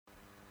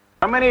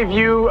How many of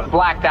you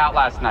blacked out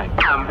last night?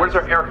 Where does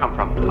our air come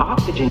from?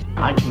 Oxygen.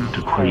 I came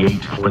to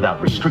create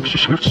without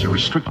restriction.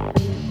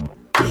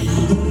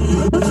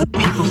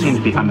 People seem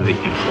to be under the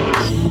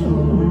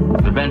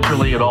influence.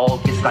 Eventually, it all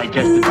gets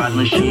digested by the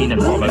machine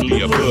and all of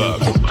the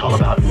above. It's all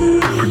about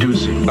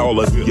producing all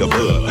of the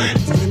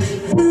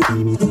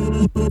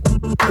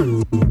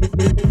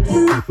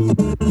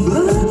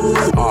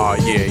Oh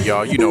yeah,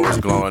 y'all, you know what's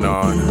going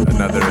on.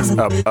 Another is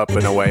up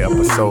and away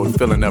episode,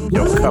 filling up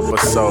your cup of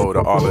soul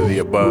to all of the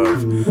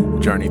above.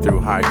 Journey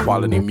through high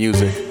quality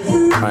music.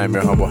 I am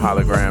your humble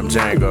hologram,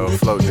 Django,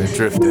 floating and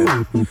drifting.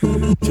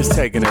 Just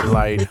taking it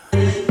light.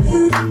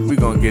 We're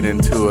gonna get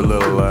into a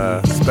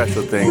little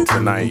special thing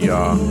tonight,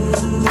 y'all.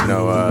 You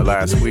know,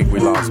 last week we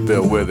lost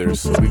Bill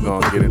Withers, so we're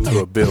gonna get into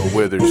a Bill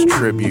Withers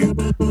tribute.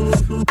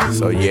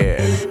 So yeah,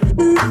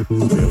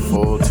 be a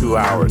full 2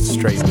 hours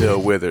straight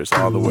Bill Withers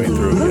all the way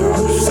through,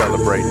 y'all.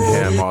 Celebrating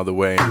him all the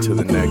way into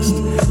the next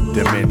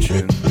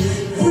dimension.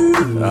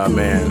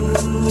 Man,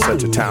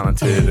 such a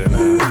talented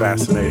and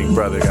fascinating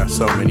brother. Got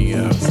so many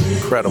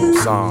incredible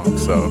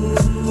songs. So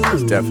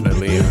it's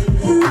definitely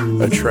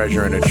a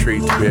treasure and a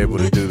treat to be able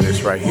to do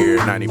this right here.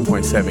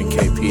 90.7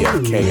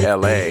 KPFK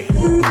LA.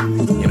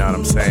 You know what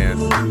I'm saying?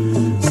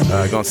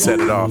 Gonna set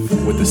it off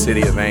with the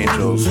City of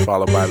Angels,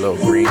 followed by Little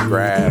Green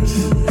Grass,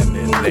 and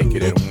then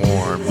Naked and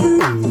Warm.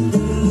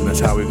 And that's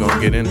how we're gonna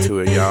get into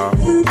it, y'all,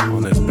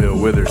 on this Bill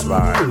Withers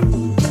vibe.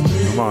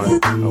 Come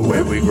on,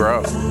 away we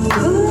grow.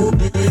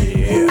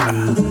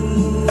 Yeah.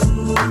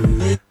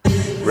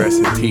 Rest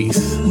in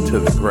peace to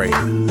the great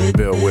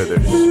Bill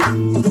Withers.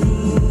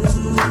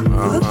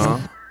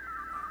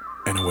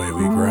 And away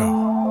we grow.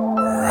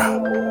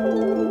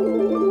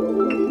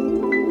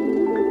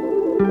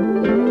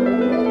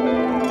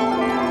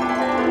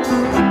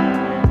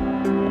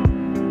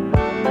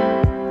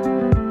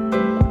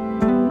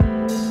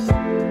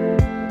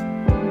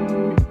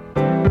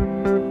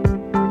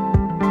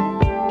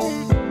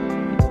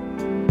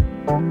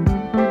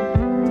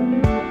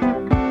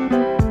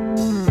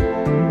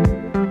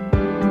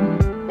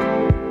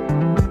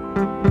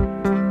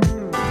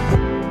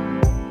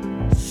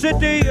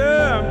 City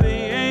of the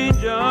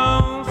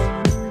angels,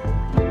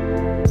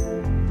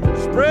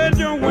 spread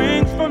your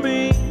wings for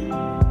me.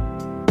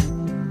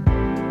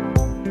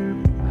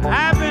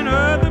 I've been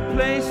other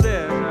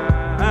places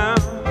now,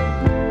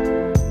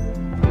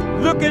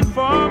 looking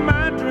for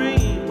my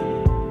dream.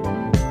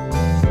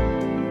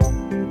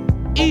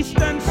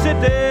 Eastern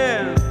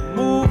cities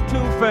move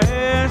too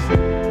fast,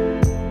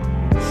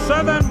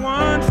 southern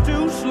ones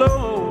too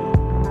slow.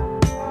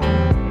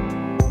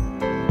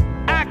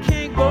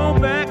 Go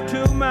back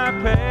to my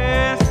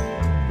past,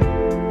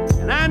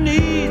 and I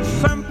need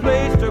some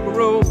place to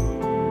grow.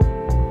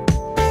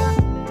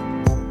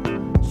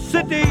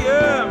 City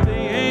of the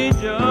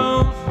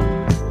angels,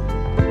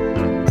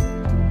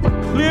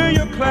 clear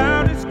your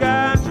cloudy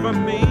skies for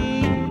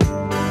me.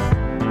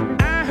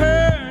 I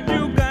heard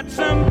you got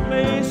some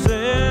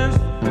places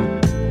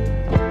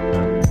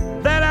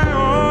that I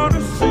ought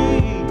to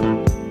see.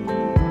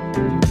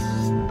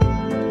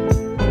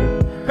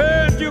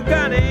 Heard you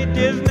got a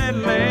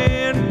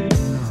Disneyland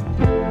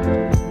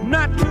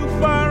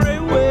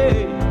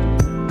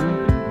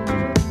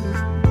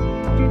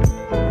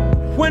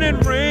when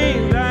it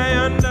rains, I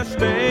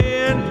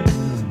understand.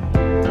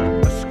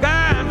 The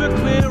skies are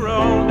clear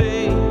all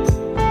day.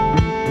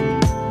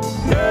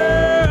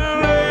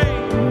 LA,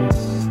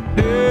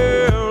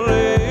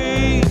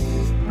 LA,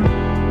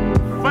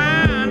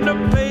 find a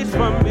place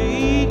for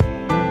me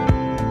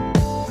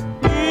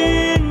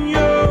in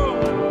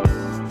your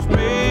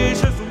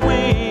spacious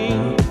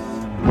wings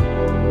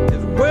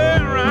is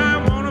where I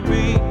wanna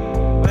be.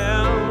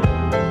 Well,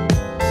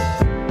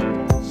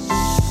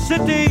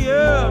 city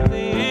of the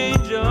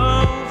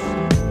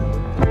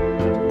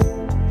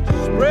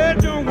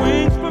spread your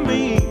wings for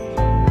me.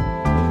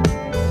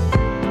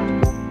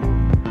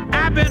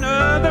 I've been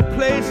other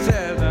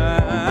places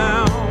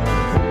now,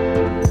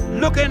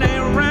 looking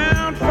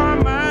around for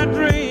my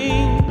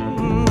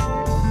dream.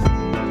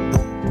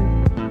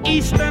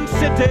 Eastern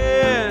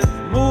cities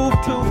move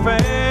too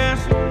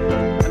fast,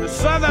 and the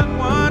southern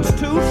ones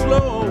too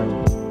slow.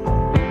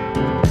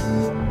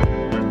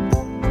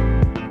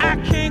 I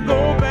can't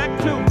go back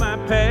to my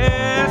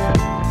past.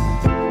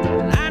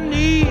 I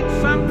need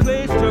some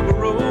place to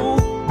grow.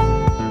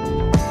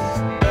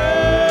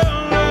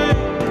 LA,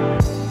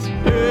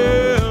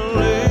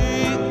 LA,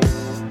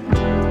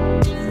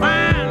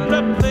 find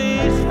a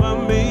place for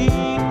me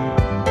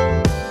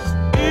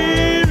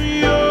in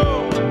your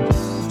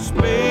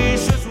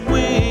spacious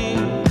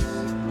wings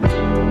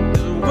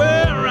is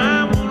where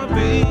I wanna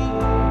be.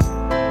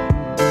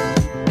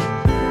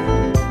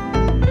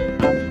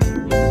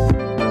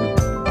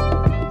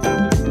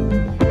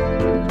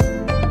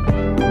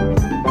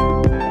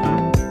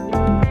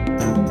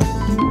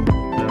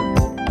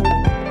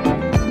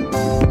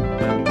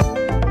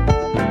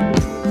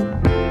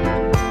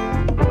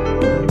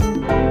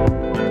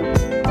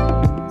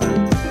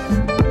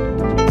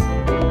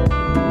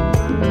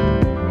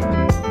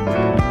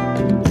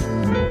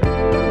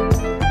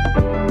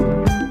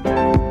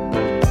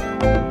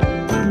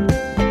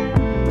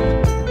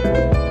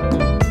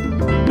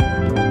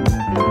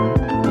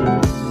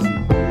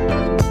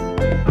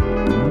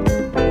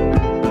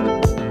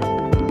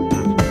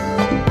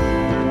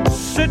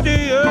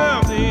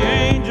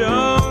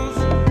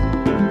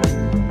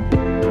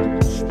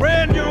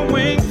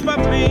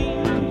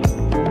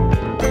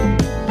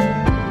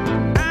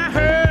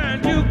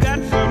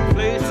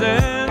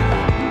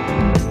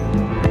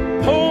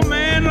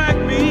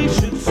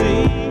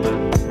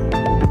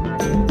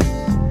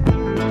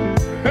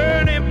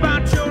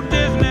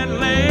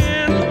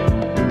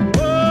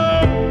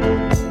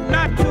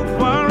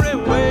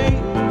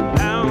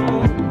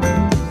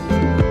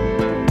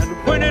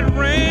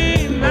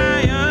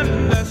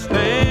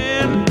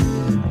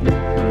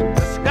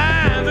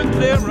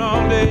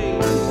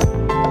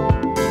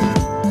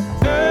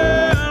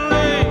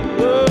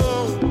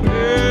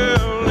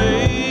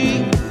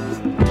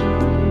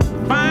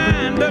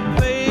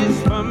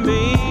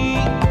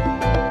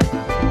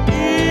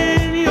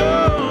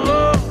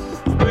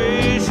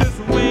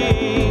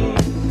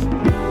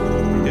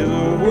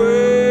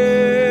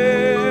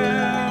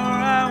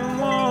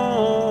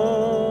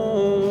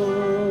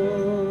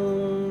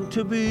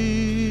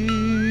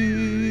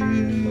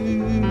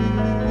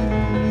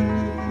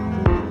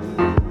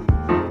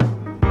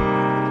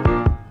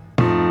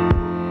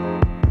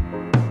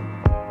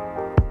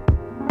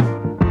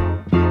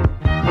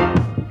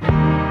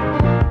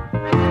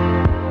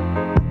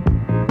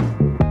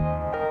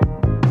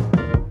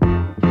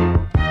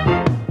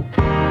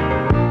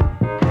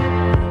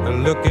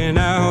 looking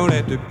out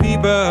at the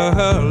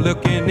people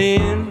looking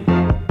in.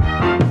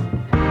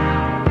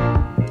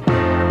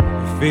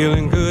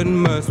 Feeling good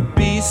must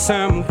be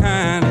some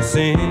kind of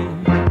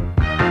sin.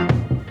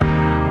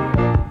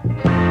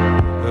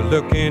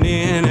 Looking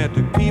in at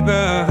the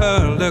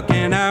people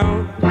looking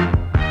out.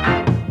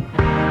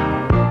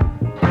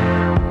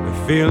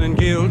 Feeling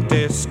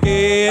guilty,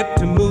 scared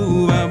to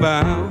move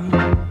about.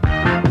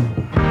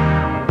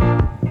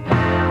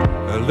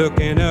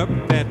 Looking up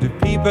at the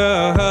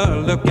people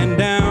looking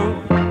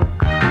down.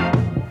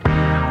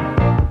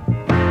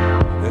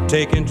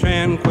 Taking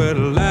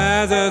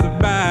tranquilizers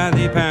by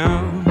the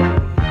pound.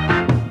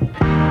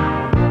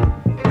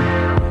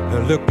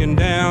 Looking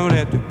down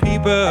at the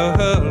people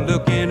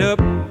looking up.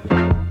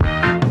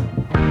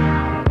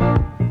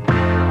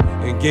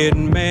 And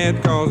getting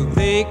mad cause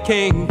they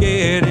can't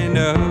get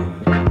enough.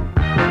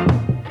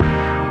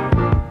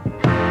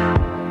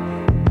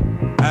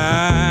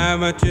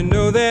 But you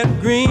know that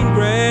green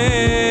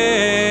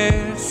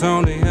grass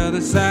on the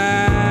other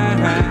side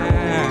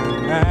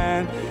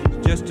is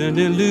just an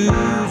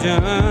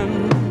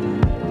illusion.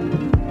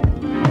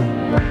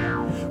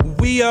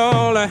 We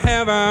all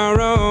have our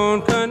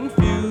own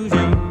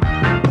confusion.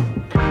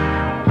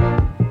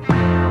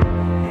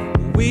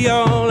 We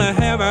all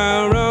have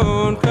our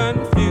own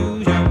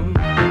confusion.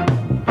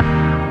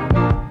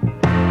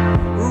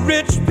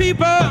 Rich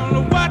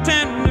people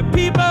watching the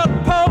people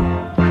poor.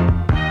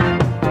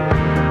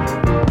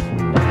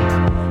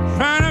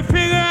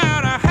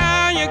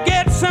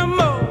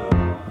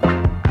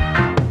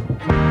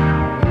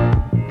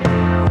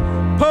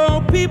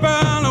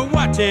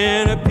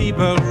 And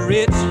people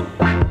rich,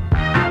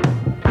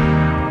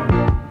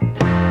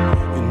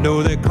 you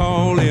know they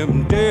call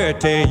him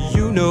dirty,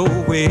 you know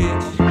which.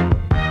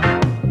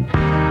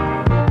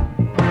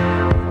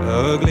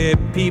 Ugly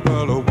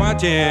people are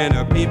watching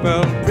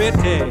people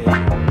pretty.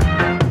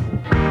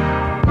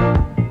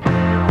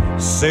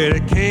 Say they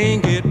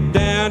can't get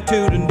down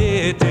to the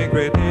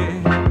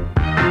nitty-gritty.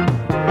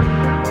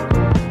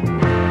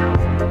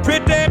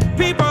 Pretty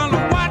people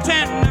are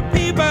watching the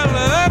people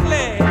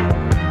ugly.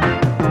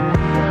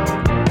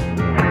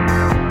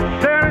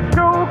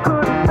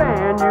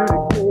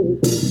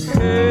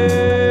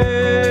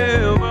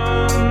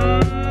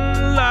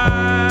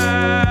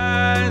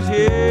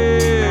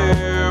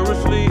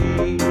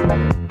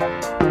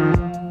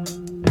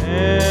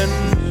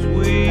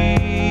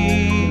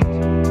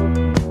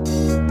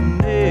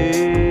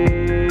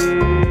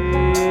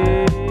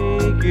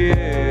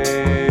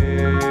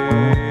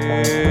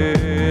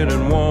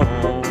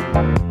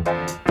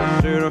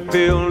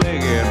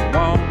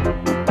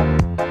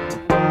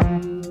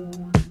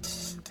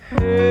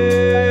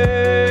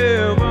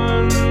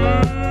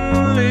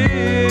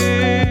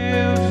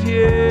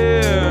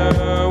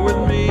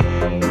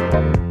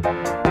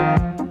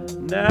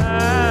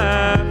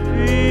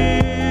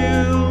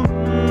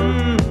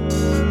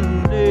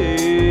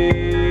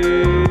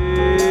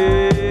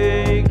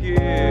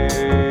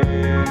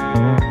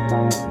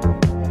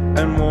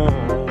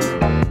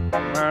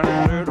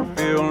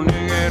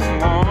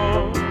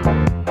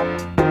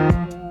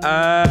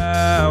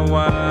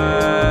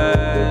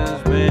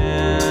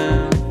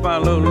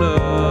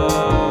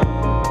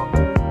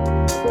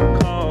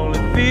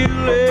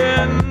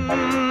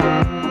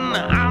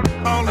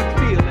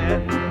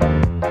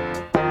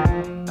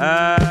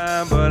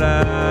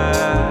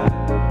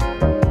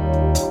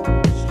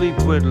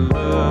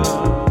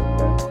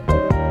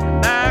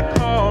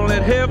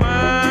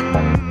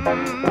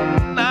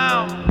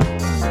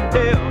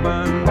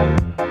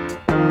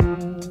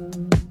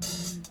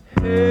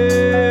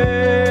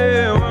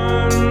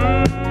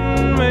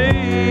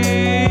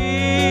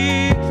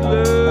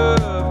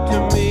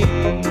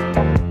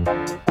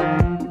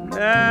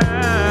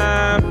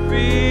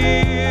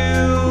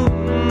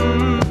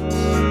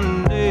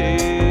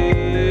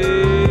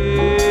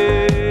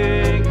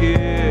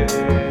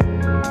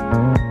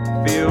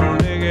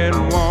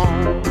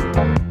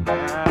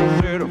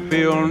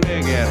 Feel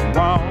naked,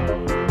 warm.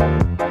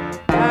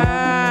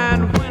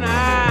 And when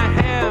I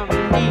have the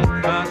need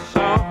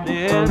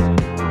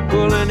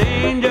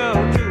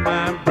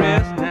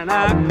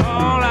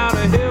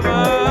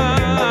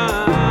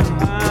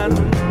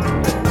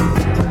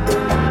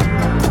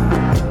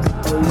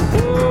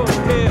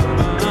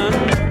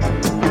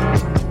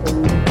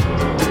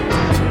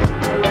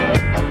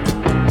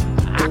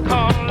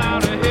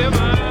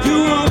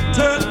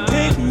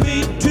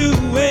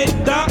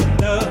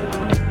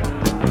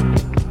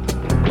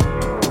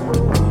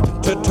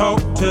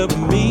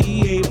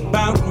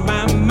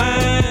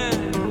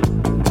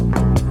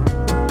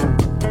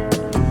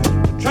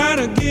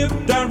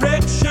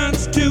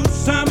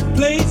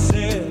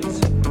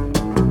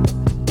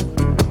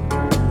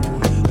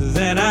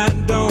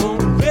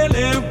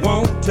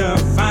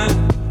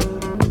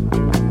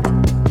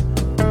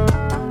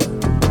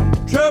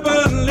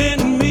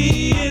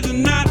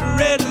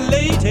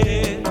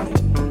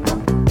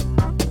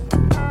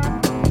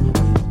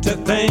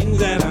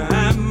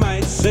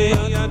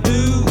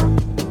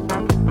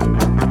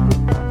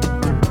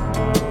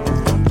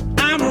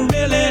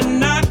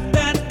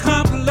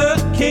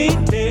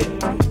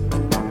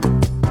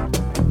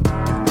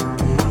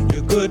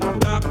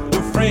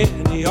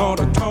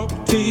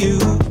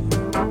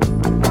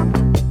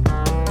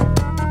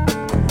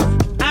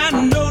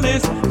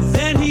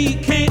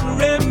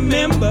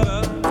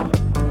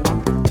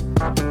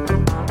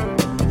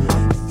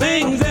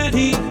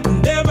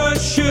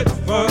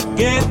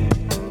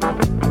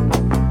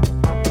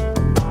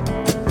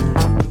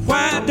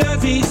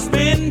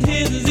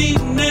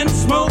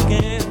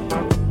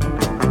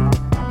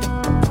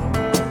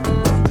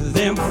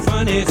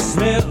chimney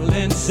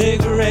smelling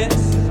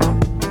cigarettes.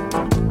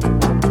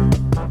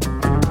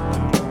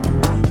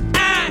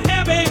 I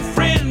have a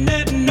friend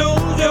that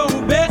knows your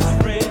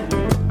best friend.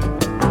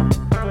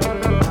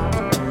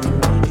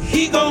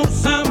 He goes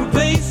some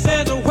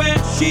places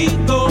where she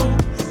goes.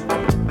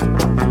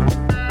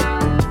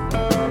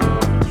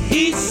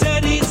 He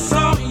said he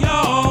saw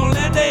y'all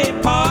at a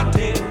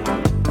party,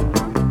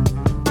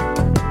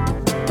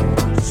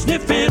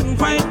 sniffing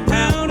white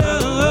powder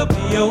up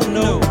your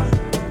nose.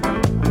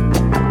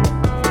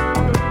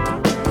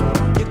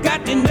 You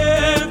got the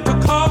nerve to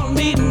call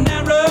me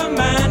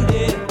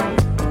narrow-minded,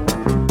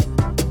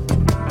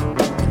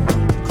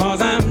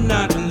 'cause I'm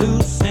not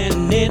loose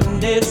and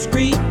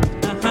indiscreet.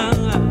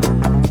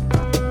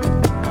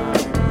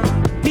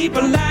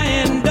 People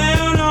lying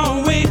down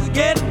always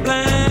get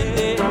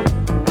blinded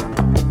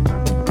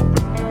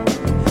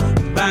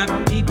by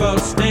people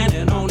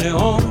standing on their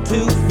own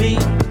 2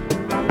 feet.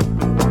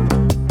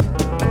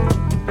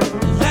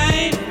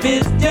 Life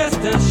is just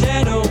a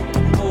shadow,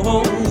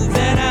 oh,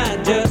 that I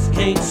just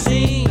can't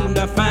seem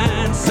to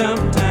find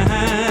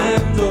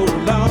sometimes, oh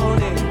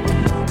Lordy,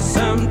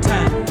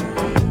 sometimes.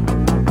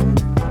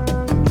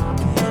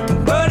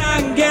 But I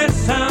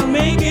guess I'll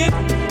make it,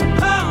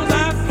 'cause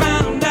I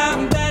found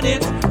out that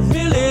it's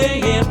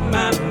really in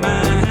my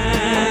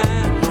mind,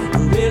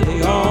 really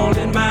all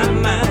in my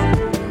mind.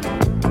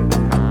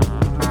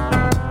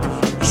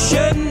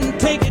 Shouldn't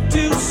take it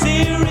too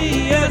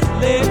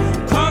seriously,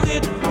 'cause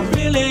it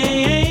really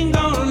ain't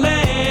gonna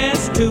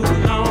last too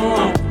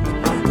long.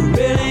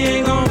 Really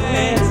ain't gonna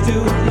last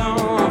too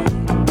long.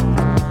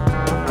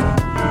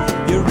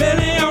 You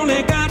really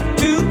only got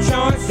 2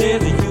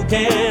 choices. You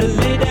can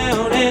lay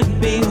down and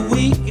be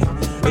weak,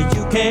 or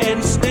you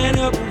can stand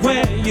up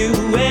where you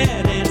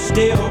at and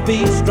still be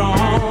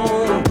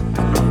strong.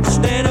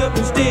 Stand up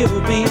and still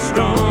be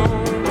strong.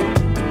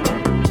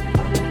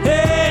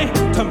 Hey,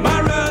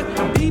 tomorrow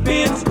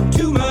depends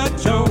too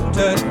much on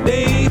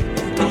today.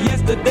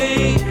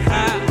 Yesterday,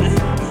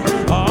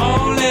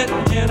 all that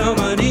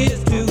gentleman is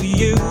to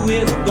you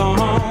is gone.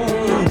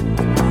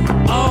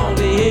 All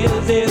he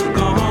is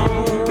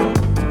gone.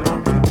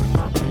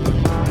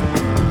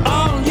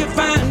 All you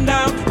find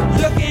out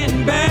looking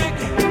back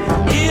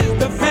is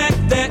the fact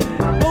that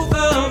both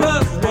of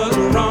us was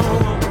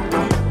wrong.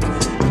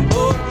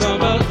 Both of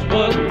us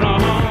was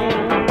wrong.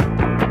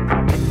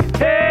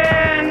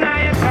 Hey, now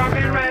you're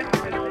talking right.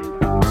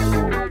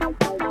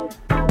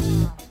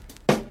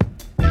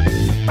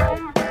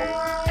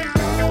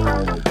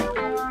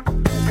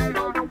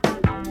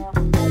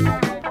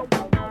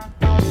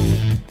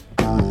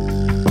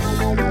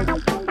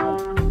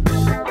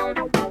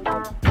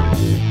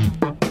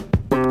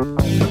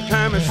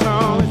 Sometimes a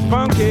song is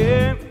funky,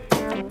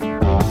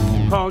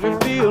 'cause you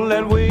feel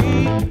that way.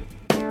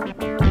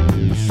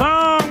 A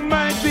song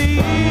might be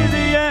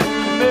easy and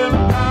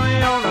melancholy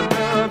on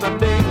another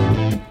day.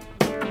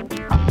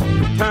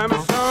 Sometimes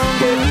a song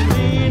gets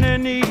mean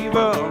and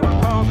evil,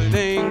 'cause it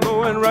ain't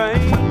going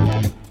right.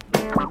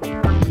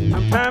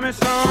 Sometimes a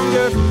song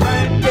just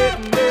might get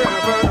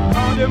nervous,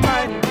 'cause you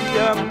might be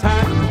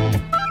uptight.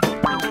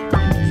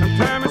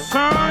 Sometimes a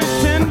song is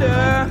tender,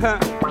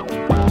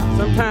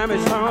 sometimes a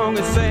song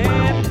is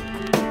sad.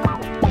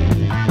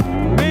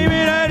 Maybe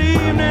that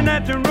evening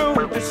that you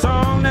wrote the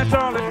song, that's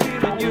all the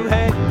feeling you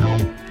had.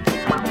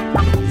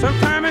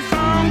 Sometimes a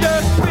song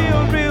just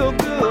feels real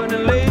good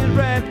and lays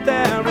right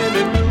there in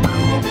the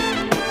groove.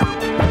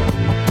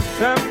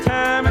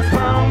 Sometimes a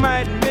song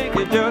might make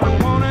you just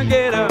wanna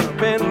get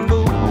up and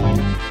move.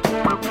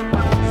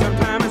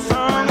 Sometimes a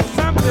song is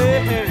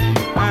something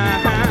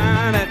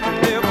that you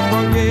never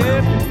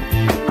forget.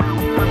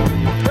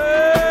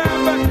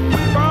 But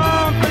keep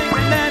on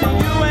thinking that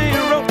you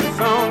ain't wrote the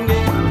song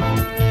yet.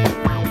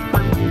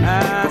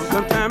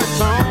 Sometimes a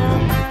song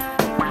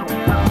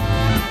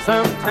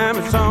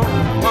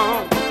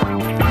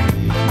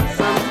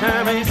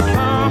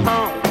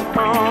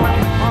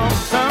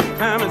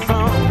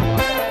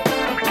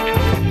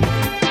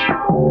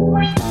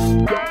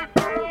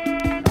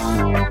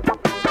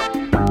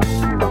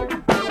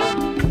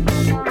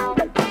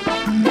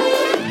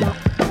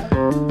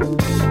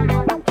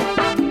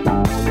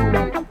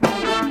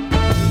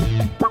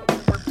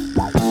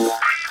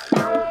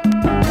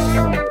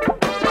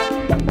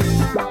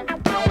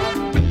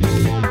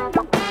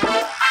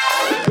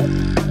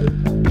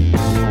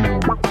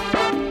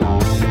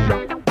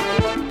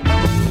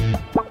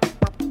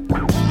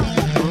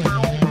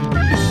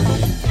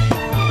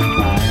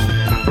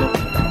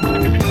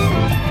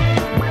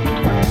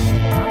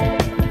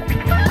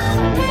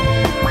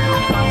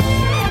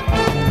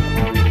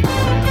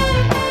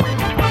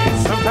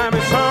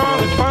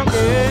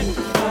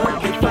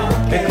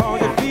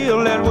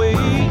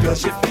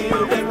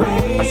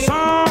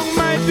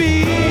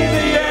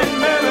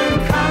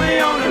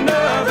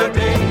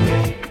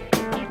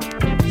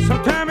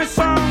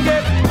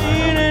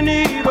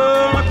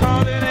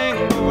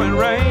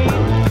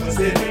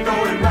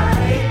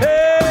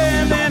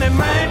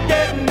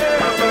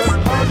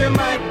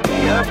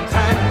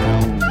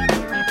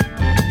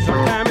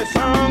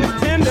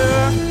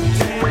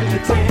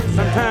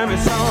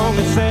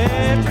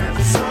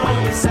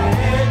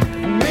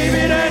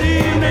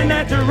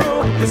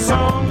the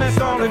song, that's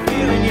the only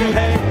feeling you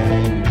have.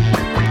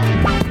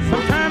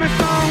 Sometimes a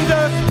song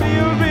just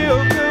feels real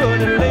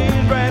good and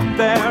lays right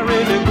there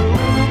in the groove.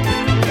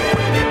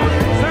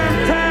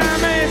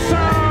 Sometimes a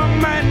song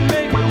might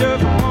make you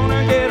just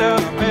wanna get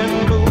up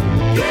and move.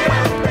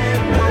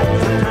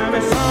 Sometimes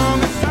a song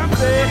is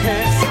something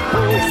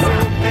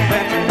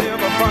that you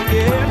never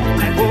forget.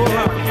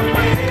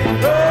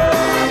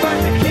 But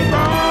you keep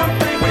on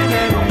thinking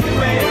that you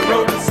ain't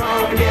wrote the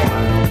song yet.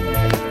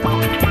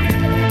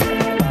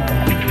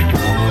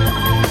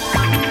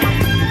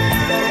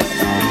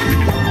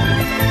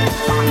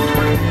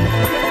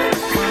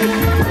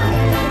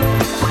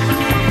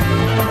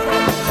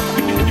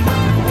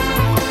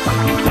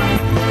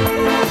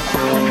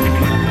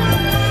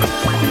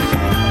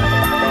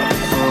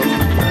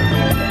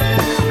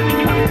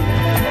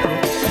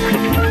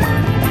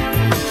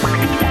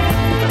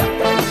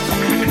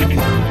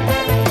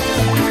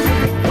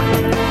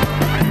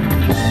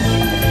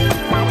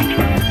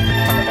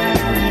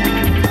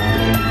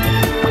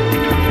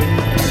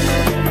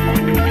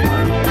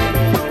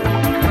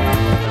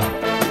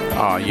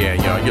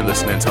 You're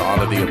listening to all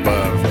of the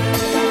above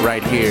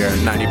right here,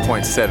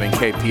 90.7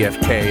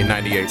 KPFK,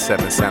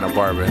 98.7 Santa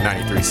Barbara,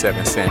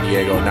 93.7 San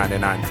Diego,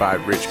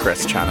 99.5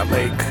 Ridgecrest, China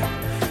Lake.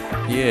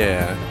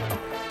 Yeah,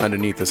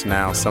 underneath us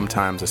now,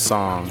 sometimes a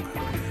song.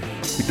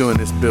 We're doing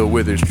this Bill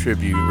Withers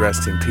tribute.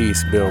 Rest in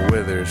peace, Bill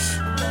Withers.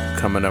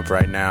 Coming up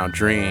right now,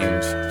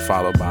 Dreams,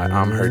 followed by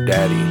I'm Her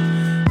Daddy.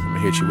 I'm gonna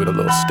hit you with a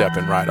little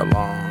stepping right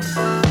along.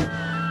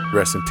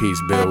 Rest in peace,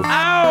 Bill.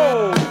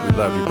 Ow! We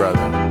love you,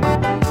 brother.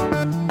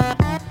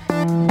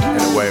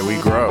 Way we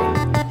grow.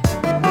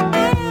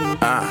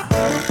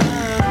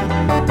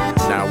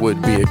 Now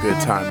would be a good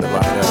time to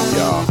light up,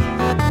 y'all.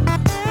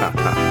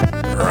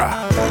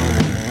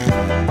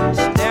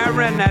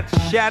 Staring at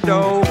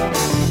shadows,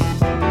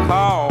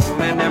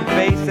 calling them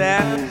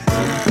faces.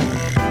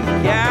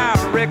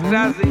 Yeah, Rick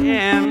does the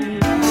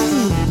end.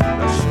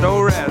 The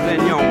stories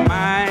in your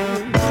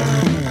mind,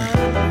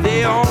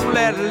 they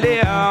only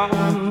live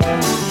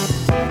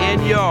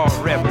in your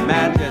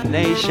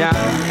imagination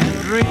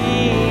and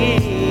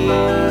dream.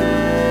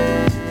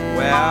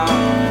 Well,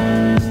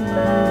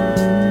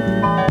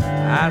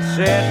 I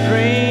said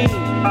dream.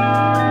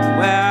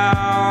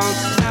 Well,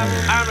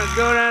 I'm as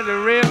good at the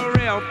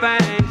real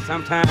thing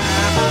sometimes.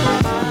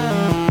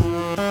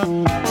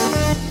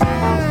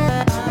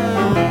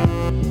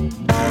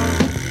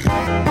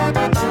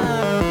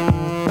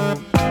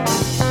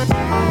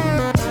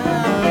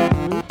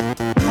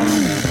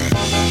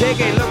 Take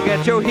a look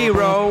at your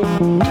hero.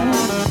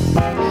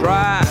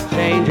 Try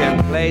changing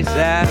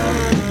places.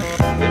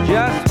 You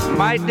just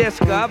might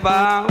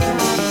discover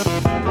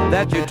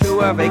that you're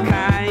two of a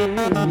kind.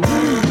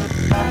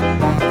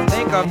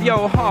 Think of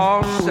your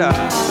horse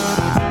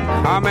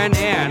coming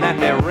in at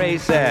the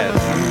races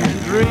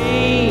and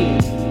dream.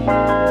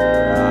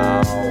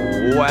 Oh,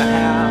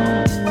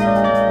 wow.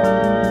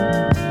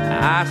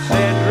 I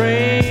said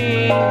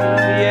dream,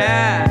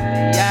 yeah.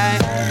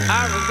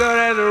 I'm good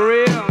at the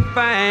real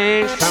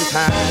thing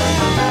sometimes.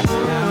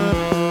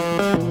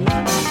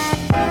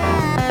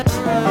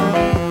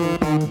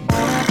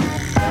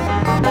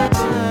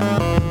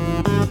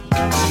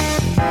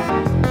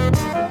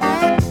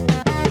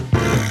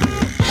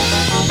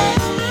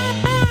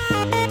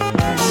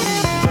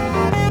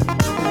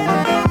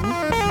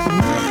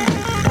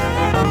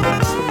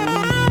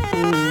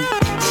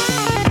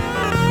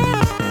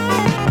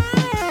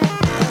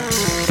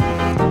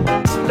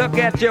 Look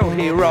at your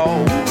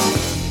hero.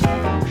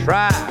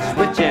 Try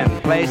switching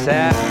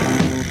places.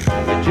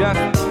 You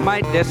just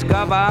might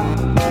discover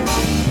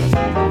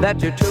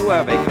that you're two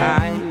of a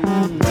kind.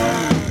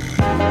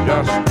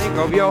 Just think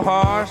of your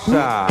horse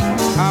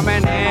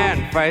coming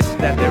in first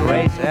at the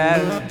races.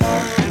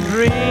 And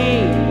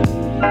dream,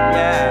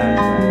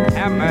 yeah,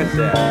 have mercy.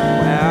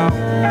 Well,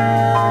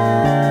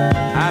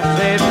 I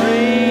say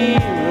dream,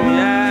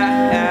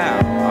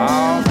 yeah.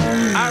 Oh,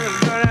 I was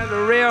good at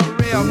the real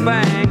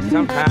thing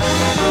sometimes.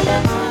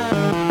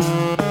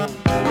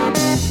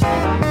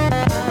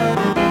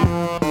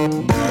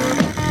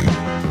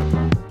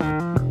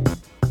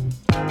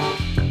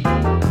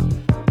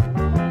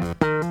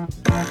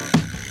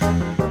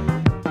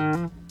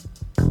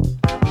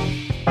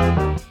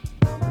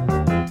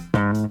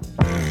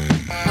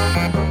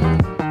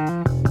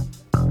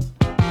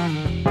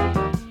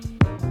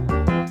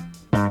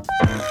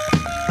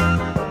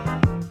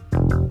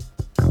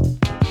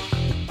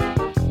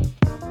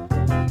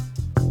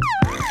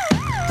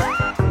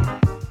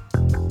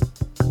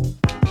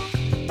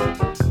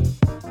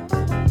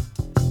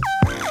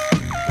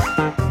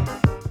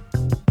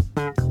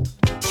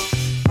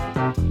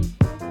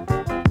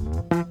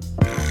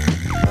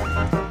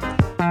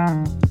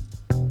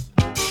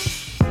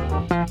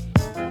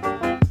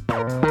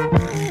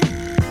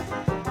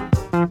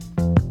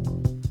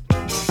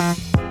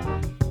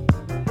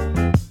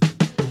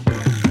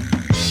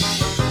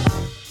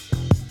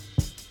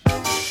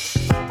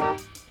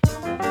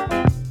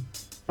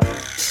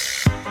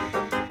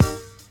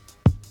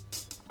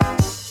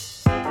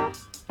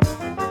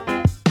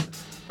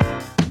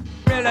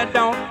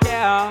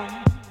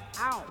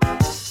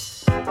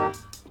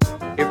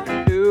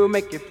 do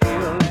make you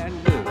feel that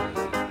good.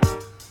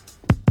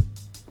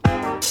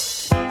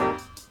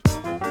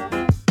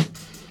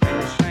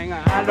 Can you sing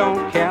I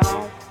don't care?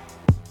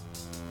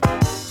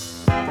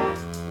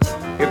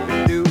 If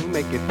it do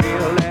make you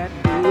feel that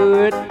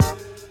good.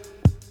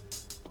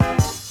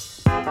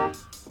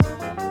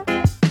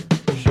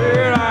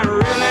 Sure, I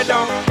really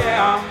don't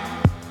care.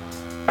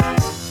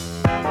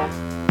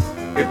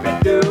 If it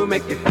do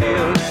make you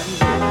feel that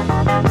good.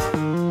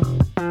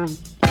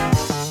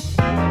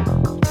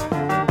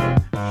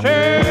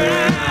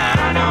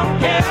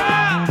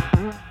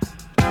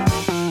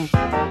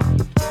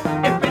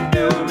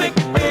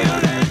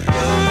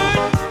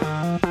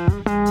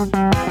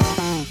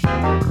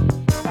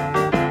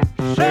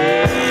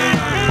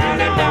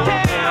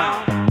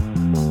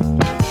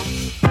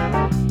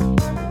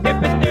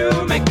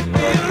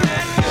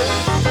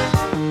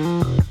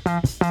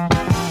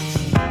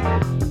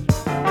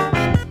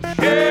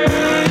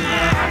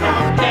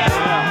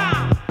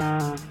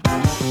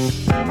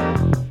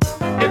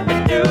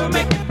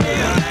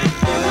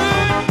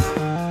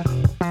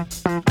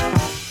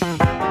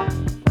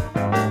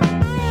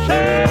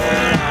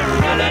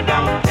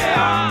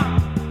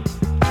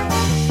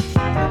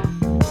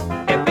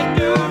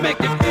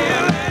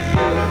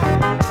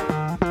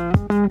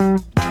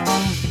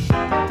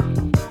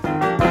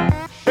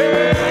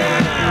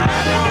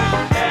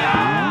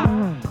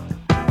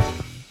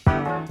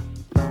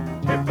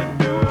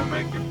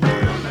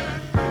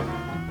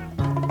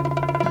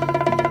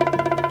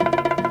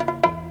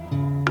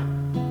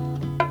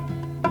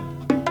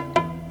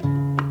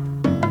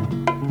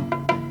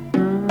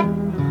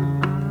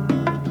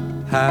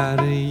 How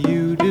do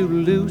you do,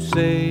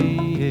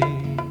 Lucy?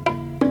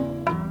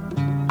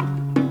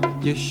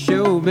 You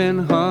sure been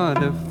hard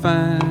to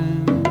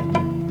find.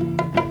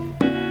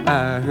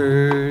 I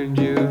heard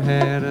you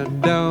had a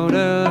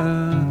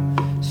daughter,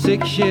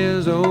 6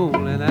 years old,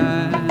 and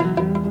I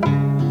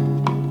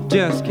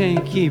just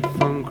can't keep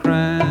from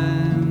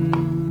crying.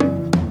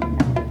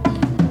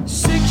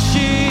 6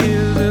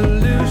 years of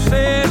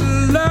Lucy,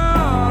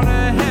 Lord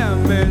have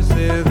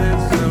mercy,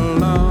 that's a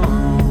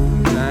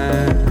long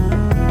time.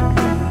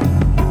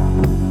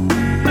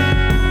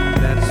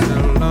 That's a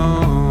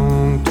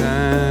long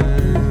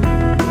time.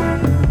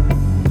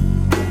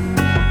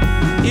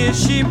 Is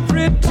she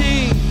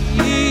pretty?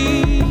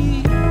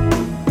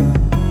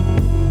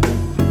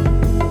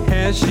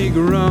 Has she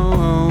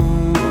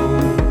grown?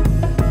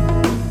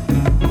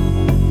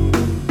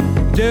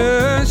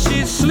 Does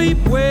she sleep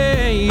well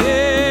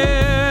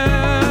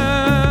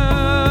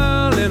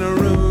in a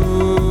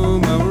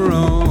room of her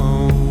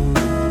own?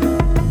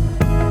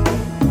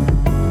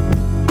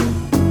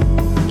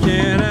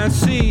 Can I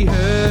see her?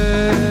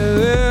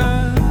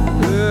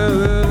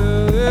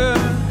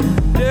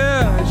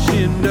 Does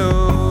she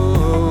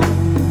know?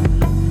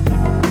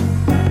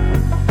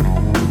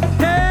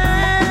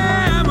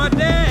 Hey, my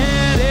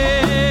daddy,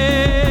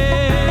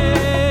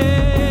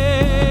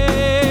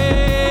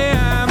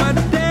 I'm a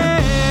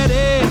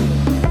daddy.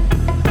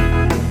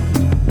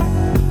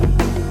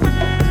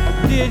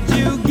 Did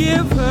you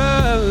give her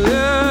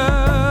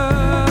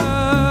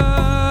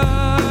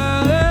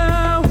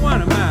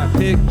one of my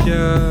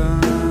pictures?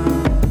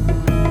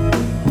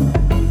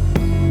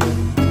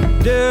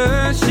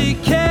 Does she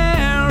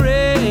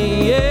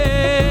carry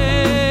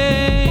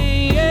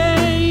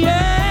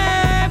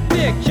a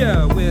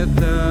picture with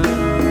her?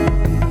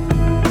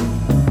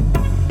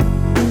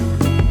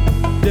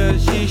 Does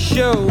she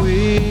show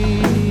it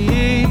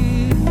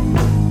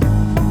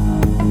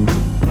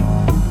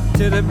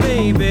to the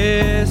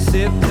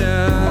babysitter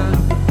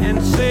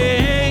and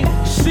say,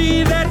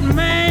 see that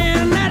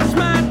man, that's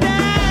my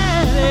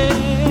daddy.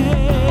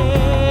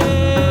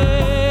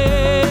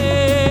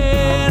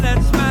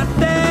 That's my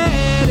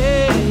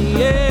daddy.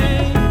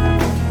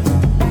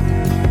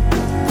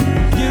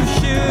 You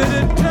should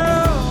have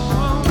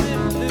told me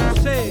to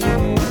say,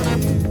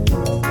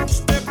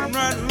 stepping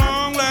right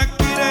along like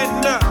it ain't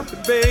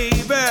nothing,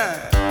 baby.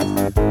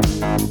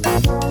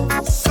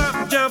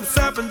 Something jumps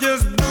up and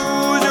just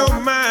blows your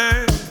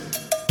mind.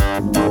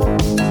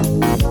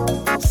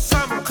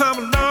 Something come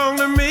along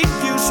to make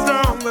you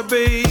stronger,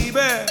 baby.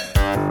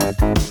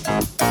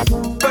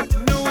 But you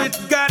know it's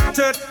got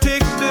to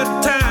take the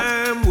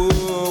time,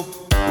 whoa.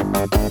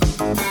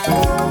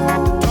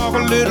 Talk a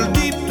little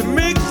deep to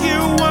make you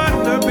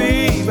wonder,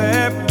 baby.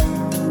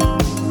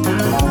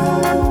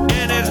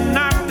 And it's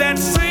not that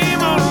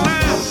same old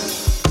line.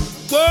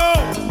 Whoa,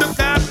 look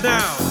out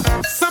now.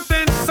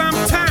 Something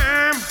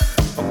sometime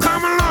will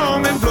come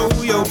along and blow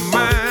your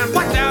mind.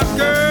 Watch out,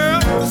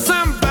 girl.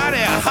 Somebody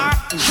hot,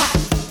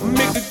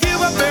 make you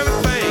give up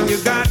everything you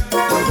got.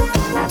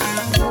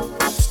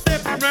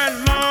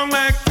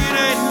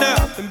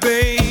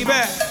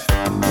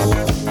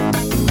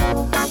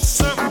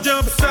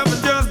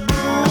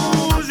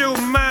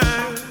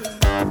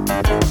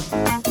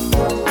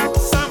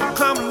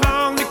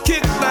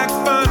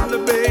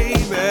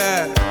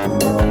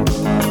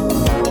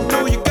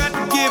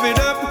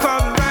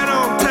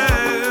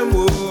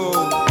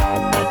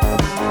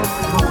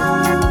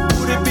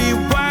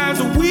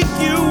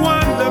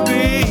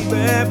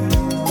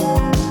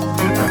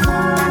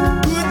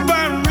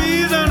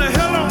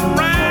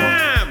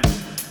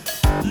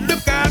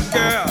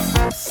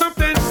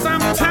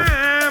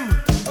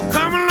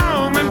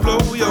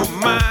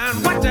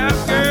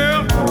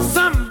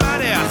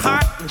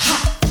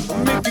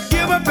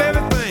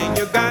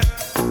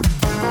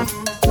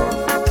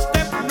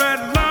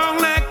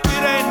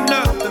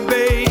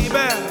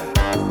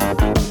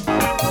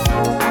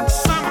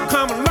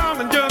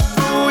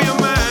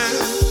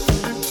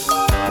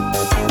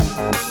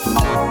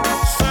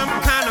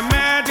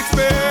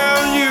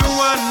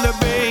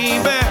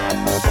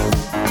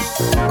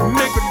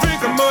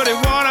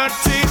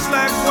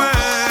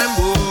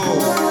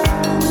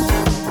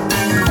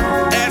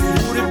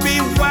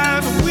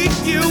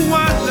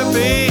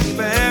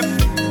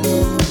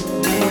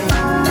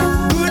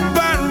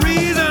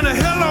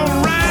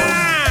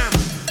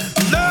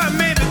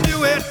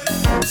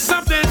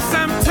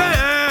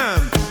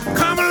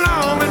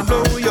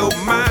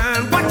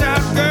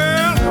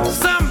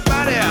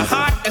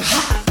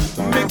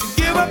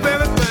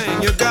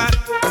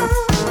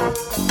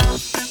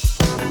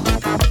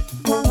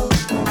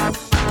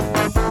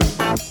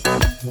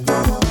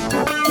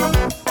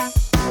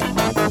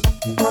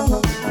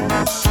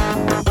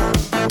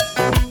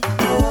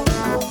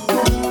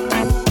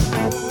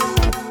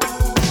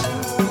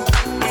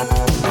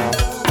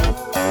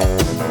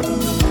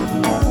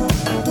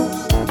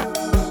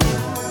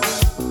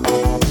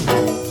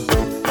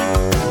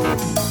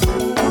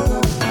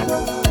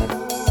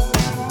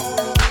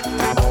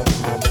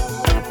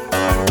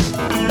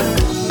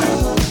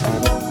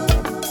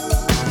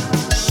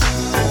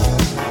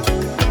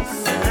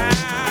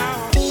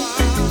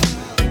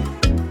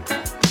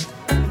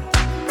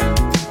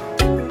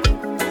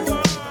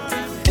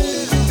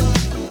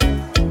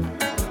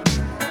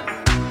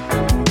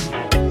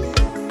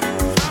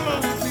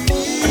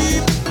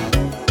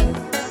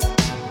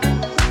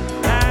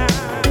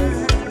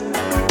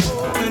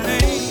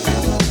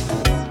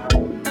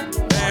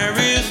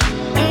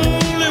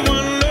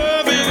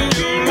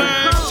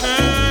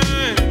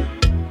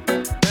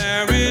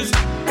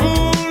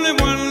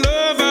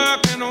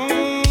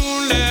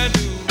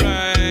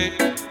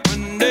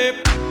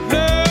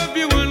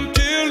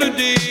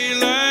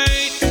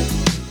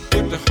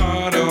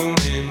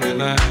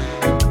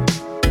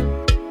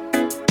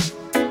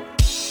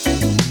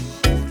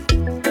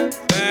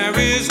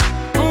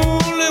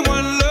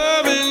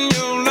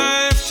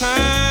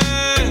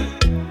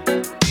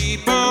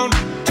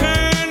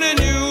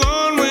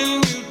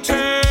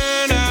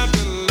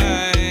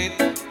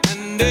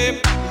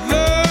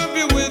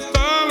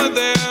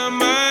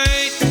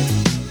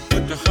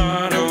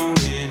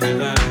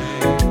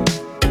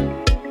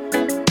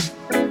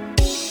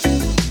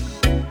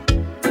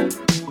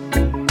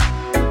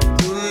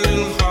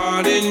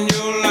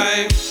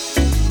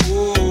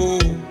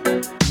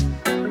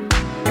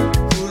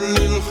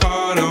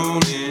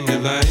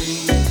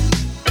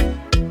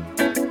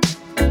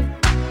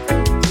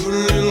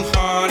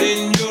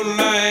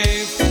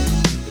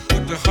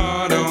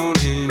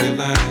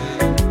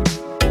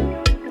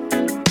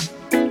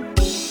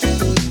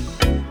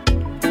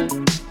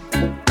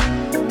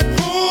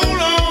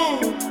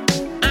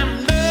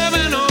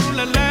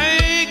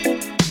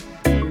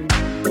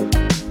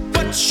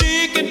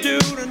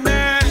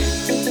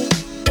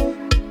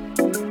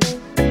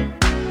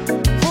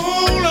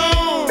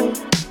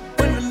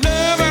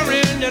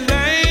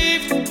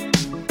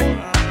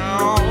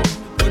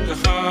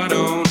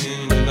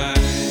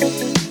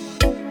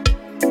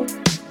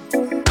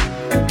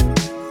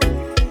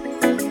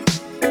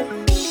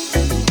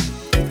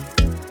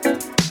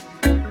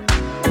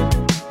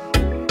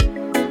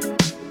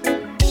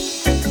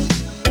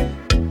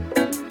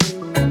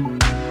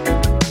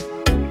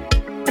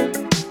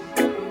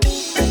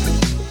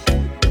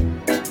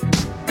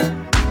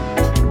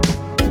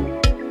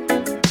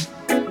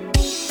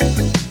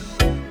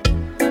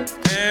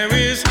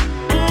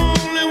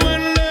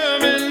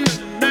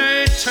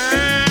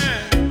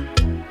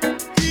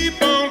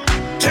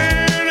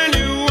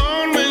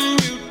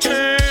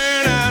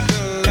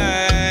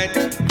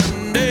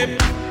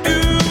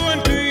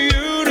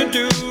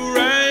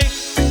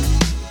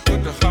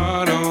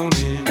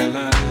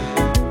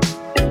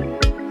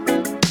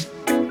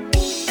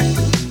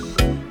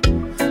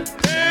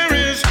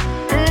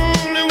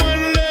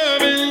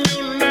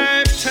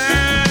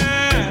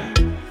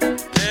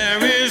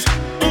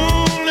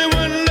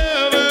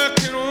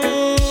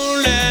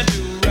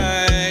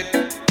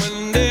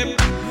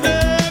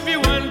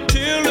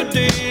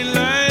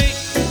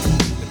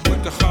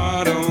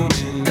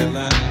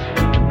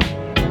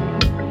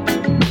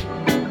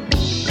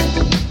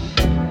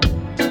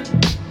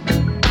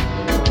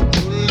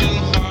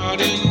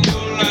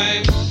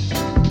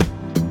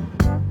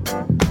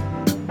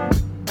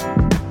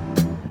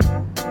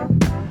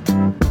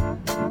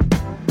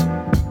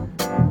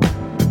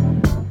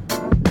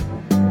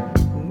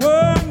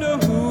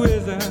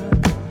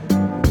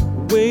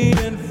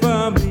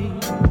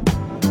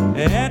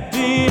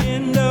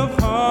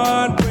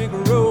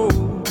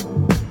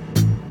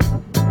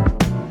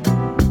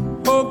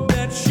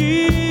 that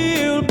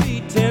she'll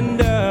be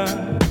tender,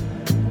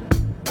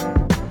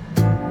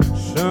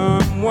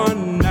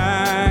 someone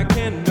I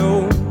can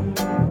know.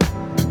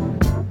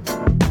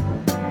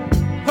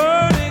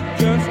 Honey,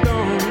 just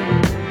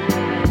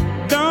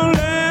don't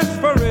last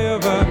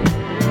forever,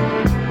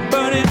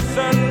 but it's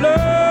a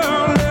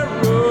lonely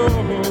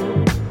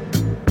road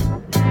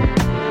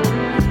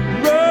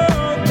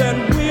that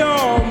we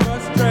all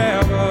must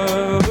travel.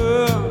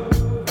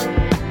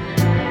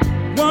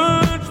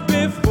 Once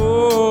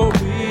before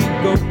we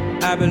go,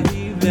 I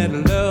believe that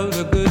love's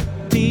a good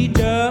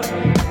teacher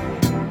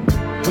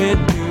when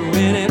you're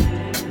in it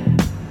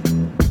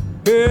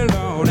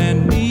alone,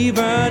 and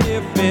even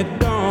if it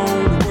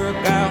don't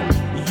work out,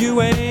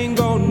 you ain't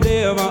gonna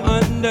never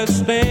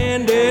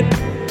understand it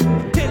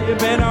till you've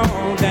been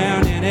all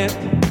down in it,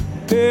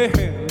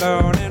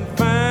 Lord, and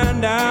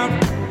find out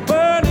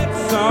what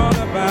it's all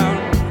about.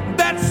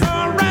 That's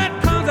alright,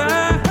 'cause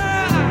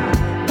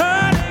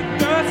honey,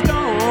 just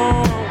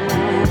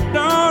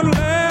don't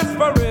last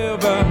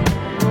forever,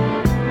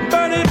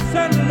 but it's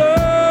a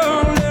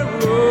lonely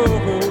road.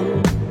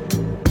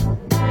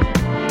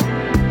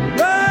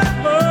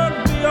 Road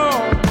we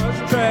all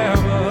must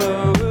travel.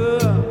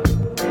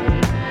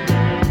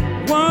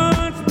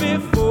 Once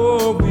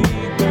before we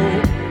go,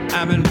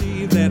 I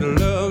believe that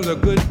love's a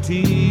good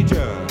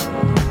teacher.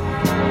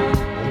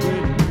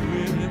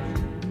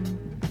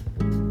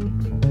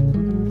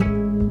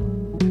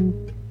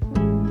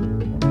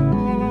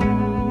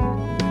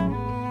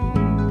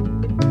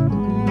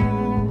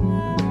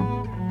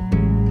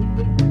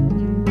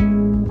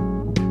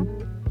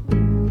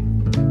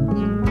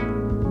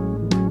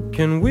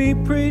 Can we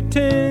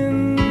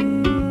pretend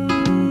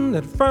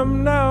that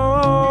from now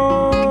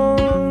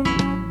on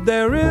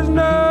there is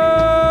no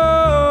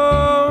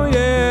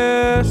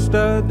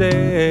yesterday?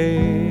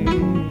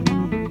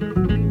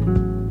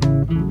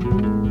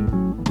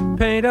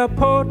 Paint a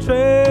portrait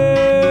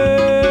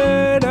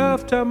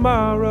of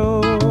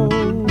tomorrow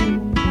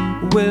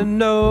with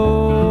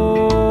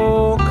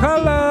no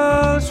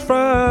colors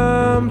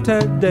from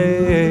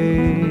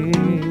today.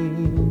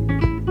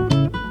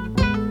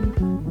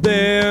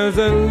 There's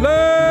a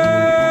light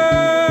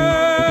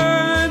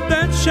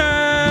that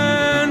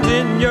shines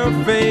in your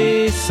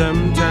face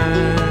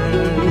sometimes,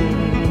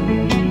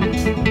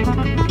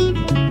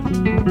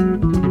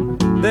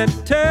 that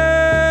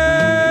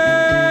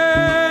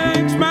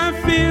takes my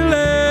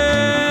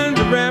feelings,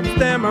 wraps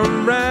them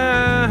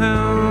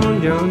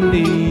around your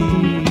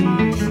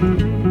knees.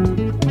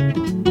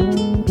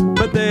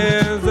 But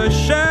there's a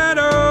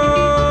shadow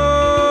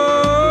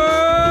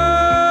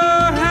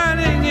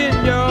hiding in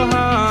your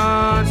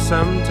heart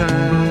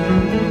sometimes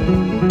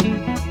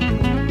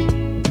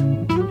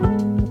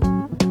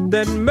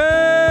that makes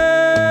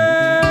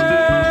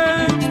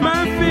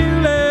my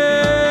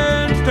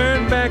feelings turn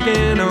back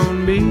in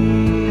on me.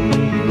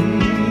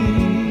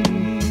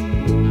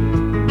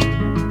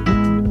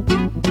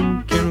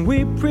 Can we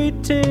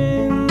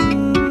pretend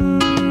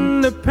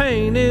the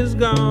pain is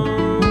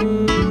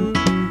gone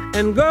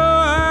and go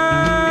our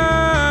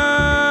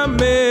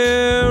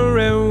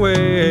merry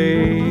way?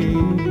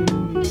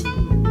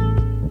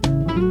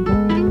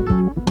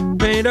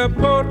 Paint a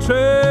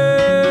portrait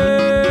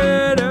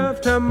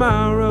of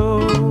tomorrow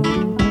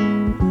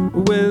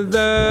with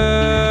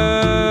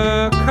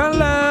the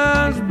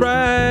colors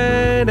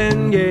bright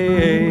and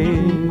gay.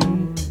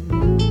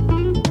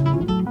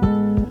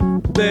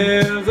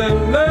 There's a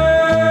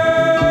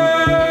light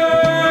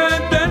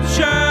that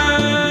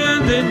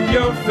shines in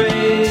your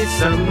face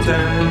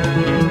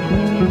sometimes,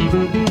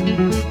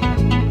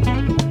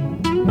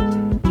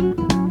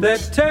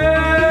 that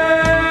takes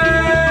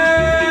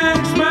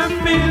my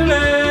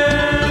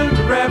feelings,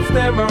 wraps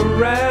them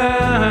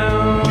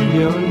around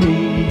your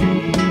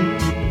knees.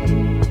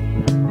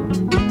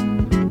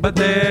 But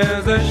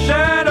there's a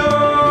shadow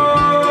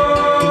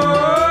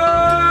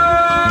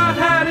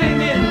hiding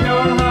in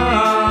your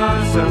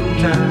heart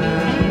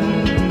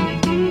sometimes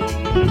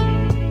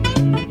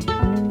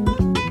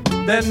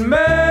that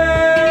makes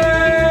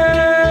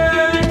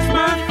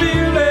my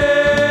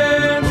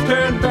feelings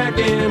turn back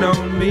in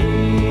on me.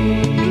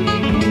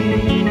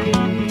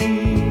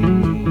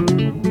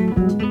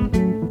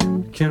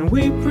 Can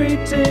we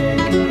pretend?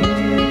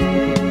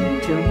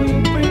 Can we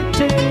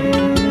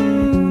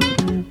pretend?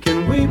 Can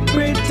we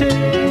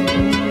pretend?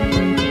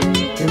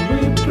 Can we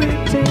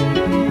pretend?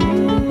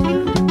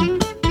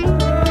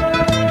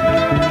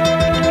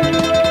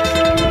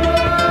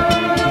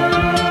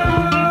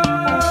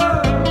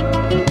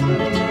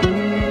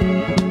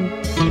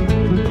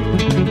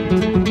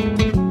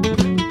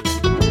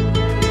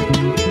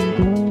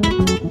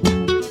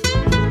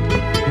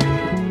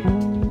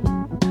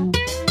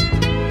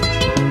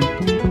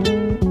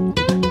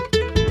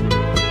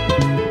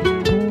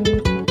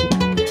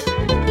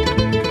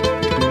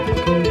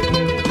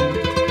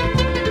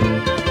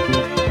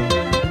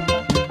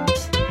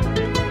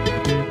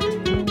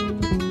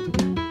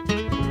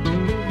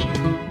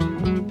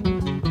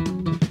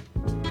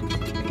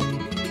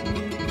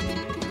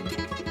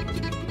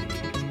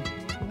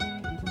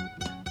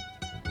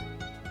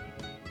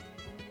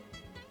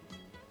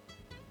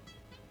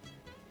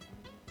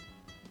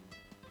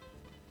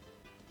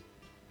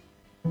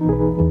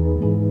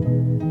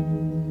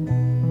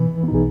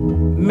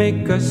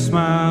 make a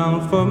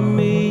smile for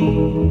me.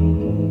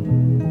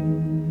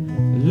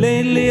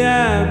 Lately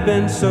I've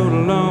been so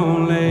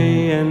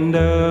lonely, and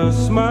a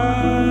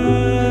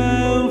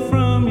smile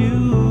from you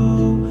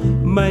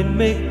might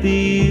make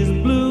these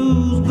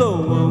blues go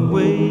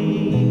away.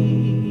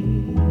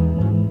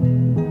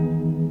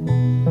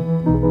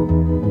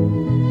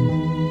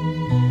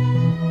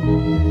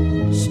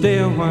 Stay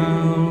a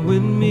while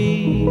with me.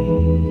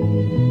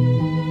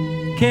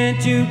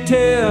 Can't you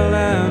tell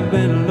I've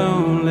been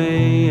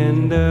lonely,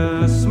 and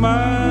a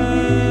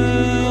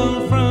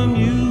smile from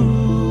you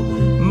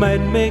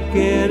might make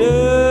it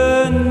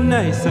a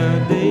nicer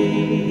day.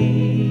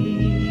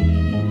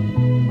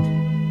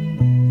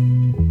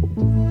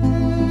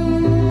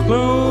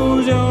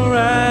 Close your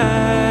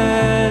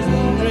eyes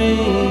and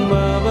dream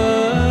of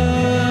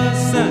a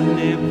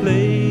sunny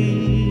place.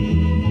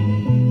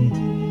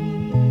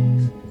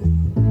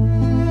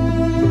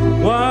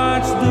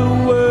 Watch the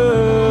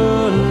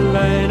world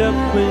light up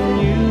when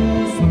you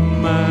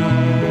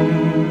smile.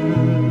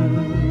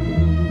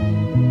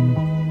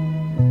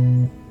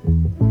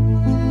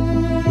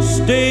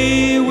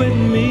 Stay with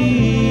me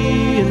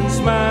and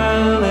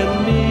smile at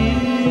me,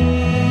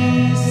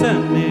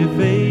 sunny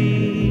face.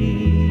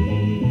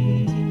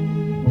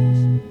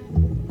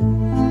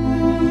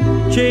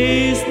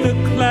 Chase the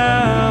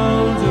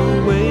clouds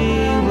away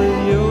with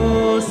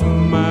your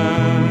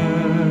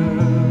smile.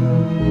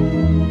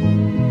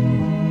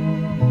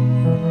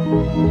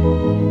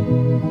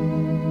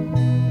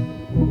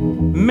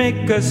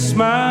 Make a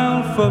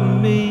smile for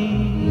me.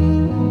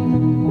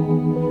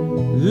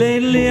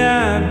 Lately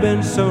I've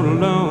been so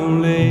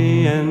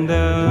lonely, and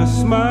a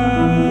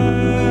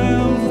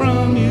smile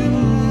from you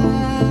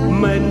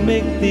might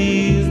make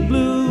these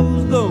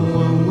blues go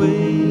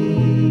away.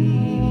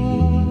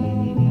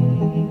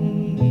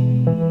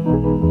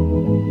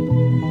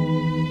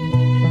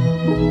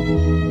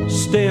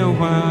 Stay a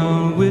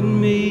while with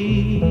me.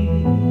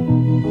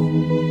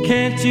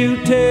 Can't you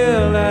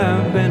tell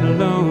I've been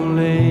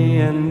lonely,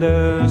 and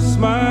a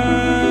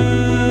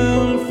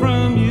smile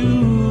from you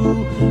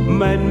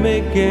might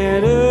make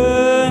it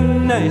a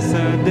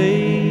nicer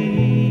day.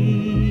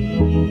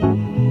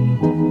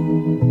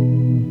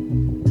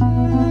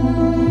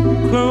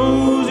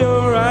 Close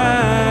your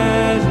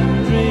eyes and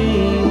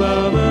dream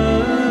of a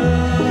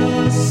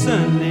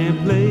sunny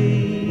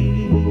place.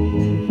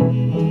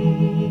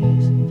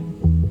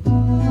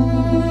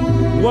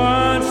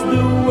 Watch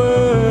the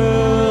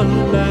world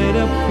light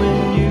up when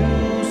you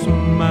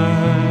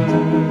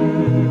smile.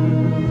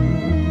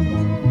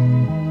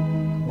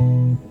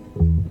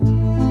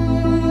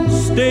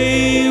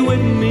 Stay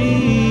with me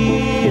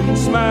and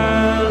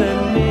smile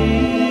at me,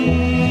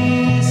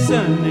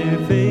 sunny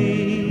face.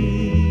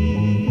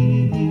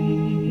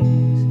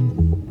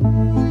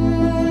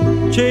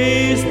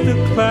 Chase the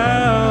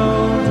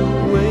clouds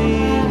away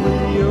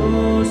with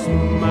your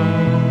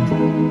smile.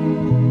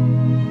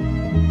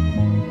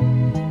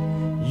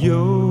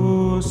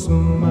 Your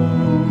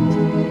smile.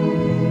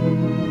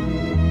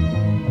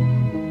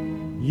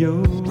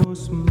 Your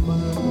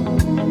smile.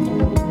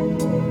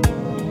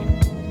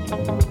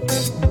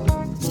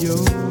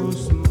 Your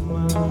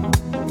smile.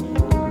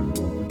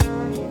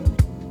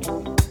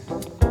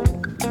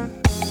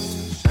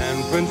 San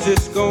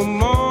Francisco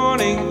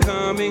morning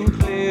coming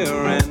clear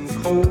and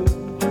cold.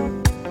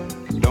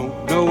 Don't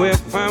know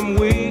if I'm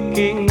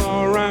waking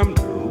or I'm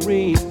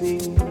dreaming.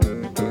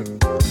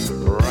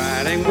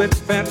 Riding with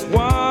Fats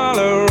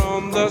Waller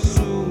on the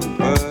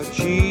Super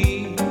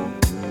G.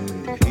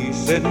 He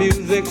said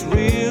music's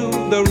real,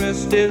 the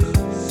rest is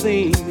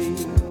seeming.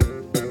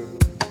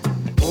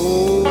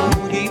 Oh,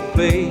 he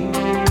played,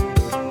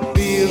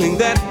 feeling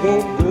that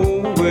won't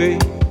go away.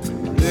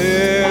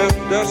 There's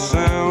the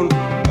sound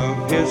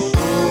of his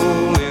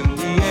soul in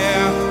the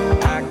air.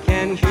 I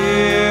can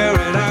hear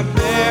it out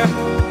there,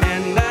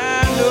 and I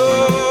know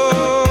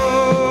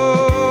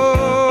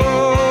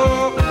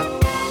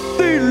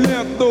they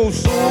left those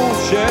soul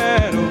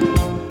shadows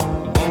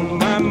on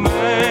my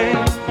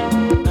mind,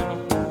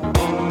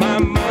 on my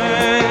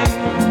mind,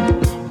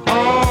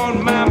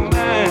 on my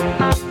mind.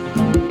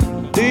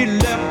 They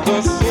left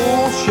the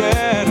soul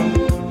shadow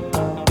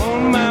on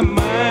my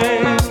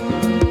mind,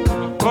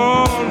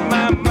 on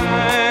my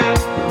mind,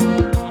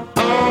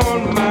 on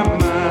my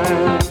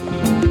mind.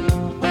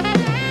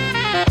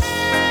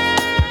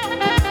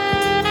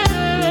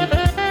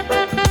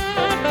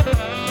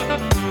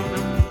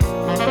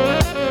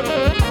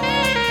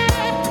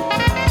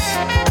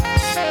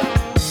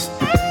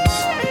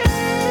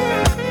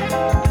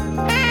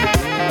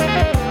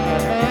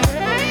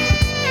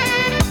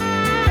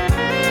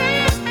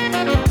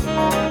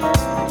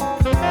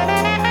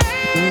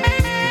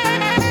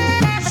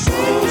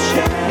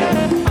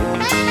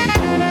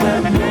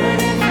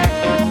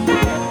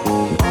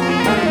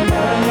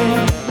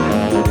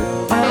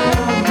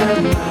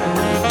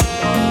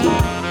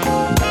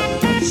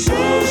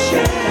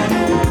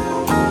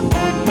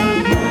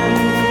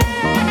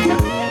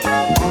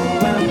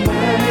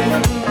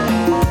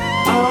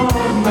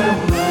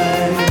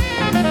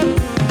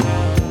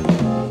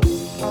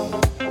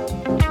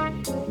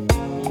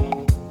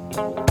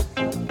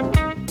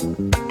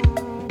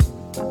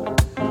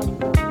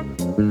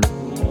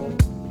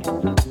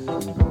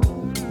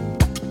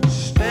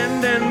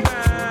 Standing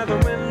by the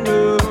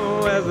window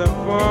as the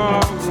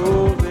fall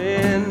rolls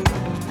in,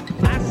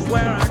 I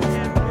swear I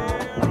can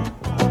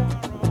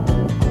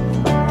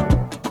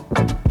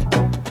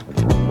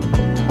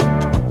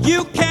hear.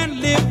 You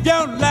can live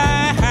your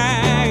life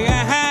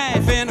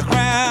in a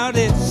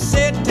crowded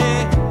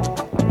city.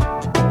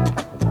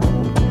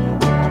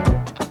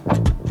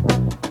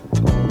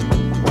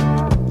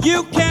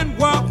 You can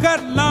walk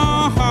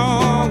along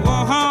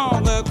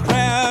the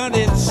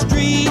crowded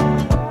street.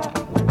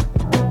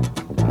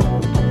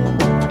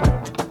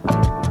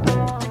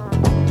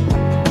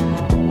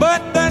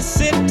 But the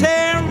city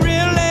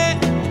really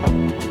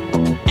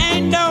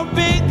ain't no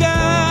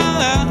bigger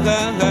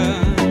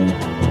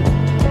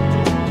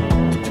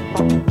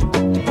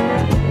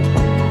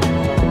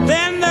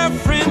than the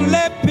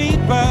friendly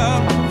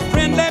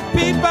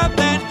people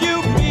that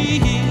you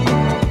meet.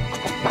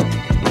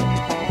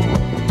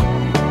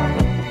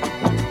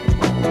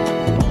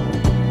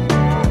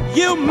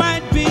 You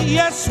might be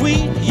a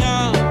sweet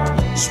young,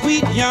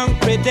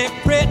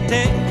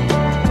 pretty.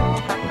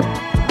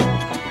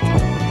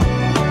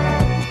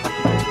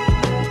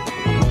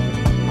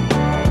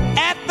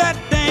 At the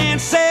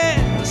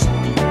dances,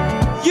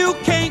 you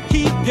can't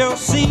keep your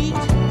seat.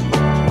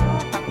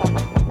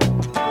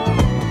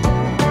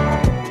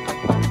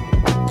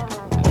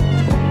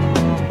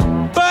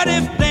 But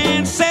if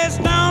dances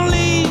don't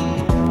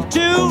lead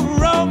to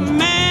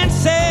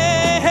romance,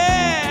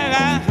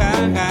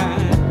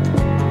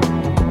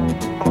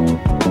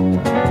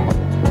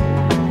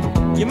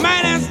 you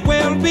might as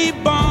well be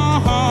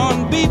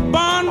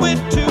born with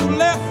two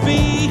left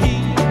feet.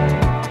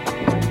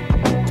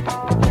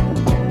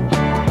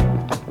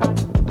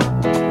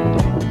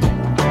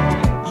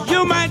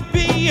 You might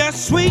be a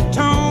sweet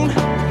tone,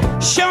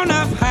 sure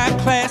enough high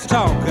class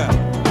talker.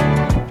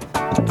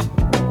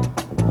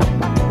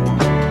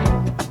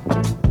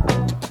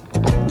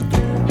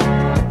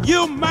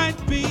 You might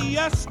be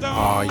a stone.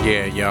 Oh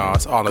yeah, y'all,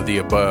 it's all of the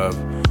above.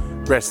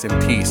 Rest in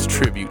peace,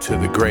 tribute to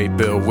the great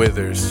Bill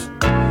Withers.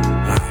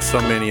 So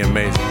many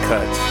amazing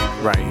cuts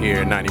right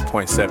here.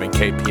 90.7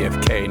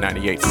 KPFK,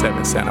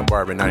 98.7 Santa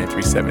Barbara,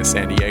 93.7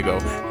 San Diego,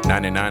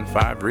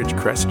 99.5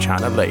 Ridgecrest,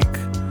 China Lake.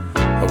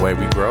 The way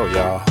we grow,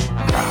 y'all.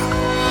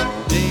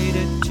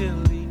 Waited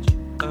till each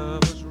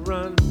of us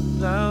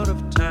runs out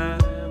of time.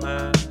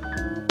 I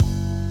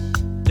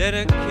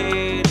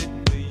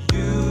dedicated to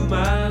you,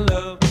 my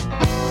love.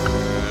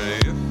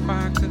 If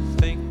I could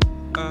think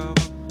of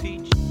a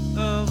peach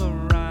of a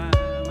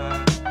rhyme,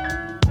 I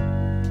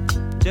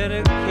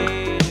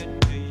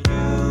dedicated to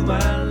you,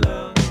 my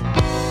love.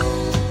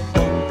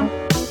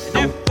 And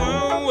if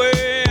the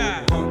way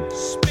I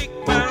speak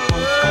my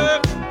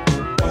love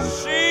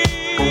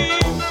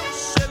seems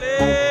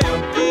silly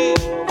to me,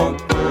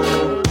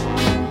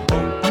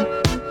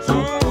 it's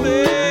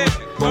only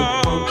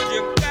because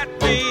you got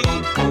me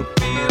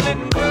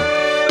feeling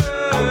good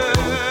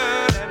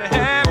and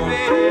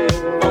happy.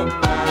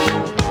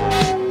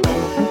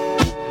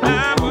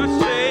 I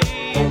must say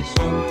it's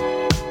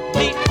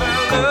neat, my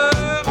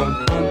love,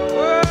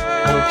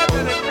 more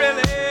than it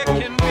really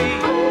can be.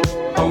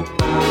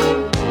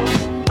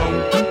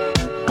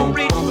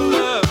 Reach for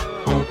love,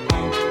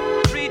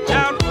 reach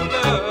out for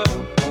love.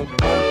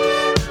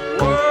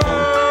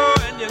 Whoa,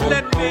 and you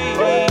let me.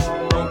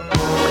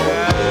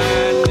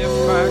 And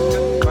if I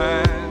could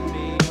find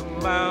me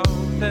a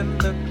mountain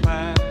to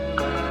climb,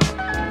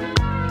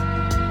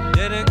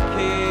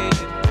 dedicated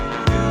to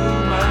you,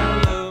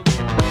 my love.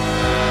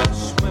 I'd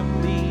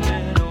swim me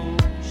an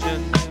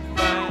ocean if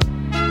I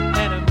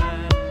had a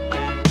mind.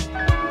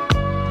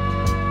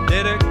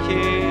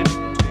 Dedicated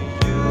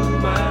to you,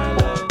 my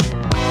love.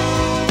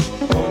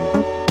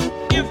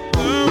 If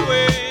the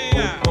way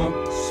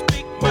I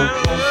speak my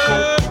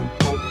love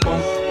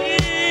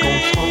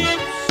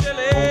seems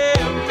silly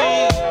to me,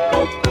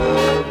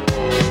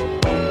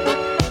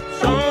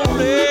 it's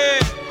only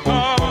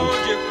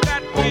because you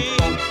got me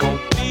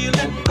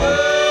feeling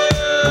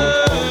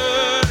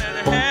good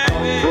and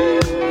happy.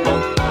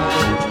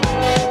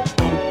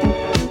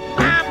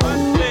 I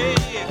must say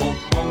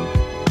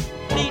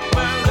it's neat,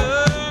 my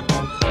love.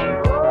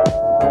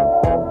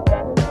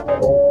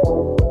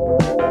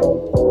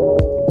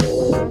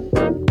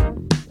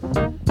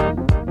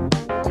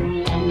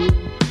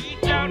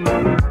 Reach out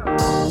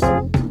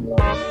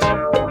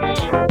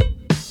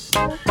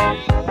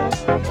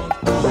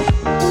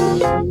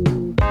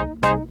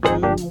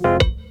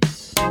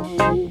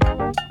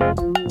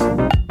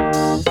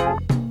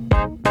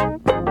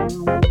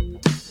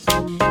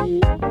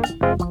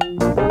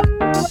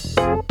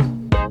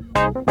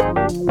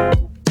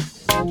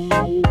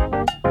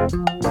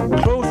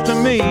close to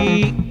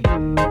me.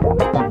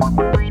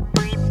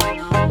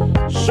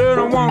 Sure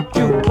don't want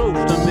you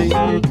close to me.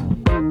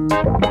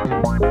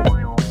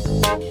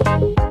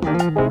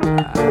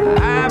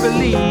 I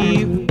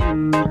believe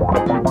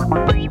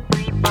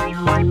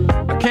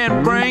I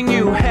can bring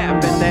you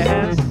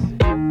happiness.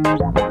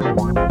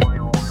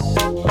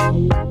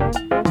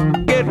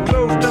 Get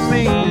close to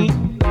me.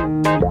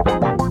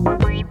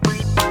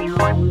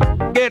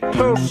 Get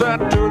close closer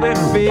to the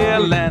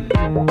feeling.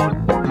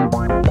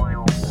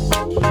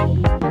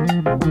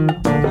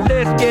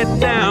 Let's get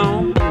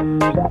down.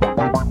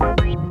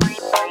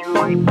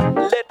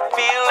 Let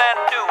feeling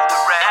do the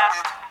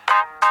rest.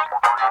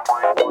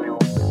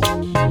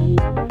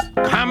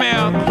 Come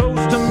here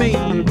close to me.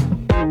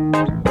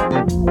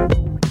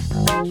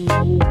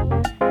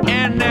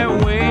 Any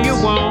way you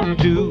want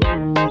to.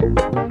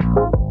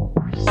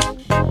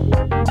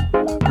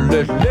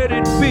 Let's let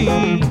it be.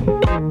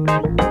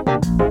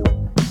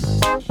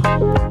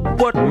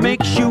 What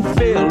makes you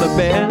feel the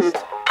best?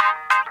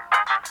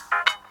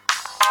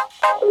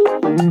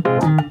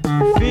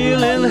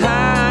 Feeling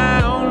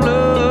high on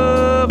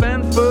love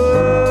and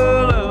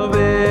full of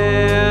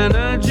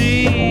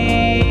energy.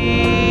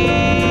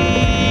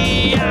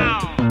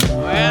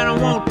 And I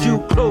want you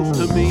close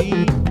to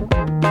me.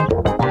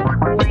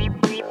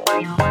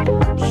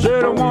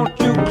 Said I want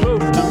you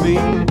close to me.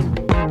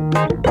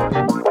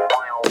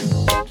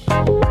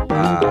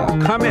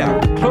 Come here,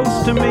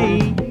 close to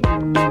me.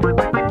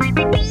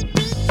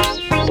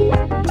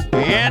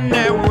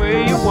 Any way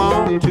you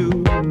want to.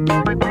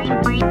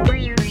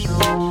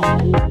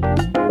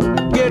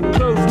 Get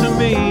close to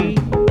me.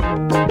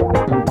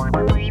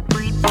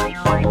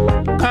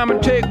 Come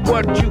and take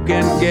what you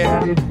can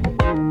get.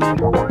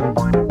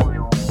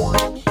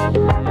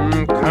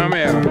 Come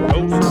here,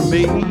 close to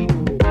me.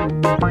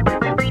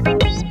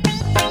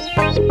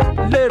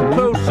 Little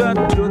closer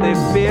to the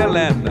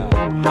feeling.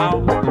 How?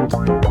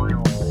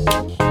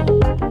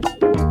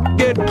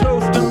 Get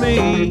close to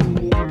me.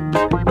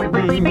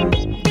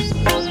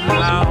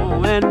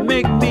 Now and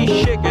make me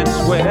shake and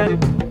sweat.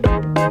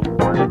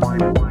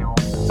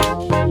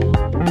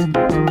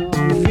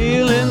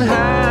 Feeling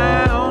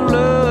high on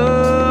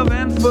love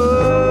and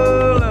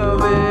full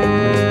of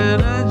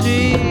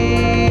energy.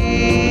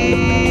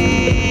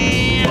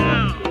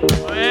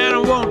 And I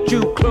want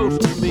you close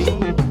to me.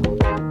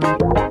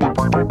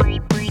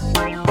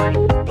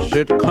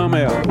 Said come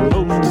here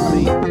close to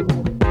me.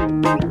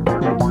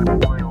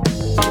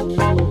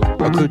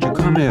 Or could you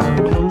come here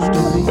close to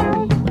me?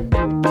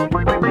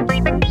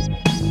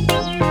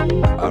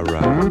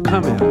 Alright,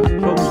 come here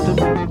close to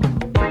me.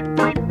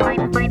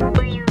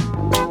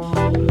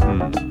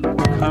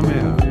 Come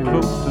here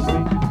close to me.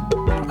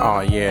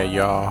 Oh yeah,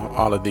 y'all,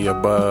 all of the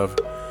above.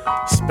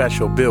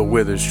 Special Bill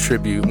Withers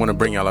tribute. Want to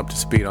bring y'all up to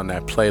speed on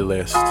that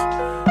playlist.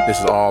 This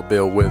is all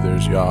Bill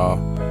Withers, y'all.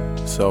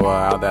 So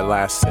out that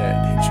last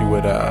set, hit you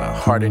with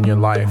Heart in Your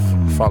Life,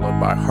 followed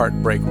by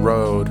Heartbreak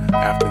Road.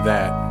 After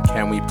that,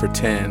 Can We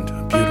Pretend,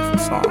 a beautiful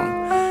song.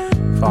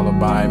 Followed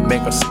by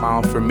Make a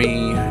Smile for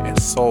Me and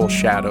Soul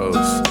Shadows.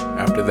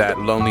 After that,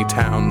 Lonely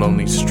Town,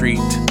 Lonely Street.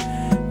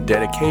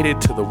 Dedicated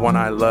to the One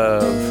I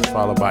Love,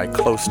 followed by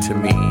Close to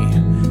Me.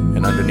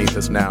 And underneath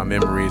us now,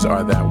 Memories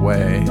Are That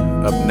Way.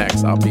 Up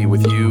next, I'll Be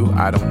With You,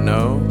 I Don't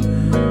Know.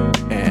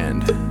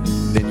 And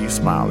Then You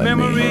Smile at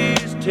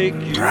Memories Me. take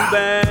you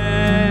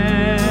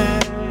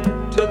back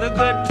to the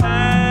good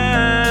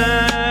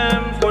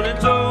times when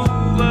it's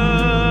over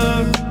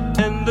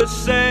and the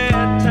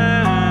sad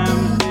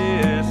times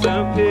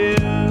disappear.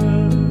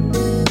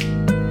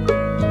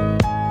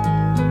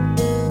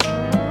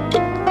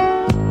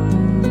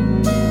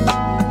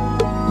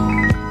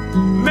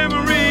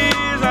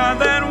 Memories are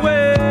that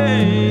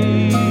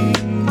way.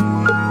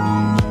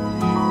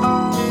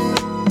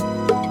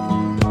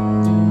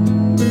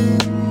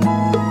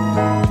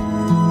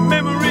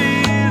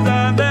 Memories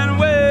are that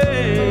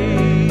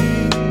way.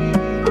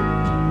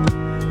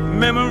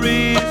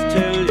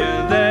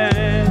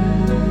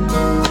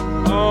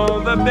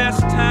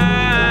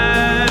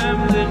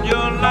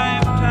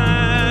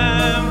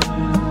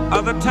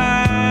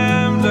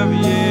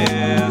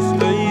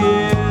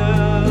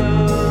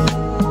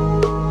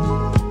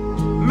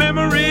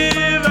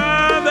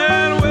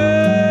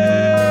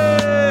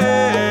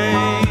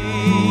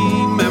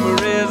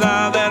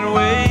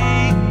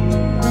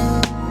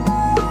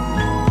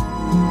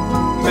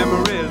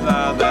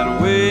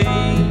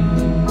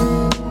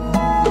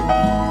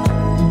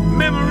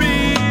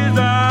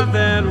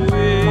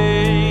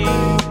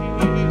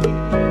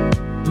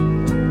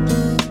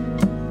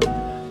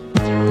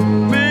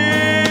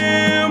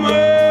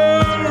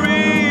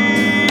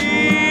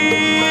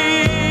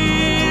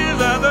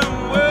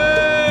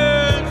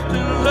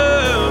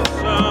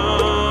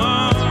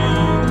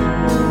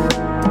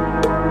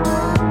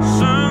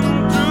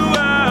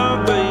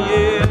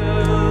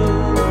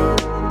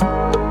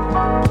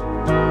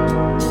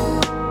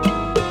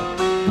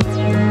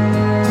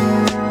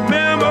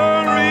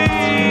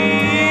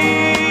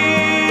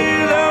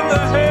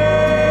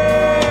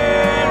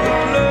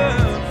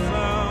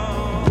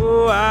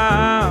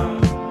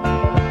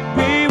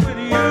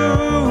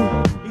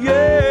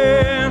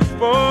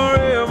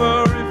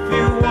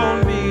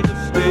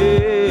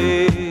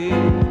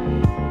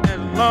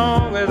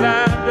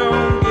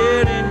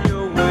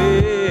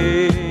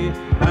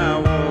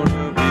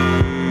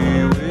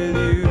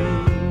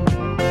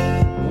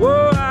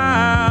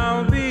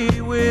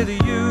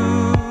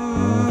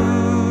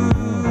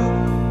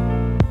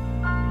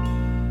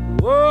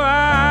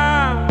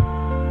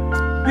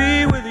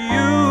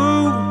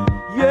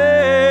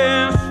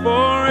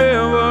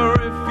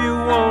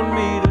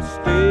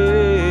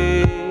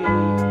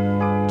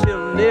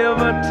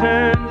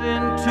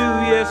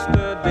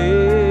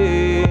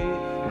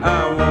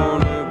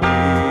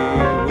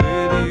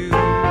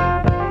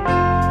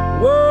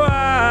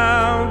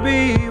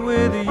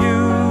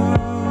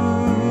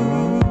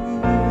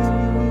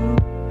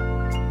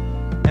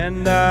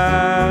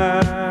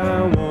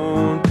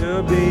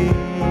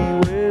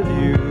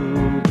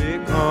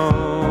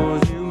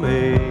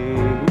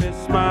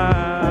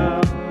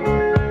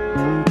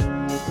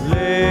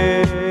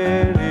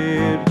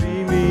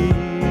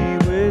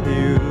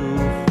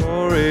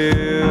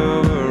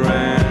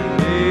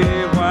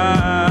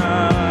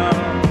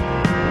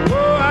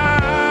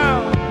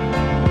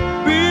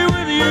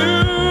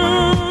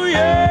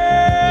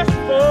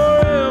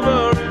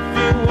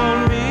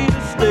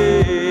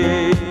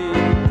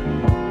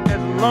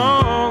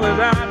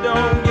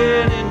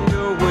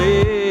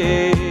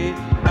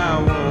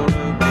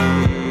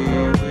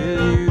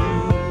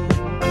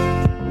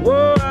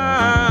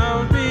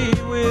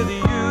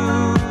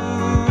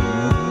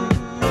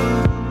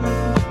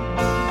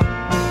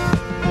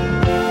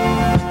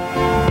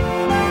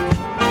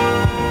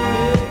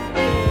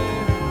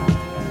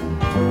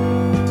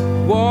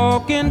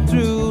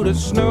 through the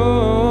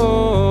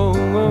snow,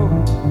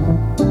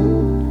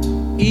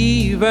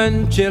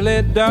 even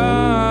chilly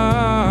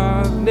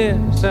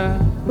darkness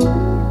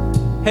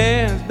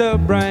has the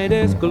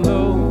brightest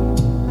glow,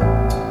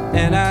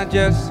 and I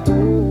just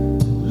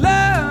love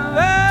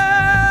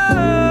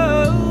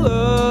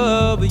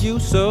you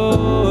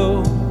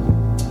so.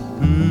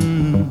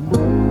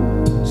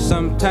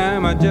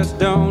 Sometime I just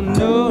don't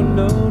know,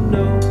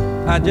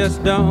 I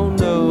just don't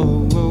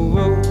know,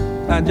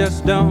 I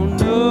just don't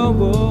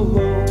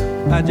know,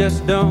 I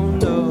just don't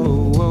know.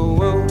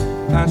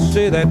 I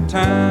say that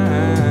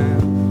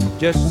time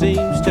just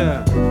seems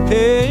to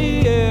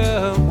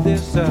help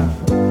this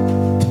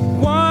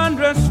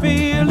wondrous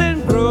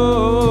feeling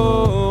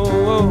grow.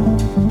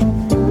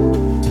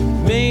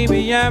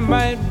 Maybe I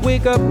might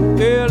wake up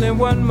early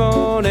one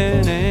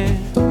morning and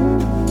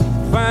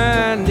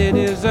find it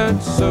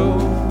isn't so,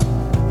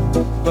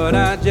 but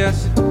I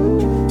just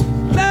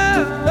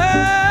love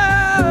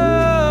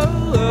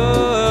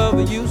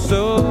you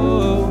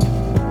so.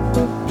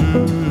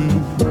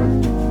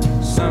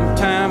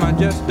 Sometime I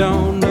just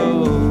don't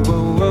know,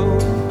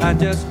 I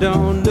just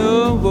don't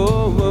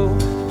know,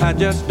 I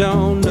just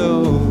don't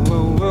know,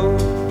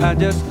 I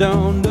just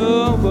don't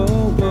know.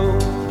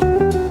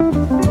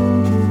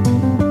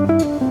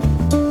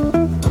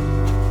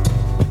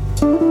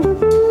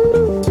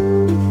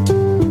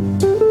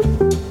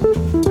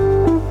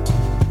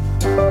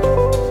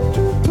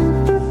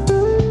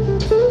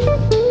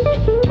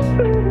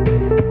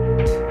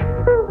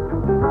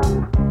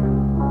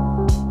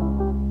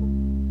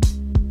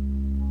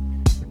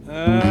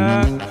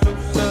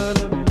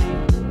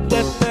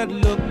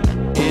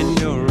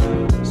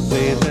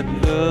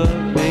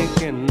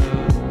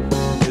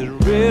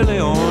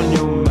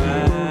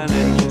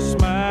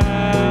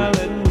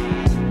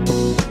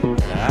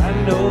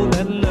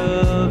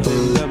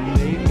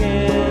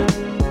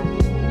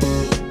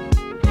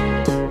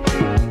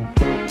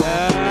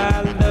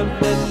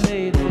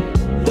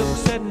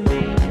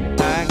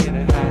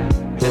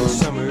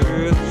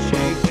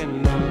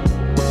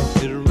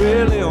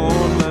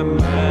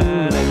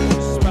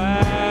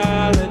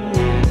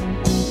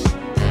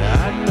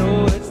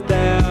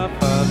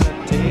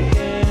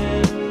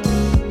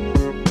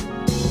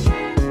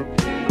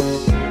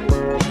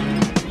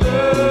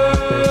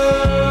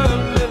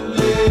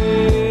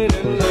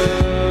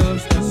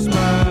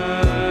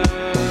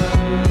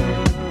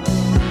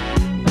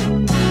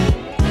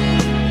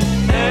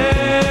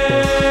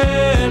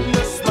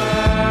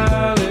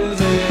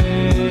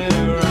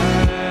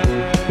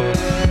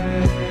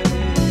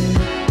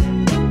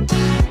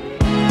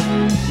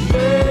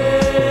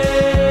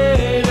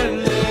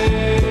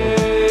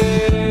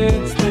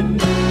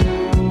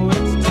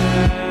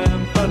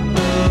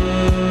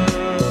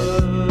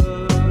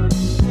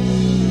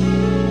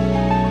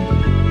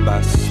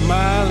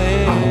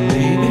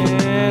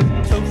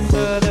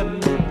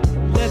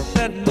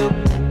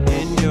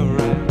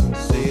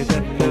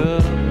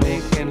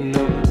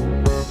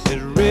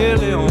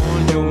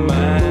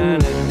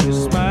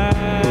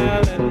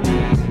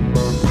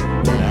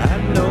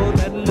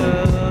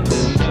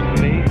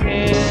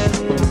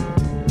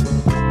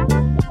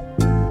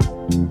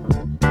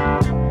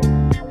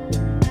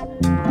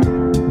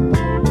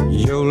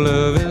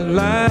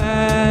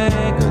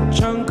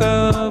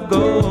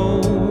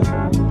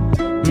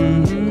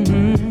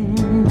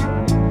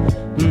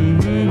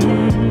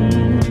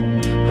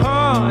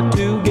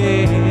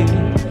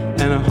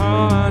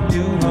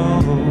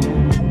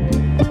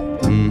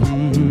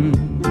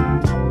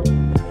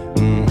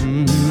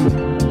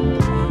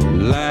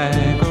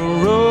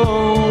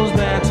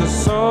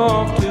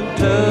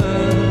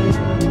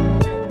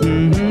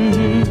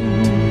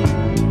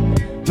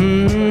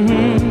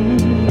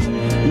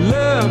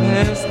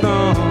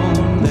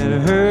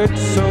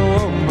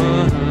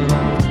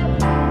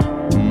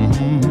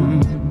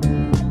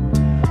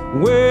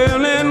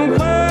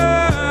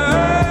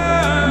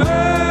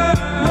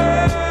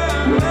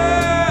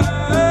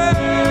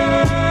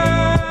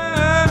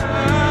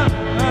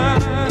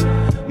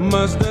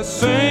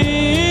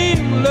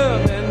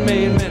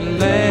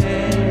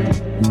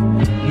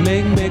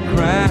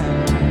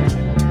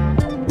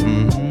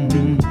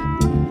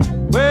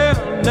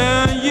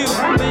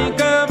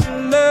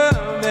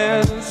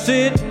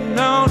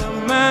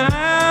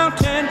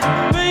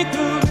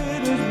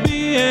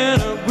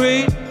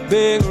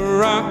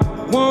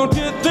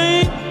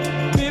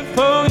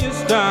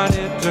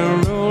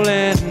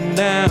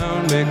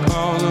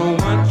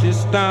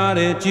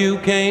 You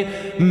can't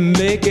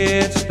make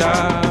it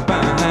stop.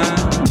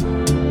 I've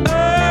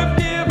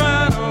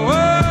given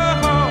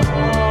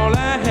all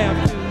I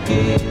have to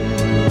give,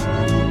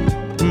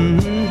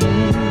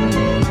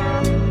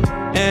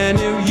 and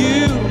if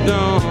you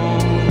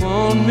don't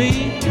want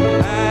me,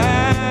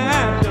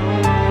 I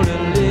don't want to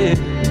live.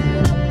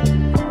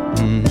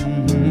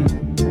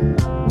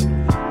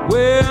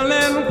 Well,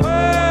 and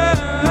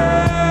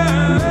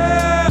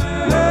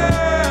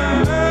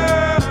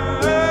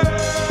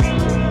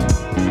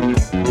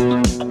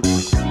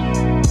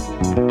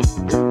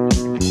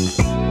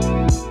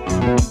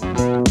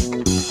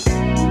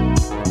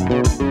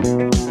Thank you.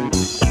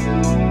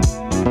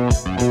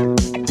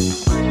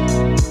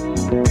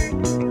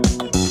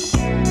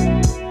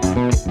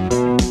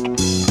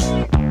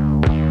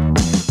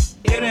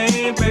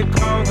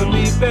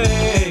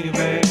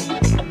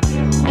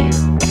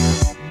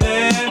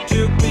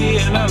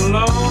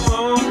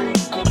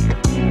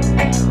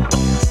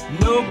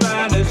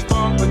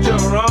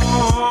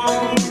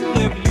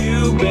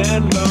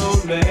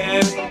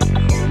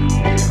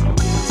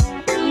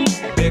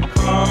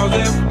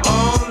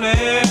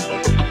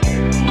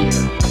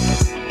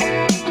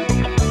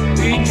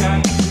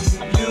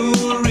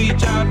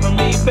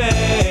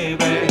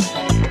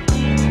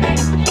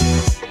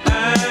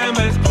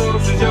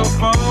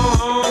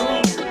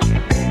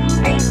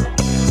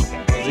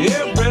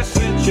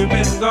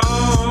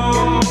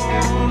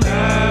 gone,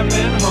 I've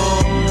been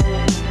home.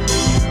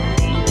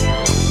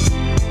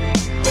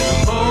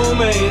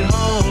 Home ain't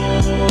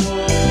home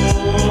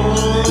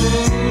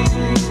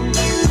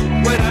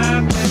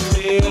without that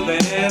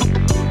feeling,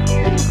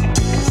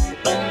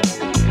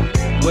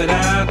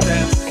 without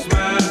that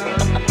smile,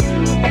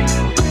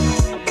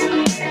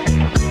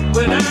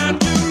 without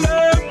your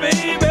love,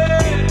 baby.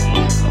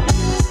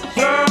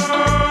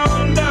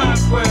 You're not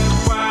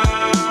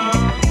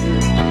worthwhile,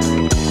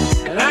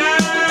 and I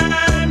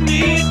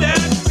need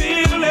that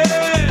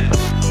feeling.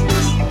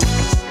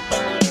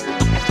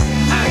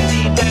 I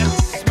need that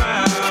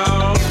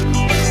smile.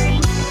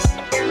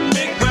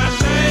 Make my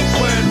life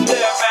worth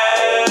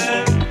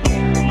living.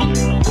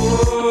 Oh,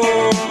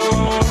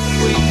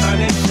 sweet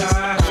honey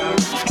child.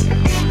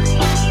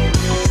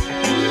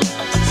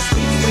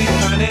 Sweet, sweet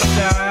honey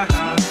child.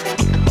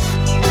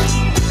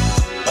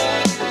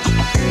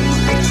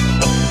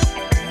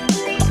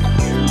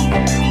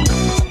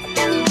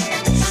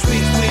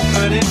 Sweet, sweet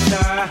honey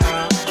child.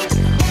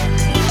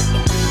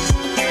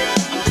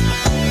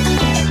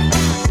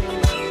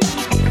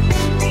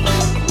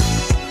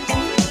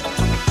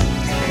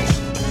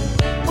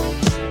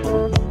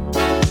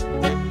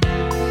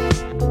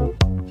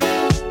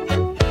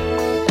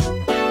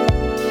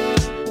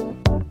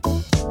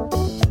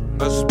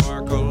 A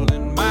sparkle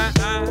in my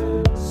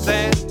eye,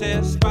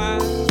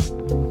 satisfied,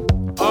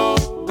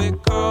 all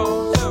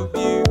because of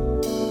you,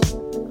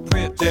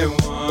 pretty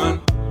one.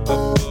 A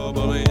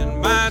bubble in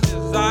my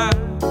desire,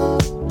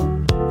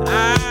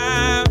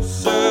 I've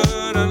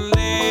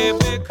certainly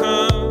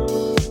become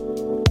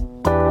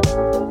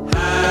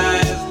high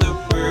as the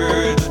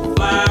bird that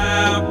fly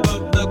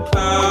above the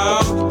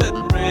clouds that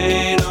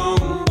rain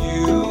on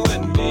you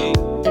and me.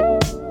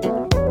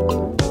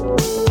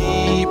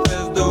 Deep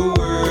as the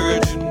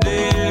word you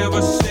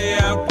never say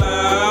out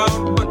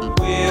loud, but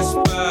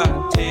whisper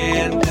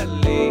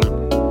tenderly.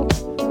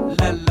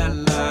 La la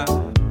la,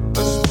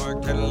 a spark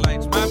that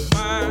lights my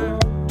fire,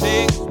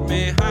 takes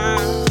me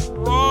high,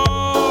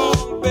 all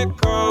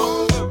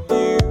because of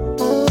you,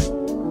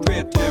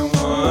 pretty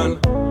one.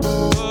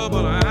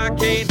 Bubble I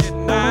can't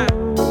deny,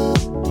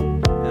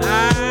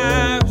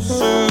 I've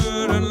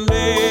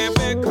certainly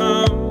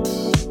become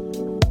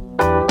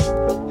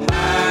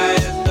high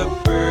as the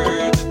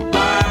bird that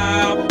fly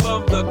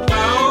above the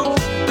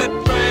clouds that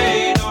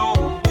rain on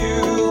you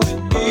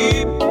and me.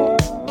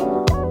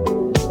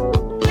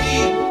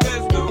 Deep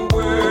as the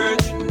word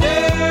you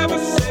never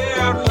say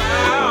out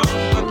loud,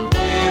 but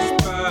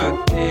whisper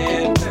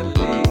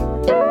tenderly.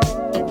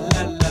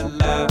 La la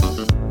la,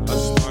 a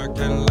spark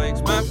that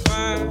lights my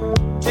fire,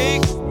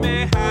 takes me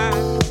high,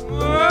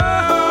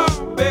 oh,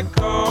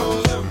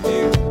 because of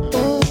you,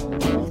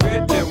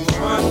 pretty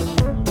one.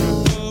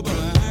 Bubble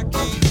I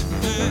can't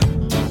deny,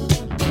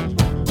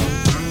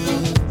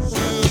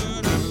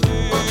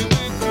 certainly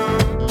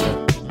become.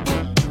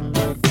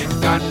 It's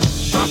got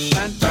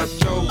something to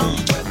do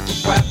with the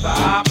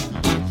weather,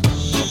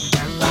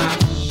 and I'm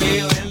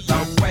feeling the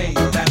way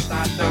that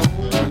I do.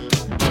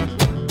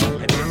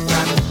 And it's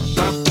got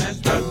something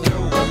to do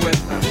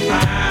with the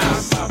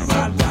time of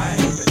my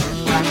life.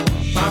 It's got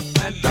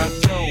something to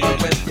do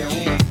with you.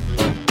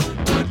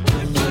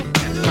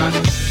 It's got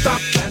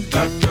something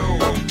to do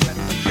with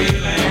the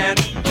feeling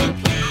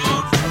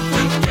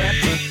we get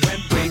when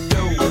we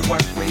do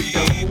what we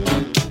do.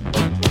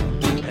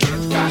 And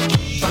it's got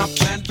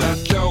something to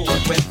do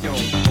with you.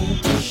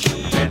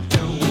 And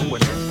do.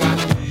 And it's got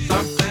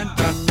something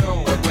to do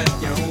with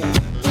you.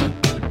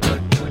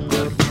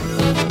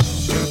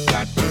 You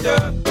got the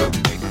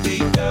big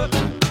beat up.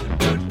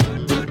 You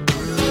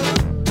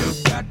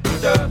got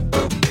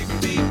the big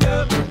beat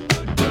up.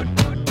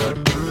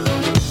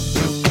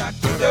 You got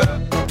the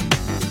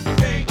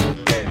big beat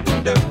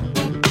up.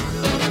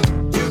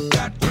 You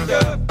got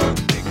the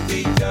big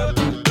beat up.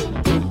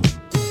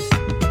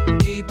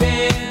 Deep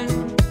inside,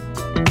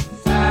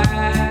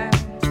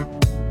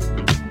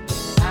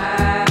 I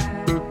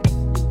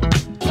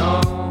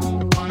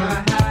don't wanna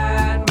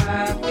hide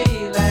my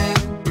feeling,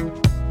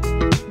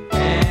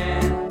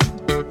 and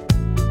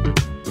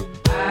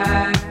I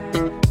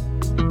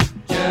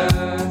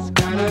just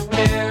gotta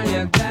tell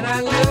you that I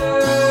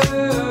love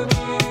you.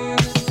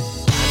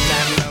 Got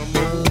that little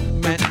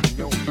movement in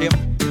your hip,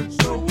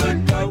 so what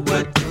go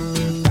with you?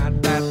 Got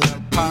that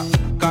little pop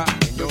got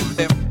in your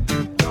lip,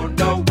 don't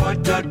know what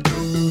to do.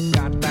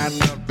 Got that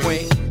little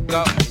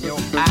twinkle in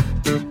your eye,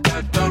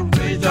 that's the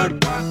reason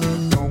why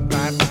don't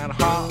find that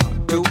hard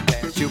to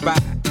pass you by.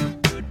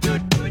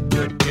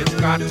 It's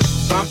got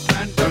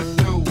something to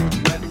do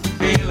with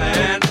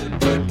feeling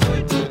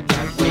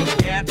that we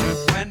get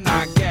when I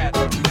get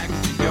next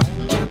to you.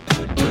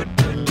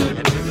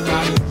 And it's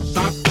got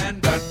something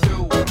to do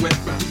with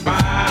the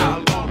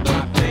smile on my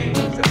face.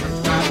 And it's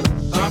got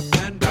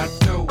something to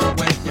do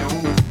with you.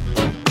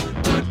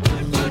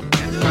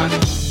 It's got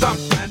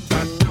something to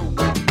do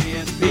with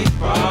being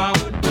people.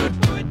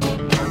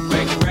 Don't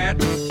regret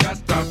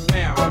just a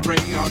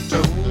memory or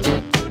two.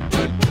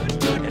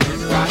 And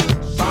it's got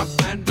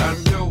something to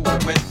do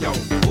with your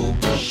ooh,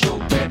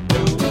 shoot, and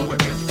do.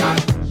 And it's got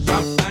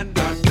something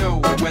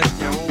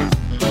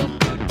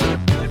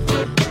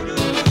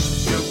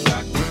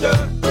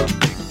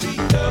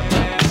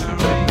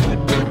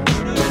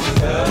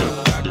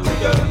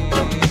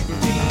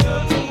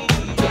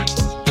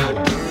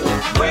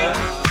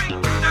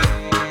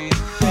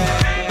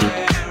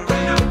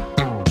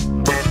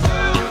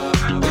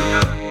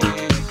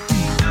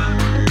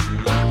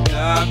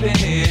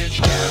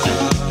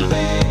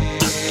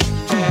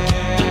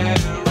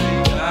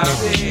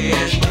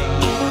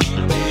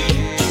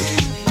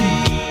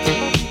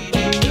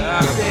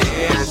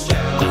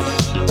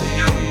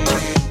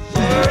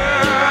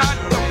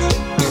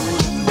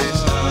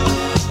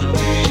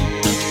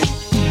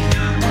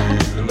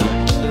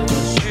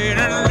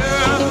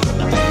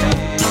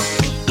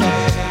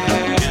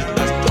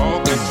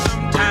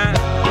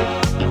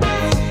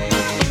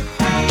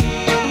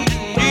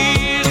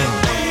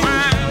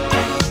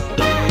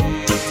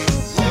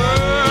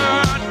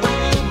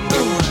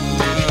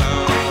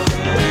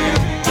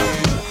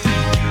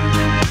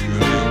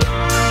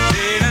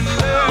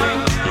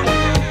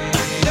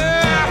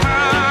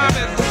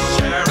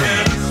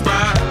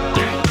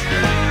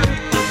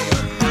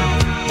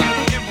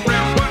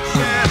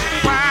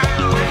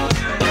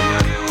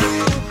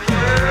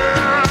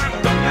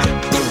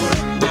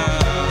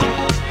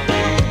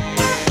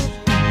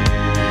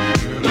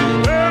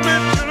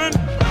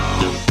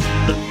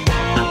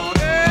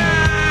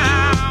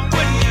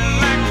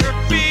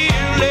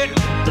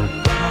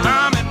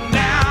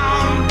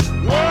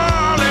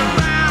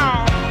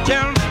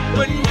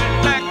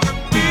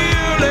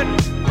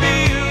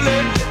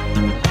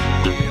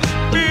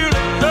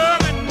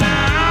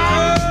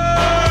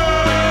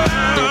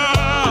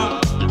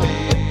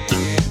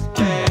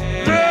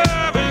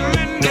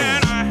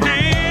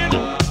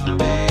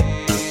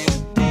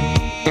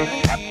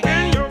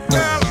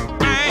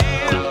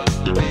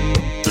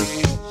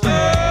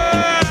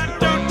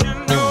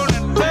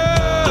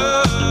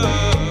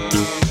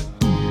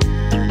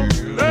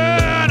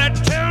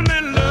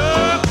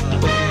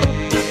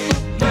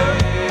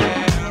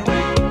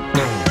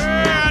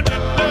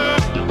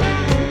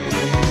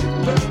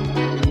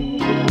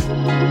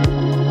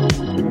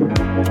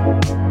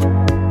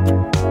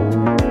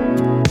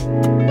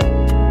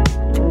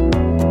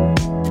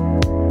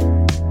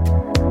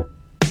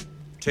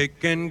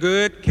Taking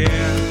good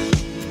care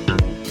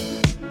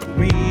of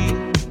me,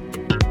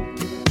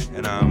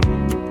 and I'm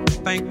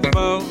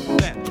thankful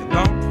that you're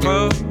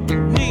thoughtful,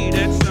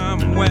 needed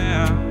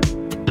somewhere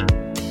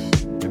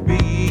to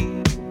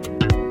be,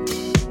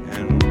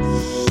 and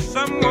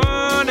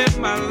someone in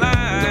my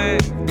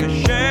life to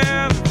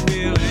share the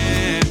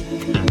feeling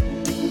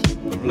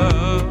of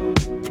love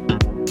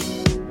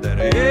that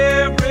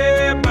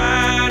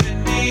everybody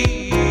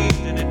needs,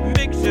 and it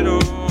makes it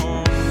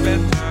all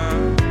better.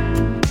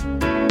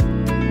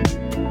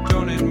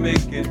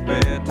 Make it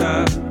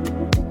better.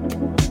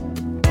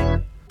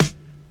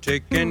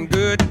 Taking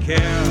good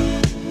care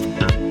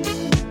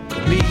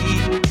of me,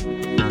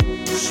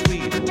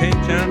 sweet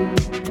attention,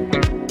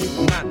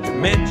 not to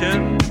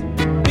mention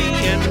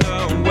being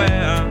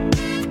aware,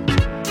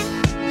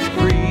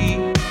 free.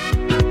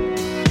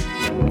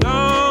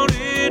 Don't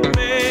it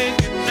make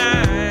it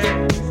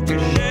nice to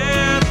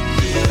share the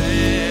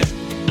feeling,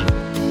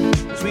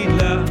 sweet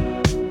love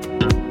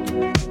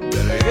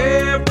that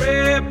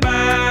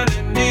everybody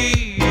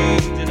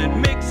needs, and it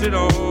makes it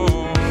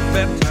all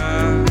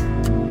better.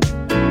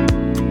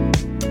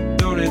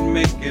 Don't it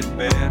make it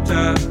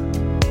better?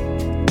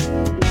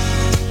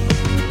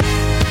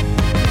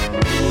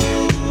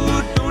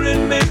 Ooh, don't it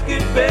make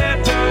it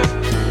better?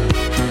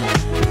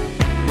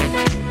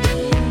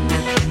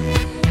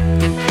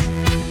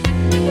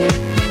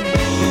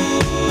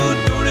 Ooh,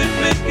 don't it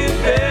make it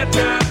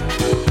better?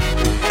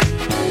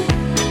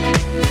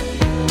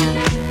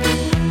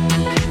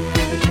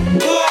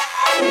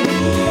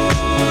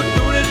 Ooh,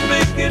 don't it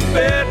make it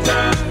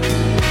better?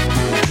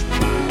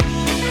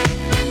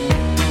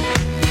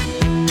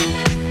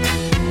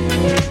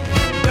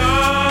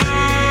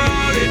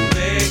 Don't it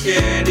make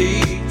it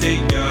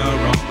easier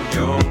on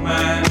your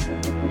mind?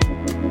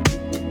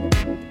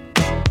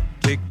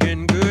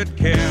 Taking good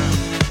care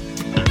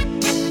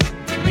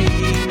of me,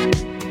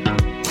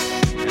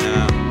 and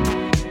I'm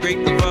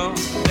grateful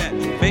that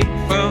you're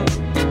faithful,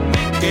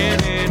 making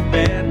it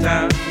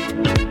better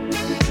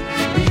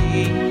for me.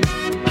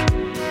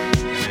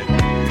 And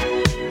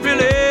it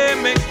really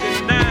makes it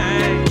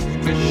nice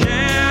to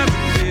share the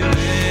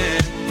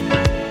feeling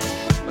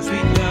of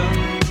sweet love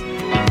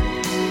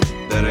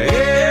that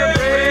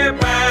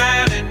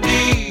everybody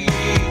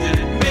needs, and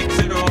it makes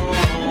it all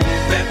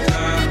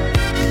better.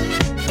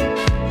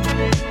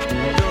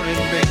 Don't it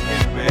make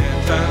it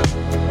better?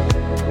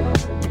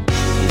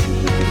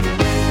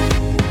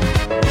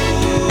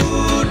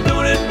 Ooh,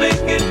 don't it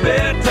make it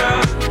better?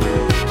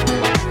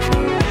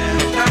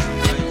 Better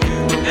for you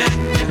and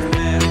it's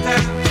better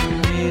for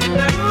me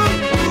now.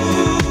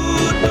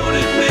 Ooh, don't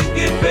it make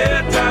it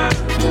better?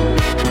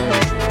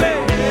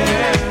 Better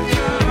for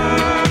you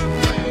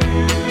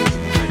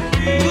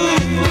and me.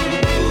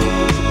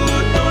 Ooh,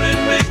 don't it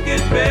make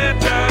it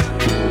better?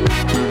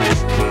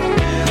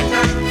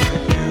 Better for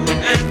you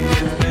and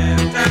it's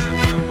better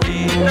for me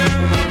now.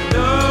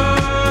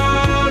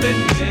 Don't it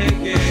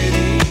make it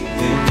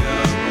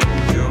easier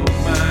on your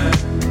mind?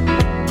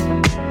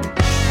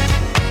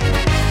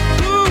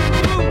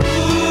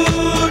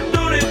 Ooh,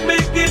 don't it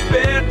make it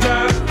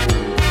better?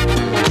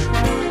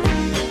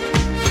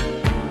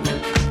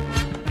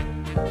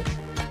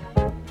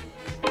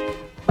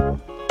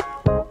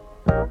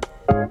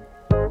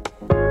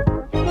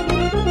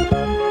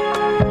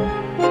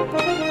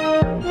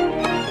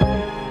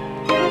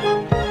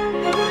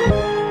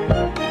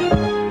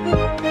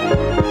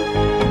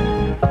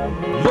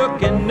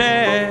 Looking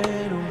at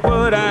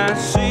what I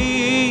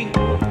see,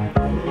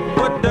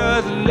 what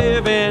does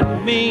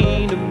living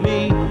mean to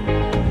me?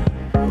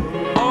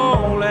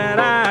 All that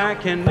I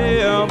can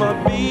ever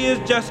be is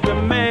just a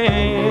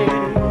man,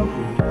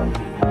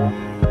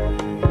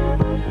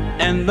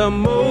 and the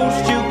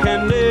most you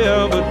can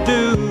ever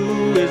do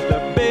is the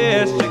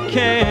best you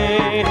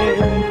can.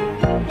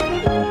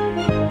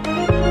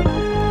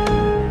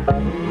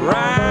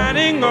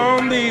 Riding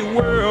on the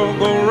world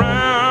go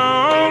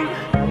round,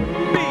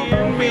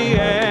 being me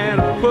and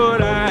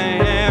what I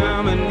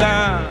am, and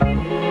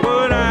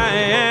what I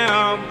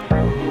am,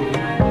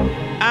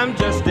 I'm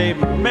just a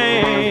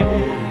man,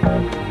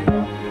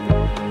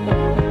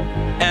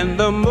 and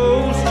the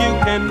most you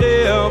can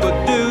ever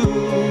do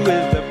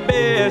is the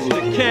best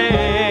you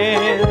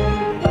can.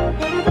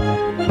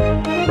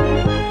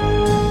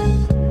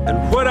 And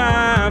what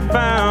I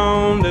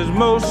found is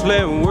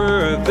mostly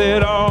worth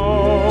it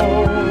all.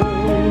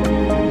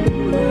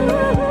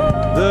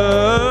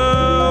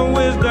 The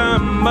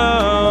wisdom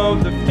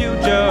of the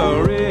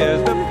future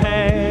is the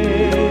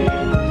past.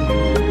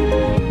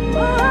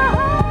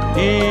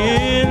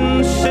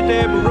 In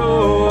city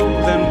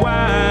roads and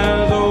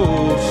wise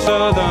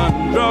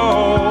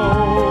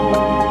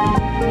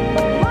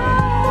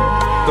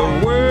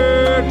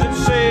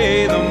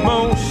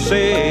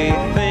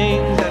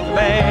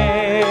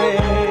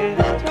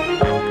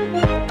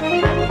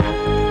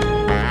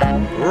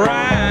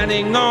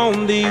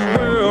on the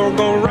world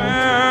go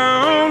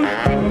round,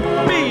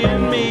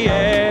 being me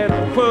at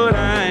what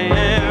I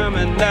am,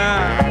 and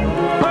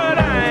what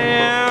I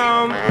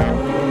am,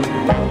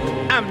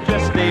 I'm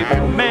just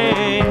a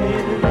man,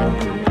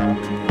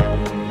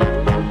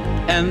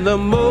 and the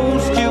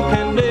most you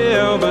can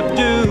ever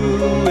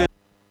do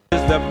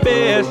is the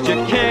best you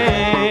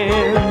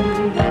can,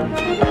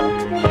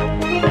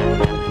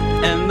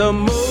 and the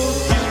most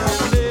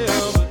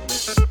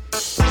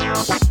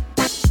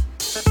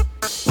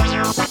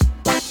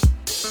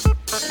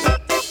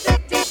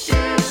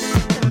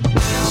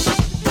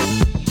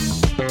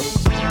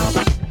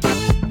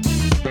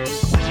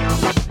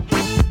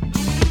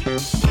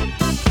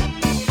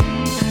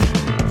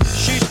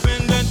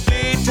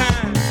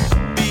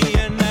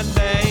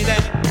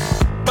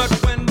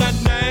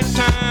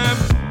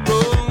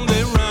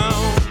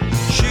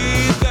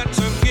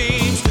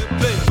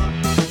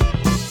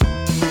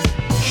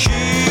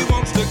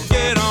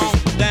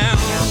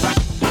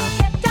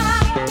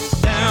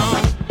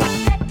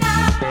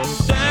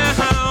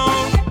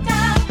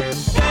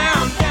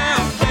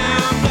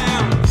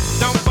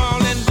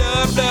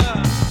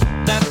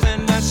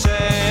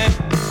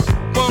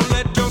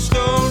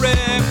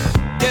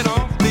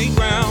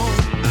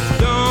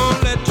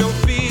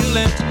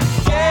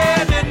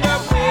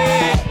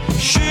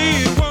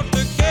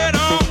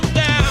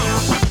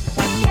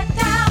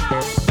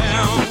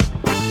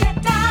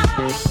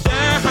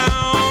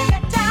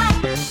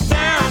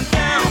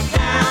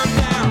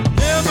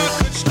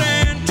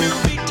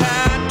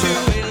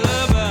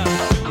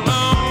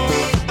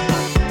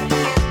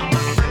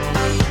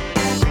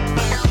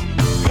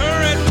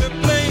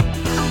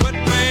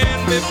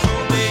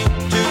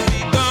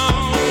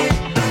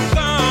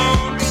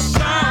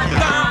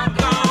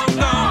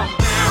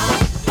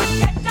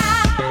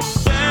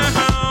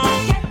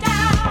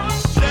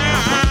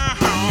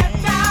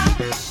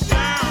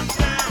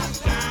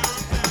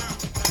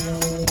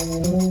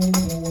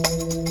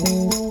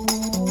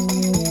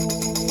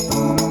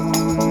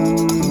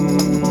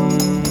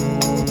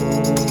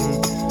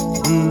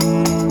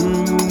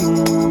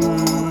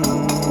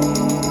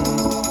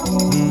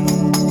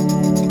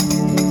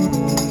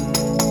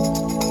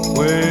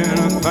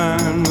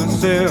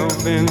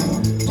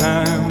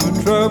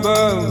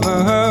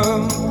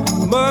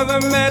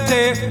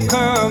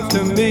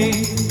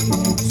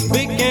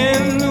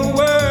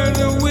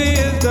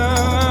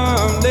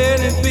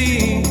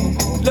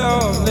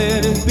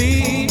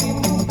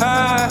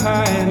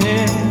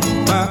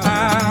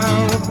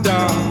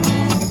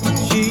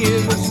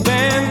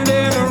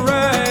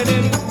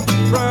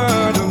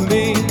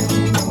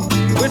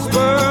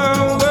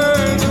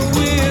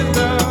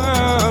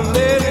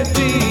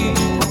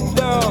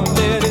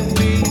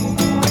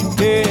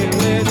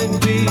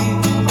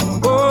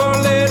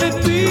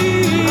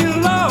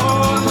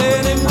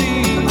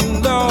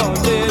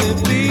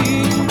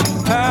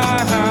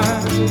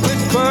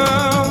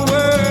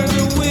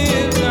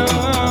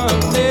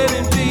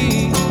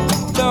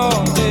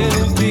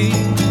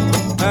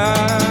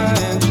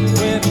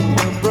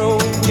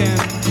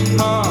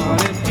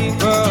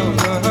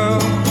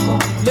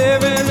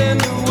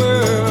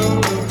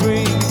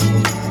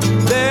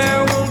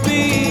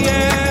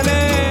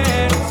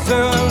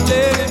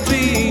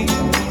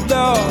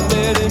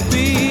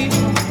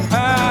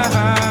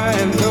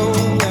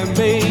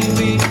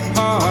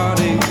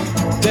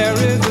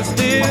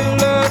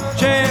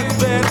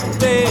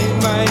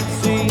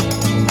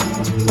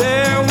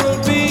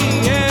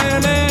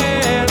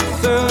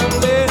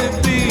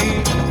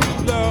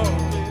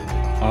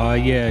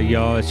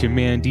Your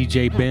man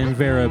DJ Ben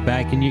Vera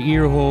back in your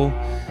ear hole.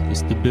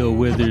 It's the Bill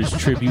Withers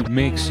tribute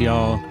mix,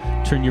 y'all.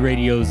 Turn your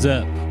radios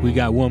up. We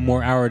got one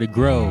more hour to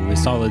grow.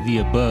 It's all of the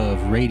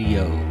above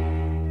radio.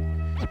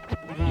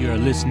 You are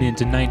listening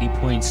to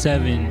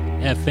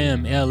 90.7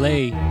 FM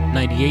LA,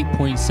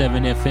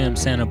 98.7 FM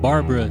Santa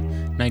Barbara,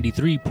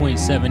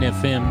 93.7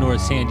 FM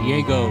North San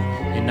Diego,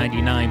 and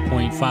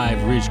 99.5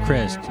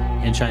 Ridgecrest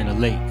and China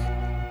Lake.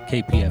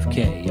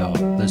 KPFK, y'all.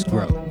 Let's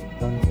grow.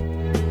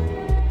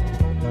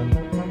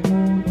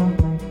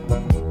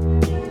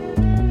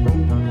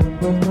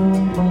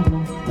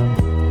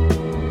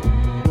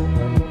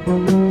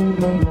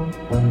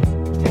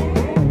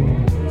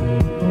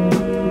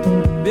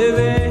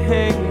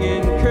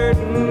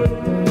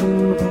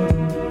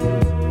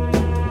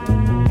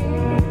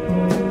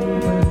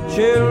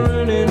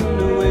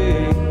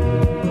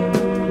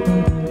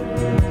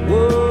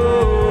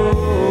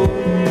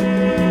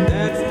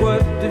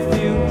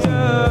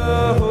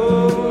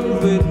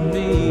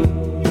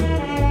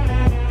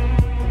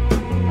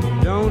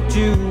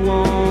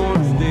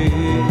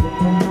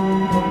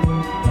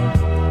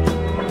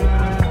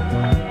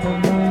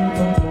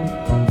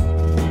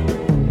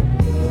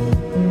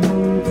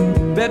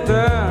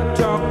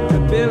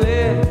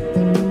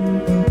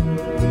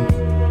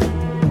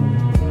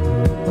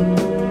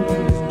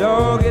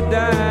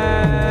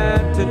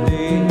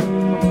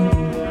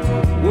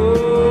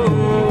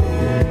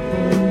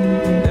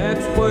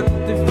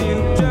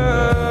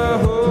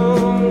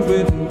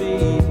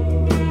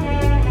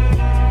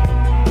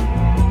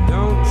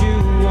 Don't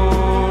you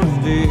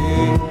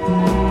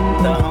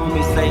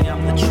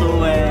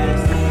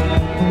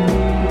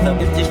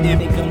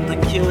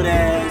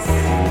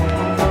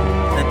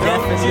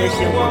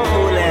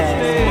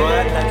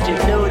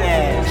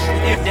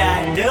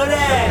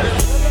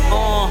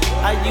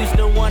I used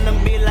to wanna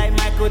be like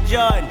Michael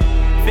Jordan.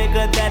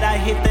 Figure that I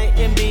hit the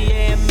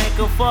NBA and make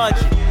a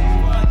fortune.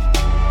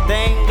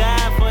 Thank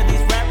God for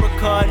these rap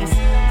recordings.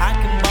 I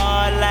can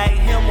ball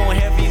like him on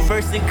heavy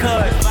verse and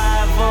chords.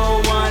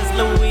 501s,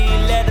 Louis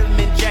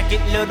Letterman jacket.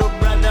 Little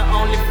brother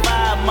only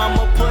 5.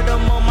 Mama put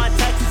him on my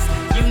touches.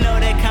 You know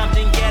that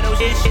Compton ghetto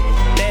shit.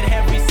 That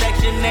heavy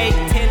section 8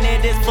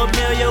 tenant is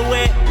familiar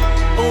with.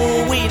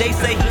 Ooh wee, they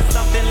say he's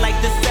something like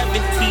the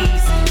 70s,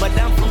 but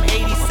I'm from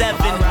 87.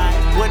 Right.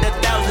 With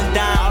 1,000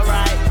 dimes.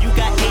 Right. You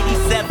got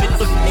 87.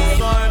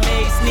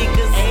 Gourmet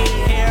sneakers,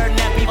 hair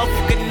nappy.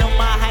 Fucking on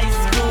my high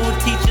school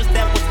teachers,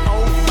 that was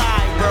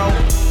 05, bro.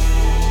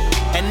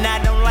 And I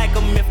don't like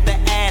them if the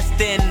ass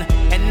thin,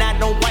 and I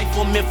don't wife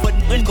them if a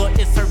nigga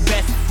is her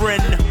best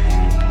friend.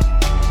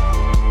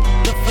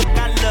 The fuck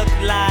I look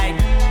like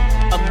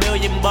 $1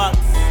 billion,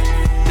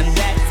 and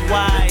that's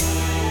why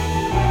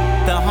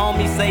the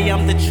homies say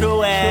I'm the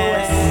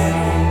truest.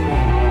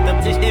 The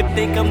bitch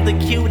think I'm the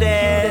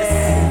cutest.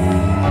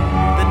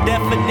 The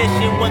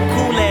definition what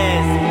cool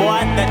is. Boy,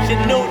 I thought you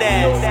knew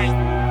that.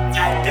 I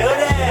do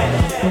that.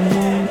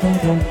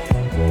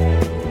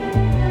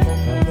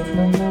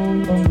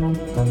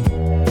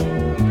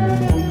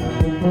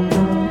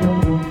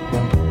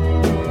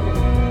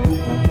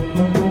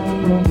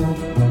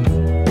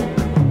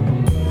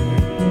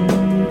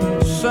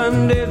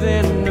 Sundays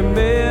in the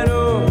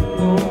middle,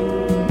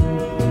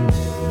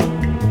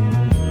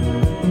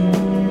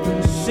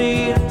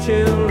 see the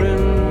children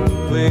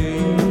play.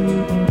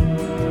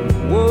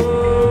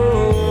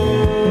 Whoa,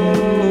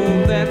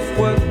 that's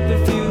what the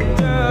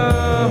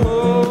future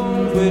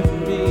holds with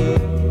me.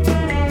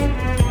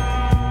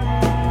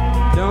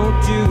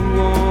 Don't you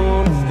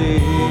wanna stay?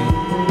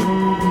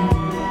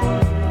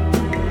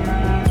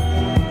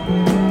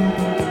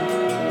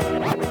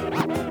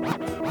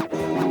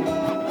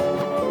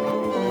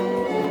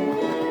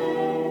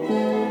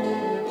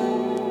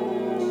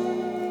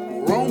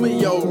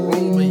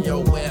 Romeo,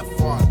 where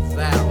far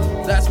thou?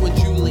 That's what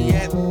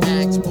Juliet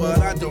asked, but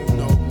I don't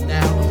know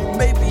now.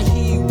 Maybe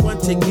he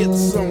went to get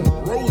some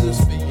roses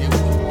for you.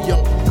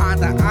 Yo, I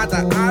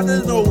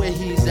don't know where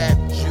he's at,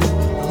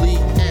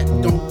 Juliet.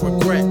 Don't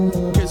regret,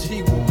 cause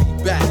he will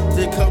be back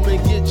to come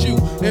and get you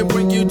and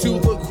bring you to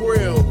the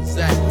crib,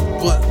 Zach.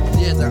 But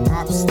there's an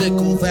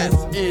obstacle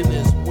that's in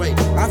his way.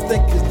 I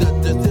think it's the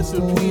distance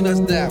between us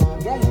that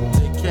won't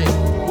decay.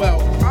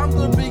 Well, I'm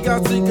the big I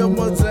think I'm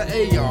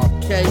to ARK.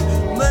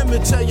 Let me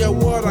tell you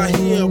what I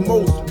hear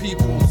most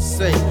people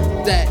say,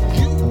 that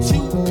you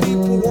two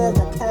people are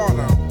a part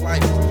of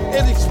life.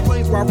 It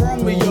explains why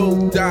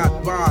Romeo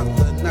died by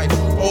the knife.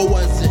 Or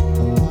was it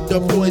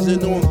the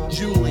poison on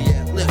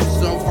Juliet's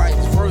lips? Or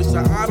vice versa,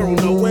 I don't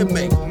know, it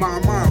make my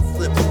mind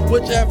flip.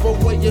 Whichever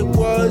way it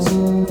was,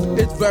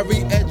 it's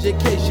very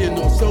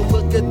educational. So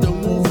look at the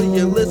movie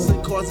and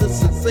listen, cause it's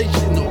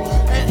sensational.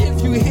 And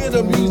if you hear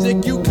the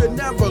music, you can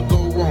never go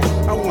wrong.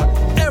 I want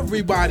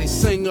everybody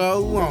sing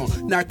along.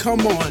 Now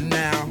come on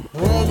now.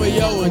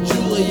 Romeo and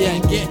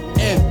Juliet getting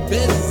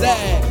busy.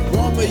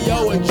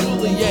 Romeo and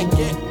Juliet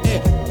getting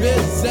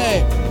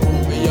busy.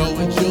 Romeo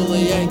and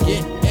Juliet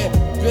getting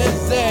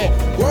busy.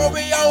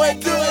 Romeo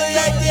and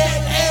Juliet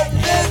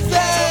getting busy.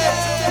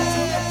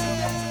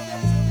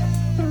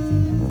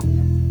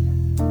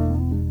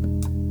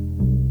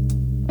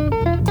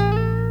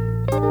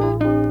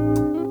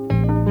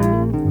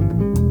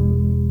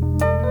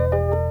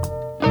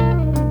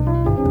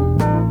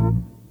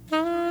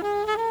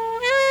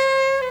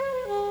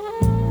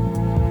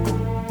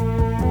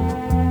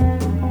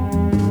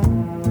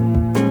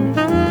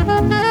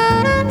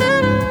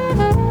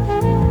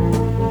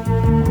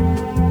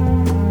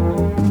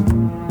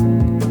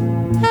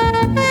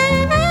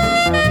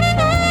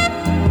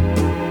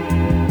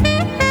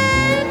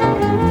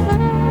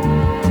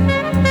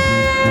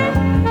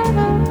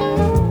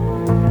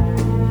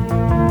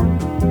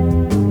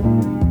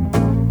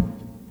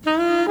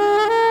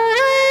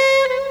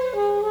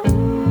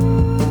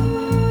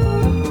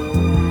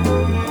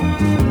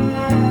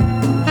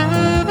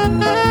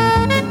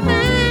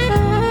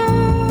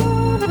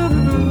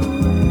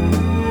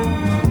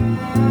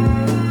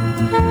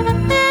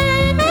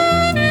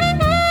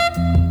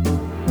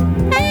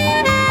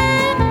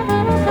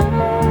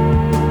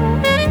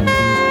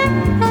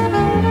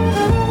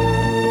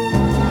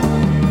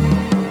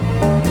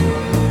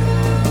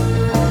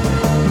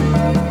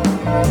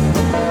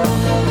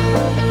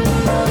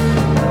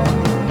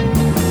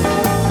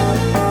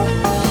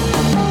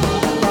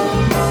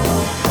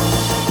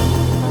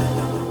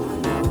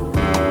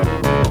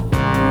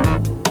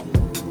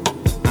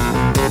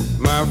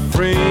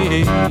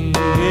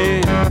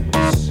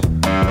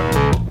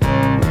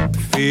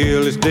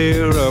 Feel it's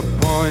their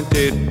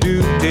appointed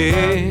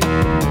duty.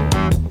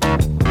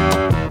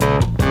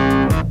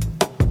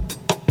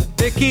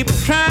 They keep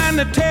trying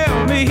to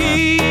tell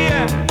me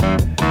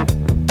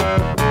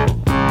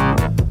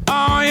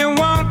all you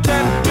want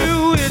to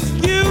do is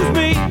use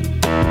me.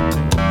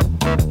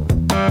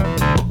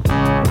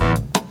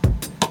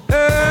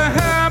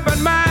 But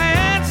my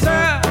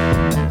answer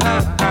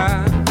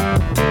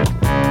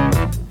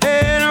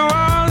ain't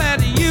all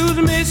that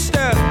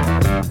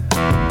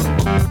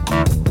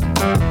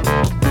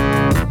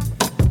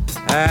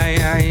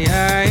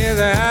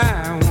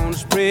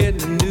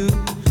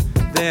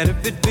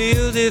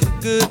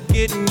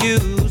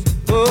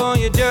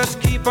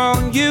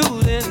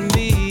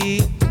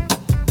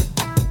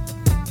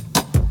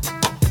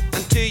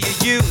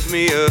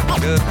me up.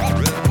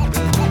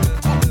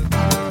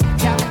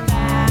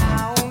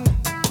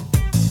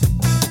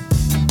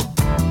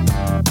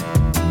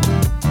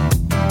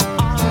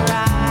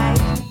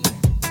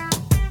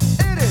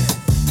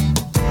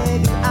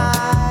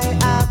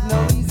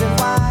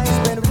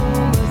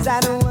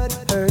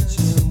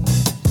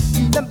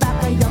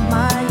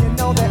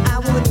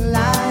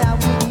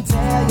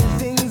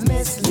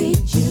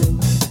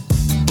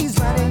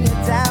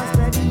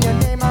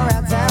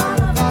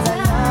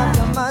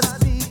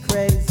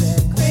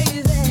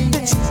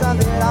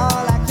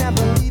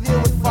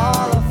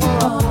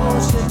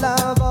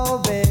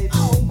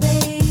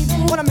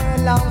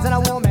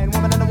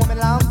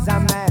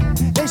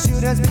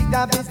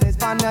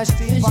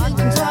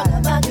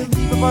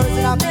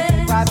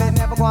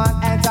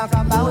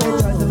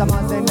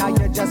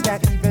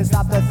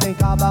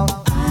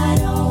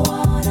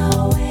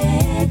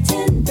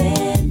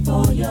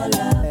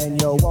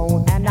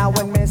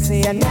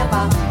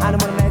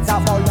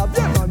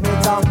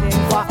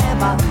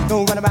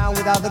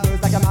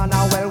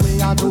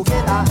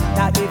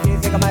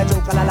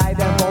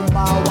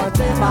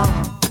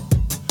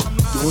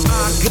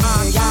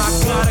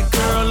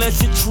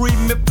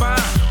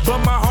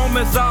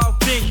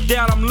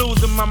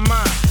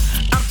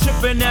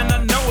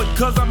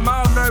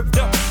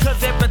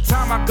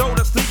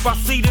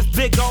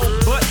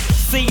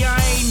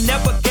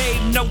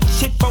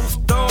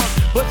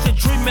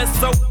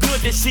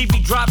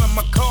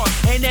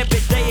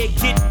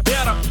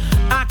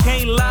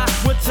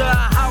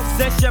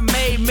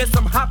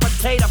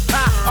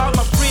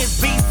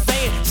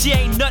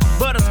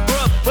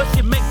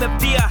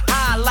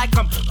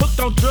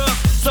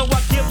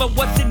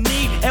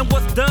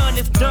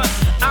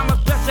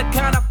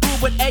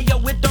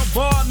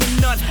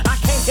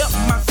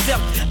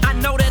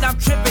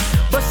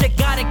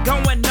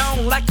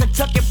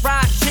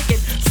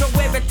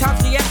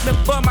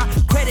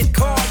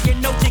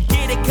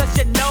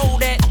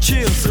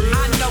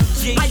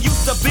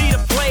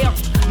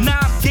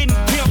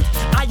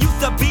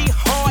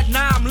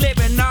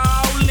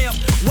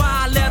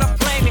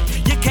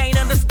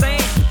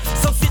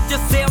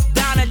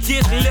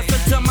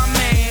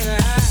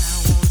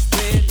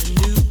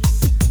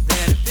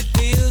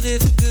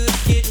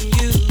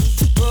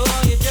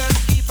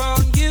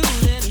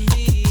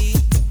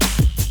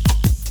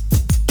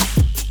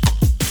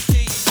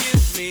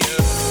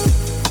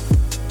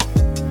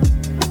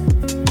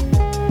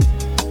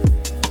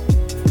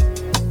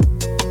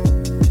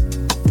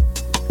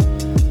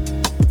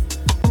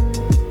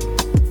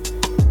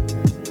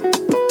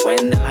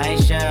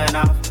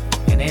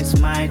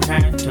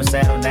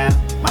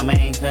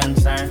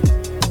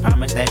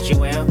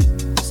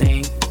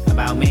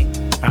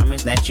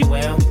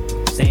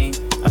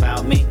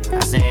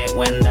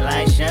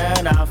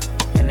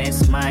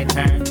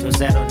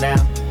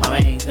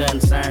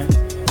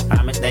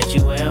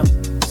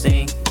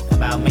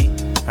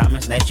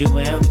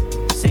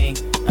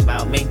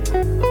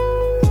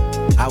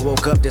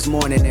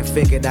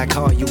 I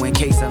call you in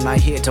case I'm not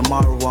here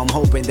tomorrow. I'm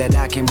hoping that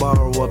I can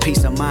borrow a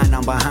piece of mind.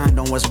 I'm behind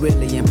on what's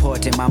really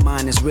important. My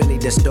mind is really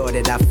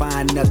distorted. I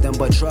find nothing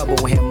but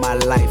trouble in my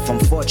life. I'm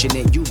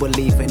fortunate you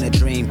believe in a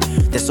dream.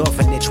 This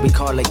orphanage we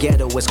call a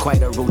ghetto is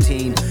quite a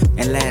routine.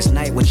 And last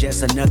night was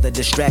just another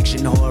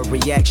distraction or a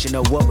reaction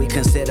of what we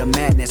consider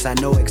madness. I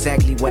know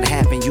exactly what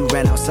happened. You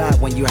ran outside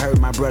when you heard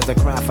my brother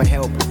cry for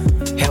help.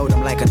 Held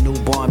him like a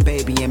newborn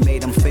baby and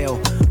made him feel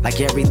like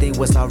everything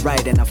was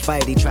alright in a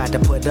fight he tried to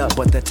put up.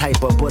 But the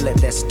type of bullet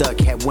that stuck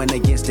had went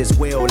against his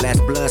will. Last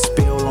blood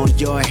spill on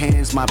your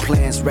hands, my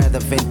plan's rather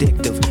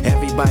vindictive.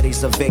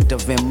 Everybody's a victim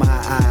in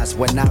my eyes.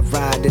 When I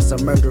ride, it's a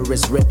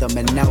murderous rhythm.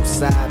 And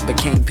outside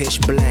became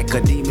pitch black,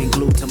 a demon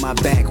glued to my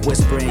back,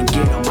 whispering,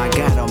 get him, I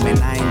got him, and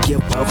I ain't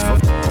give up for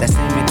that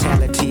same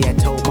mentality I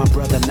told my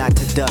brother not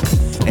to duck.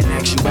 In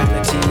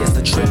actuality, it's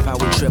a trip how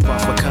we trip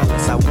off of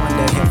colors. I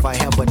wonder if I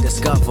ever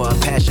discover a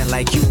passion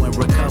like you and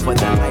recover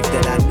the life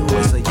that I knew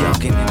as a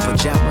youngin' in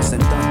pajamas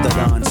and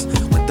thunderlons.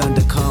 When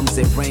thunder comes,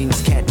 it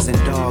rains cats and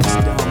dogs.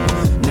 Dumb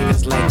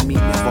niggas like me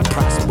never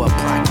prosper.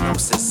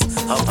 Prognosis.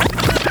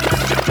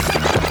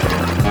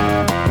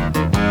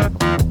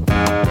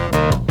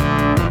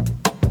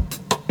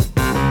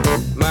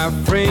 My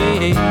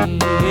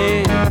friends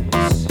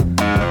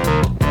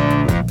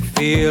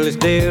feel it's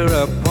their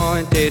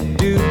appointed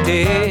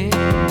duty.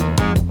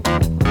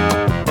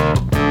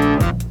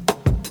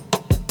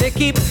 They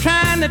keep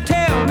trying to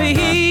tell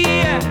me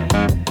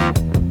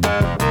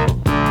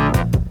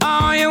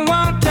all you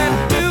want to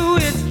do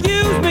is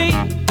use me.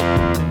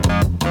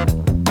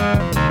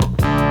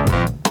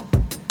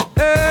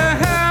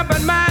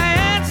 But my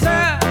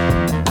answer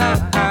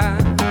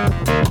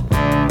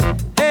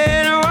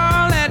ain't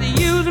all that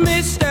use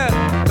me stuff.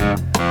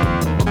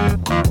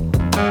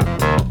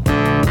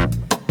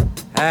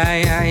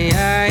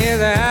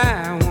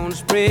 I wanna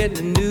spread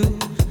the news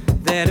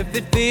that if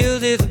it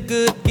feels it's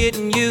good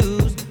getting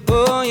used,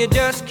 oh, you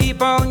just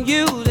keep on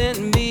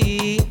using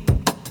me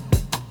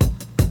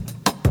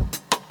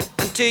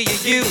until you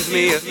use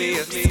me.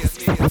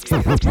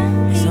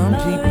 Some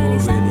people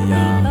really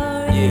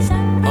are, yeah.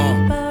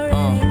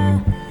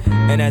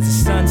 And as the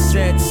sun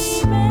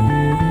sets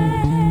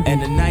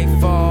and the night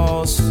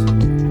falls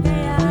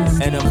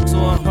and I'm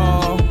doing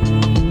hall,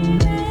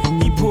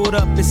 he pulled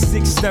up at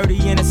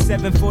 6:30 and a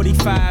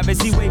 7:45. As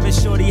he waving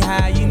shorty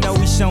high, you know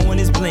he showing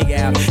his bling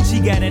out.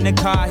 She got in the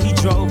car, he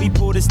drove, he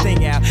pulled his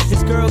thing out.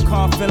 His girl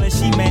called feeling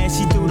she mad,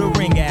 she threw the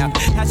ring out.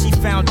 How she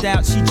found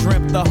out, she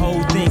dreamt the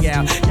whole thing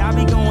out. Y'all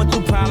be going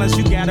through problems,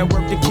 you gotta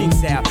work the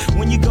kinks out.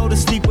 When you go to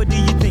sleep, what do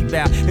you think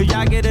about? If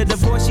y'all get a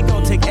divorce, she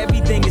gon' take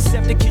everything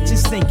except the kitchen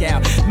sink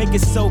out. Make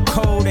it so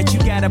cold that you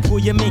gotta pull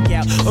your mink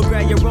out. Or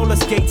grab your roller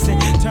skates and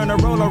turn a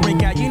roller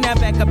rink out. You not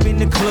back up in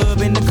the club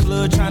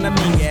trying to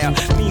ming out.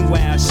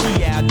 Meanwhile,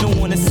 she out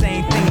doing the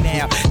same thing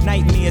now.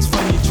 Nightmares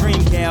from your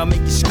dream gal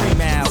make you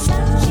scream out.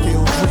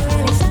 Still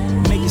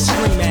dreaming, make you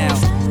scream out.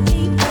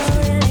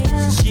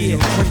 Yeah,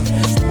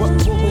 1,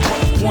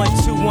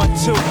 2, 1,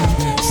 2.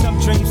 Some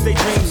dreams they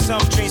dream,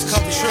 some dreams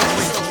come true.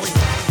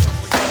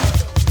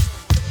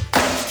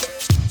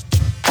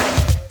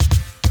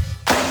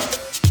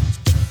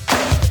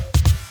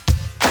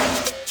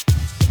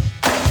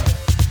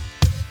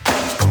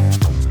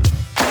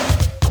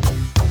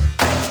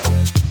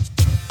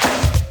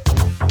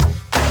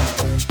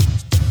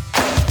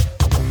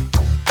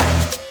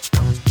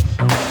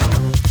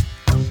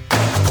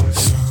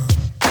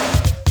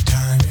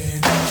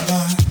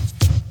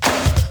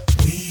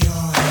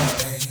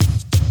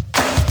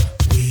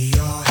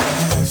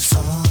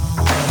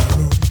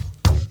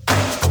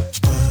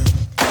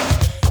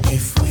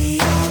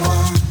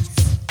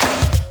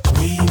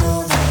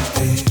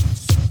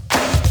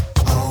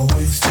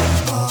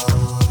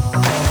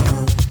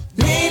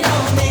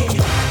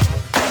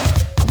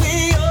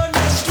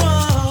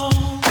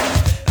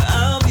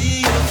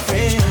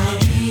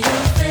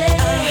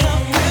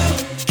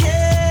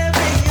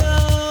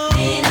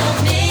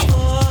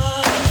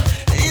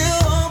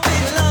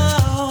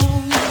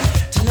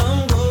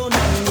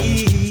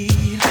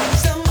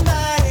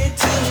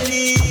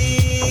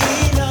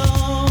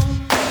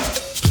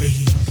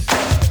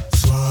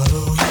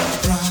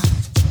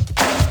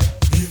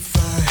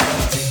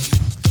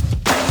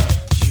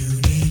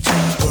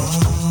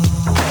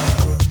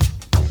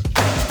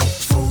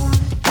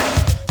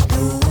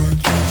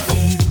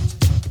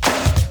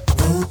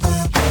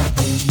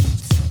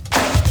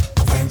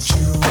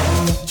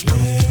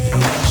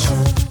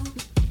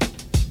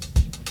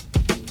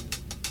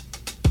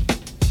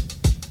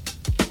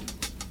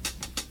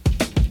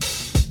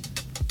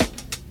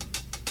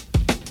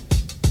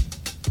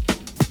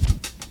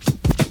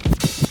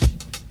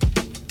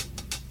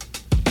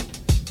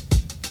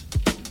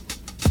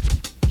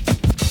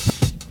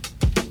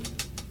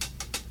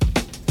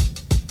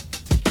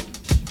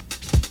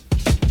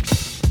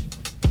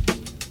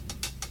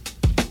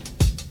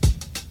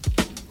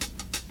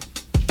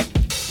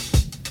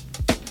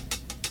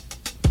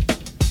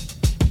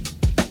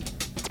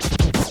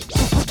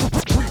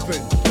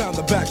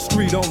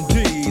 Backstreet on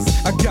D's.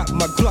 I got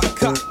my Glock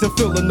cocked to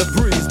feeling the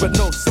breeze, but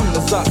no soon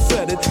as I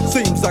said it,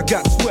 seems I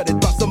got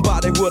sweated by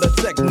somebody with a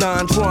Tech 9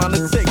 trying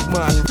to take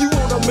mine. You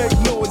wanna make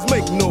noise,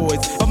 make noise.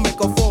 I make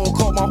a phone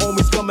call, my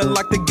homies coming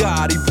like the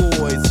Gotti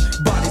boys.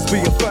 Bodies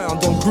being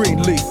found on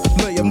Greenleaf,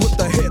 laying with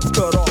the heads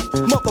cut off.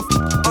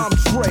 I'm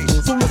Dre,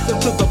 so listen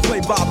to the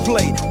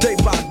play-by-play, day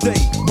by day.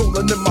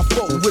 Rolling in my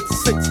phone with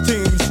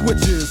 16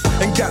 switches,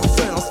 and got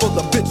sounds for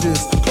the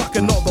bitches,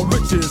 clocking all the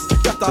riches.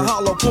 Got the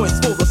hollow points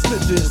for the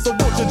stitches. So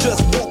won't you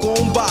just walk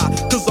on by,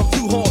 cause I'm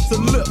too hard to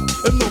lift.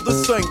 And no,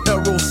 this ain't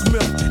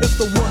Aerosmith, it's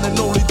the one and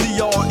only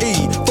D.R.E.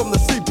 from the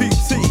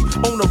CPT,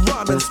 on a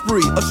rhyming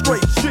spree, a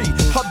straight G.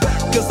 Hop back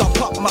as I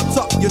pop my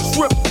top, you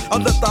trip. I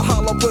let the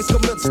hollow points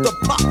commence to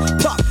pop,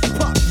 pop,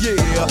 pop,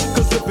 yeah.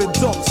 Cause if it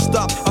don't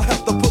stop, I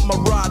have to put my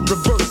ride in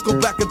reverse, go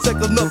back and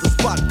take another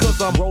spot, cause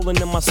I'm rolling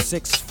in my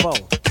 6-4.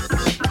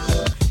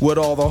 With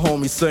all the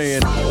homies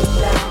saying,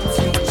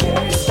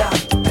 stop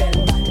and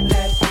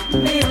let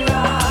me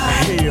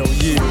ride. Hell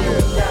yeah.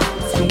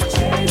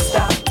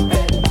 Stop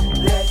and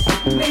let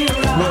me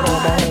ride. With all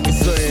my homies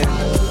saying,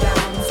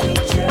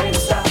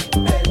 stop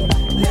and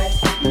let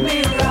me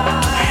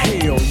ride.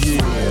 Hell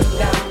yeah.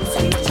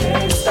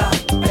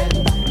 Stop and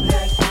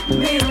let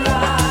me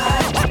ride.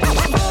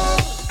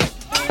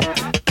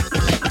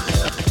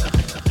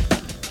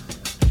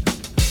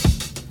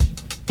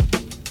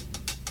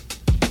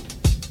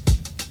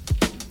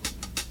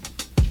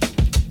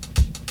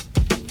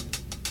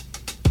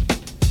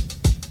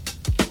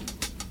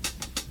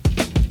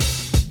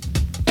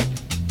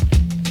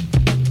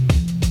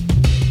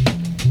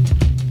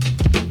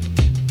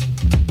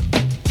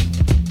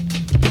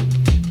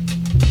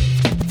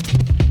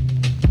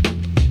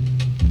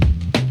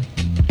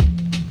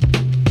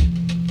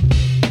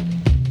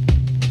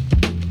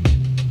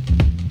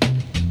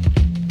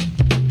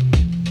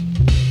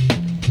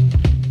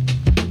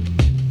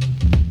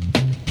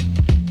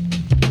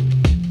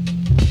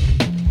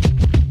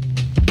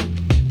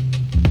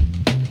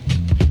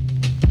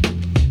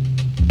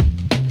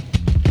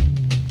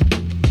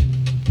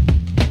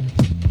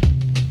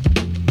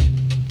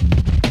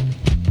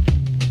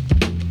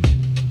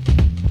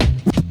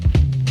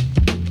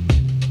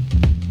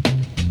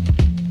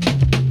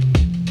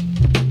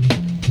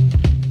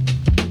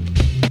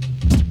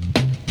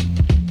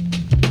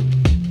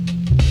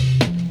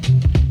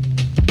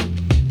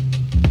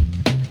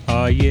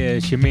 yeah,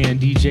 it's your man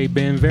DJ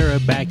Ben Vera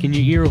back in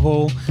your ear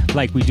hole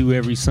like we do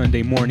every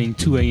Sunday morning,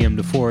 2 a.m.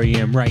 to 4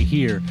 a.m. right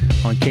here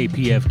on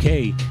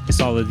KPFK. It's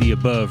All of the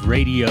Above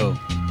Radio.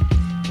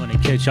 Want to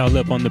catch y'all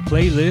up on the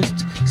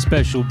playlist.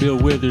 Special Bill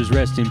Withers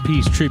Rest in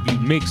Peace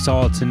tribute mix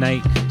all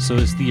tonight. So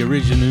it's the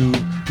original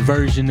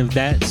version of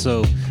that.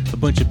 So a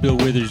bunch of Bill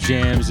Withers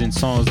jams and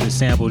songs that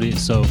sampled it.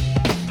 So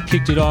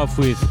kicked it off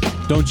with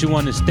Don't You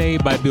Wanna Stay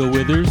by Bill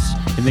Withers,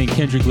 and then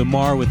Kendrick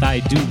Lamar with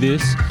I Do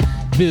This.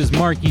 Biz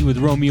Markie with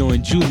Romeo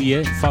and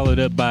Juliet, followed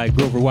up by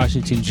Grover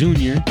Washington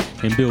Jr.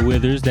 and Bill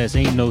Withers, that's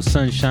Ain't No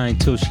Sunshine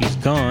Till She's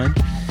Gone.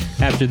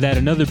 After that,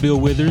 another Bill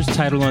Withers,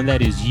 title on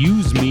that is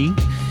Use Me.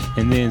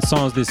 And then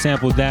songs that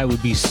sampled that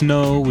would be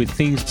Snow with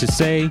Things to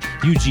Say,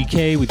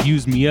 UGK with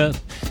Use Me Up,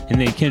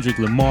 and then Kendrick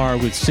Lamar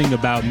with Sing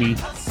About Me,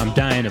 I'm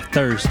Dying of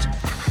Thirst.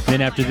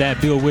 Then after that,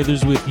 Bill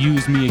Withers with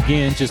Use Me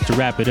Again, just to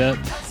wrap it up.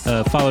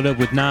 Followed up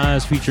with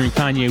Nas featuring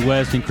Kanye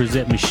West and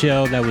Chrisette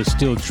Michele, that was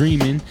Still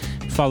Dreamin'.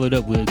 Followed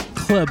up with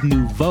Club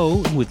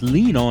Nouveau with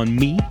Lean On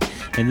Me.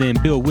 And then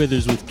Bill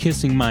Withers with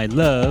Kissing My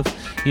Love.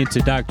 Into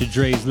Dr.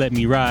 Dre's Let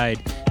Me Ride,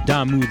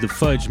 Damu the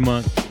Fudge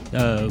Monk.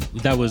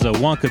 That was a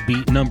Wonka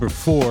Beat number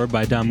 4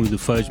 by Damu the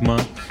Fudge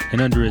Monk. And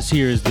under us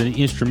here is the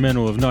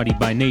instrumental of Naughty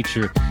by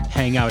Nature,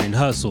 Hang Out and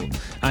Hustle.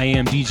 I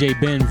am DJ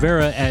Ben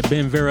Vera at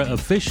Ben Vera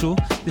Official.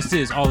 This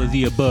is All of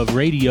the Above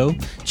Radio.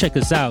 Check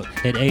us out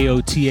at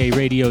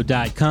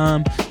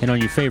AOTARadio.com, and on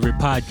your favorite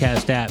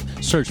podcast app,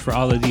 search for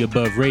All of the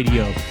Above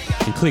Radio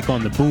and click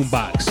on the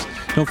boombox.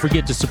 Don't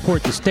forget to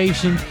support the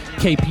station.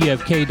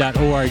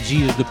 KPFK.org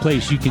is the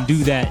place you can do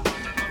that.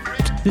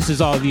 This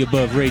is All of the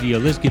Above Radio.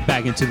 Let's get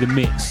back into the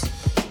mix.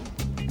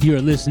 You're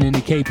listening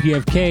to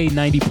KPFK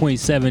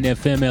 90.7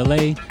 FM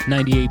LA,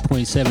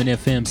 98.7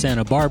 FM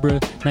Santa Barbara,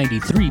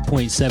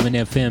 93.7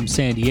 FM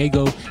San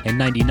Diego, and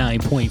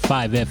 99.5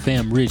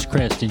 FM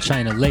Ridgecrest and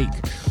China Lake.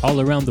 All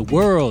around the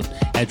world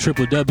at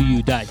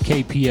www.kpfk.org.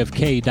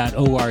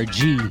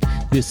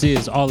 This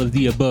is All of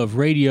the Above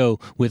Radio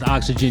with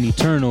Oxygen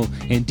Eternal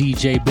and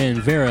DJ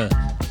Ben Vera.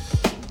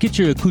 Get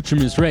your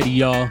accoutrements ready,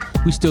 y'all.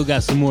 We still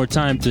got some more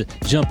time to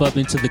jump up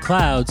into the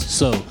clouds,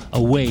 so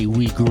away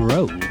we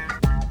grow.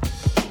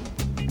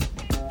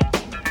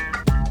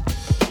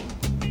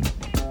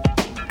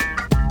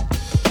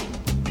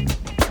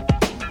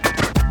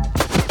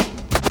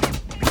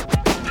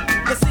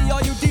 The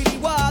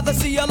C-R-U-D-D-Y, the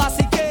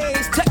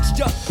C-L-I-C-K's,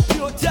 texture,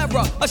 pure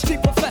terror, a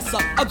street professor,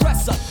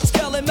 aggressor,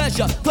 scale and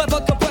measure, clever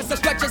compressor,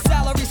 stretch your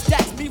salary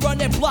stacks, be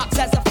running blocks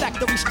as a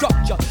factory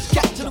structure,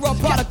 capture the raw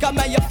product I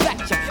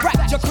manufacture,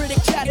 fracture, critic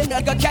chatter,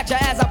 nigga catcher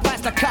as I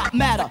blast a cop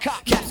matter,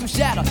 capsule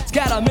shatter,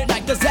 scatter,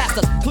 midnight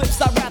disasters,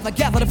 clips I rather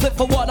gather to flip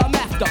for what I'm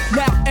after,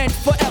 now and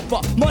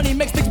forever, money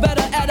makes things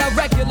better at a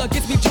regular,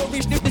 gets me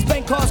jewelry, this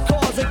bank cars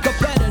and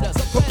competitors,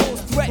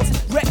 propose threats,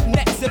 wreck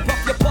necks and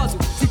buff your puzzle,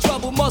 see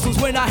trouble muzzles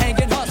when I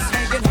hang and hustle.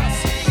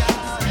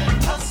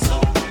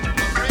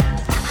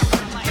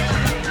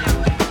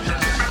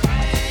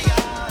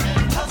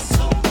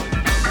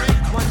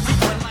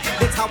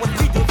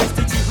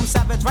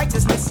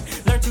 Righteousness,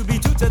 learn to be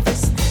true to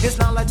this. His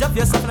knowledge of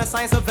yourself and the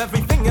science of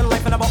everything in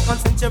life. And about 1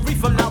 century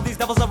from now, these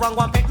devils are wrong,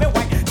 one make me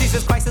white.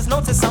 Jesus Christ is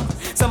known to some,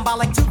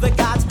 symbolic to the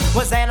gods.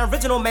 Was an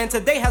original man,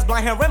 today has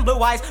blonde hair and blue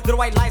eyes. Little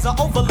white lies are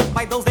overlooked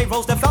by those they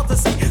rose and felt to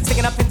see.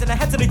 Sticking up into the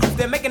heads of the group,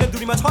 they're making the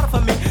duty much harder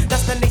for me.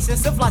 Destination,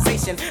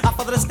 civilization. I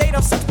follow the state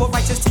of such poor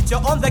righteous teacher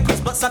on the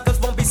case, but suckers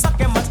won't be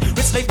sucking much.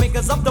 Rich slave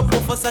makers of the poor,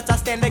 for such I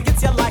stand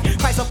against your lie.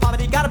 Price of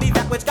poverty gotta be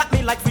that which got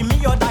me like free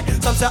me or die.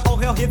 Some say, oh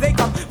hell, here they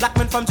come. Black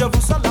men from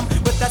Jerusalem.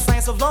 That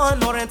science of law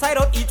and order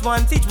entitled each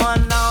one teach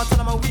one. Now tell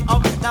them a we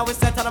up. Now it's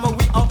said tell them a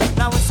we up.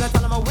 Now it's said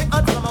tell them a we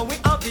up. Tell them a we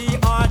up.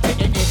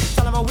 P-R-T-E-E.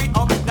 Tell them a we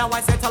up. Now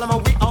I say tell them a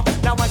we up.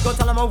 Now I go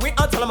tell them a we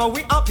up. Tell them a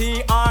we up.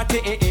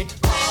 P-R-T-E-E.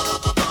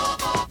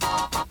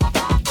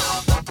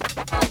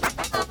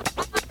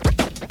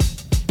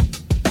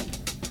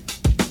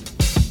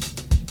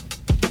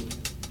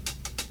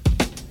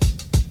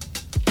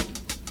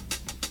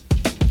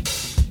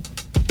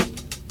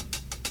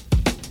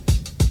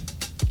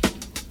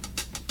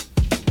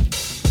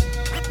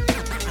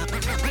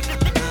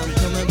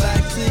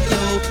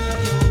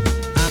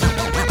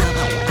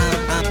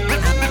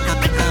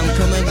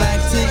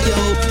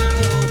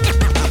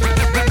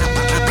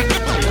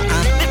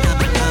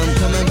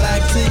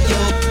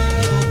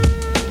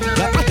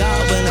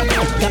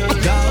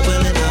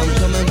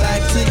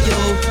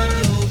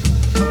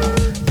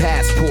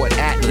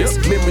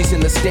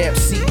 Stamp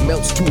seat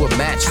melts to a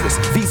mattress.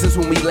 Visas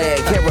when we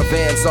land,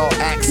 caravans all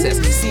access.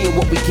 Seeing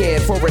what we can,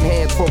 foreign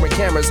hands, foreign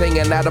cameras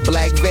hanging out a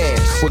black van.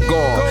 We're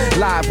gone,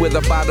 live where the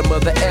bottom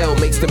of the L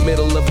makes the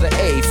middle of the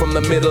A. From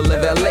the middle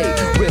of LA,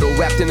 riddle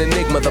wrapped in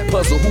enigma, the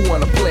puzzle, who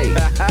wanna play?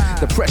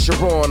 The pressure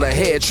on,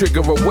 ahead, trigger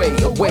away,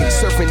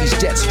 surfing these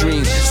jet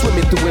streams,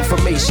 swimming through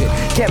information.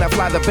 Can I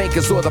fly the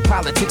bankers or the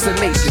politics of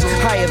nations?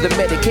 Higher the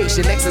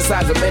medication,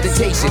 exercise or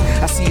meditation.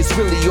 I see it's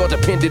really all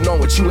dependent on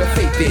what you have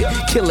faith in.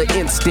 Killer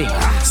instinct,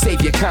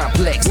 savior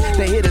complex.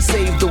 They're here to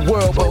save the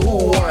world, but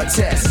who want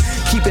test?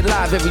 Keep it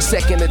live every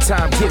second of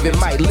time given.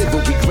 Might live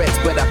with regrets,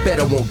 but I bet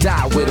I won't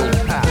die with them.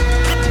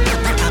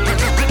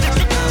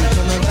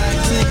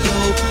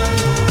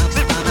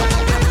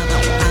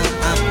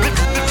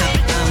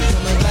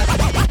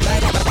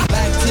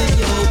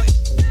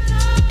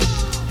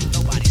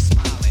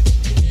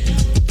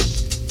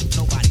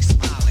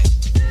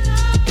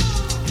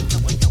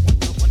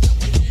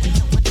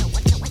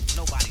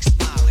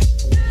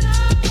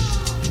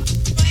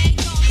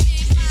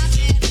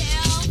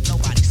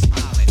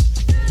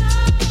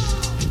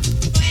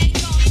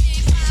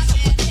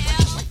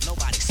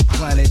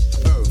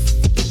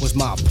 was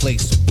my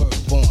place of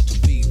birth, born to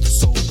be the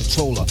sole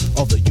controller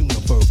of the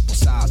universe.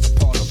 Besides the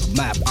part of the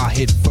map, I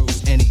hit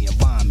first. Any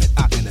environment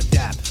I can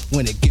adapt.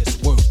 When it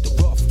gets worse, the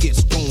rough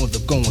gets going, the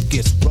going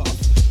gets rough.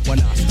 When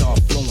I start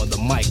flowing, the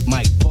mic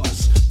might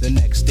bust. The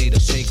next day to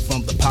shake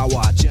from the power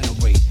I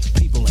generate.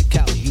 People in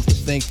Cali used to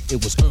think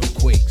it was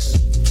earthquakes,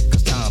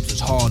 cause times is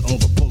hard on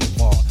the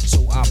boulevard.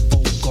 So I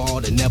bolt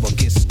guard and never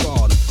get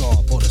scarred of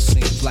guard. But it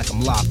seems like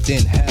I'm locked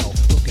in hell,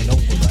 looking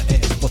over the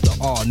edge, but the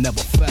R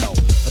never fell.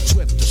 A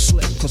trip to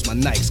slip, cause my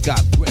nights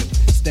got grip.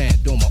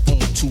 Stand on my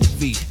own 2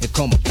 feet and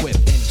come equipped.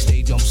 Any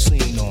stage I'm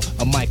seen on,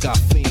 a mic I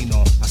fiend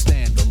on. I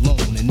stand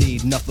alone and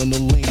need nothing to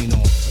lean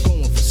on.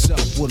 Going for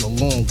self with a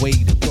long way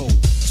to go.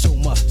 So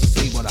much to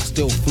say, but I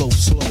still flow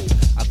slow.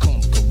 I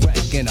come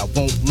correct and I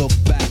won't look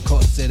back,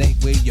 cause it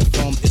ain't where you're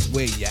from, it's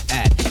where you're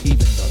at. Even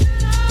the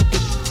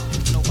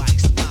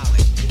nobody's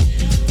smiling.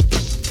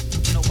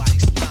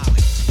 Nobody's smiling.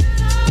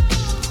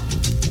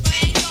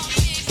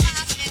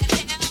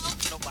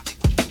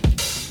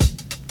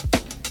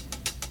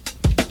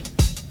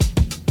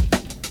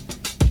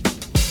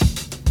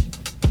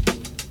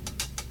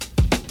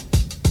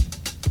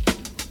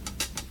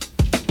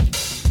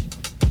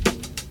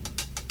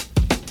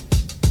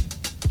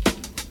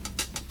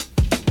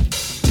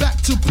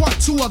 Part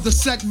 2 of the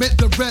segment,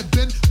 the red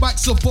bin.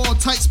 Mics of all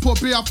types, pour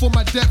beer out for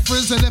my dead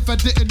friends. And if I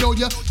didn't know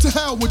ya, to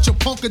hell with your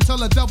punk and tell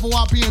the devil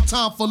I'll be in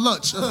time for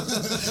lunch.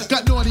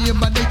 Got naughty in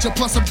my nature,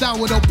 plus I'm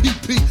down with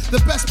OPP.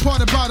 The best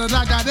part about it,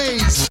 I got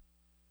A's.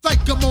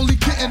 Like I'm only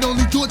kidding,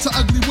 only do it to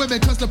ugly women,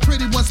 cause the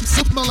pretty ones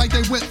smell like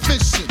they went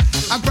fishing.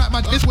 I grab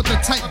my dick with a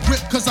tight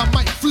grip, cause I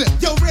might flip.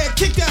 Yo, Red,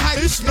 kick that high.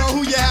 You know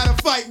who you had a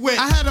fight with.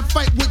 I had a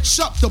fight with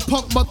Chuck, the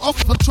punk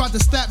motherfucker tried to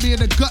stab me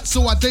in the gut,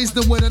 so I dazed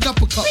him with an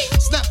uppercut.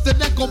 Snapped the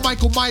neck on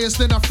Michael Myers,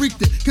 then I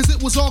freaked it, cause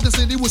it was August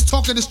and he was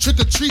talking his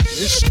trick or treat.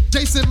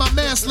 Jason, my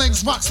man,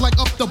 slings rocks like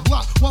up the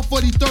block.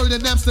 143rd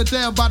in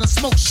Amsterdam by the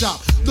smoke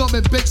shop.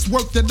 Norman Bates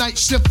worked the night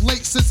shift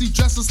late, since he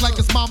dresses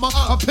like his mama.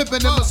 I'm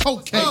pimping him his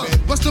whole cake.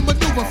 What's the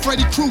maneuver?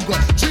 Freddy Krueger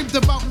dreamed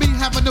about me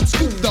having them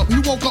scooped up. He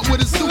woke up with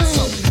his suits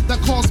up.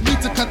 That caused me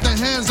to cut the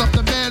hands off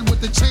the man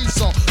with the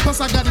chainsaw. Plus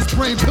I got his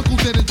brain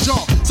pickled in a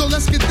jar. So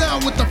let's get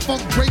down with the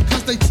funk break,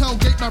 cause they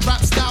tailgate my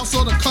rap style.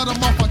 So to cut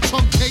him off I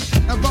truncate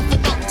and rough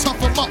him up,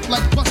 tough him up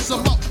like bust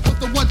him up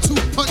with the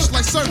 1-2 punch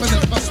like serving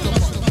a customer.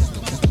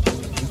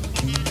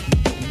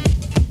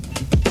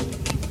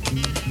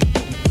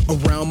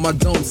 Around my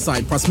dome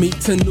site, press me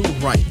to new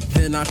right.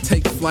 Then I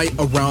take flight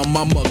around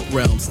my muck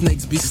realm.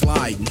 Snakes be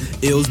sliding,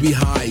 ills be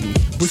hiding.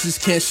 Bushes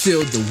can't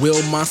shield the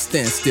will, my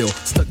standstill.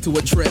 Stuck to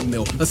a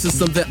treadmill, a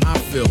system that I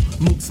feel.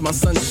 Mooks my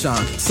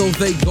sunshine, so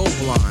they go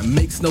blind.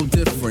 Makes no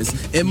difference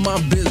in my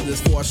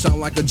business, for I shine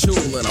like a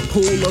jewel in a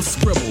pool of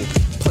scribble.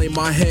 Play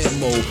my head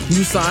mode,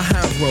 new side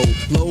half roll.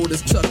 Load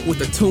is Chuck with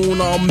the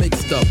tune all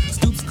mixed up.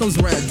 Stoops comes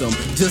random,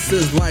 just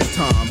as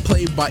lifetime.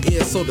 Played by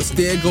ear, so the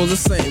stair goes the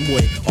same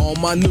way. All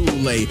my new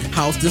lay,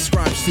 house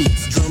described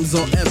sheets. Drums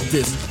on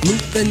F-disc,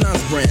 loop and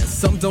Nas brand.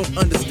 Some don't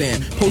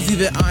understand, posy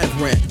that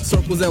I've ran.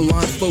 Circles and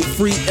lines float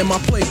free in my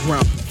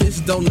playground. Fish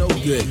don't know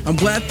good, I'm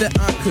glad that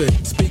I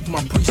could speak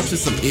my preach to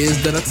some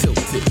ears that are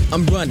tilted.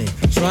 I'm running,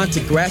 trying to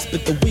grasp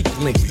at the weak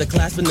links. The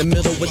clasp in the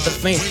middle with the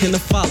faint and the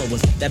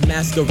followers. That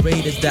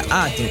masquerade is the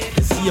ident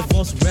and see a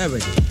false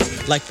rarity.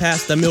 Like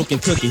pasta, milk,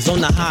 and cookies. On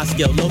the high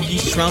scale,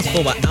 Loki's trounce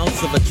for an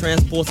ounce of a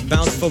transport's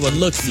bounce for a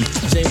look-see.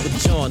 Jane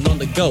with John on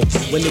the go.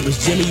 When it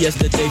was Jimmy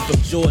yesterday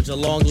from Georgia.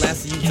 Long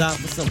lasting, you died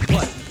for some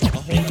butt. A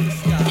hole in the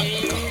sky.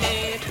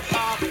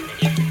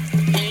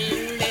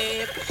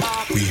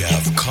 We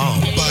have come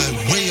by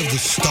way of the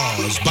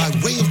stars, by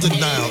way of the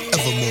Nile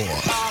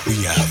evermore.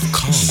 We have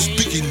come,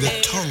 speaking the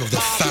tongue of the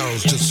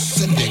pharaohs,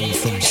 descending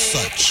from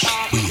such.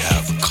 We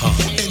have come.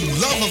 In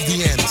love of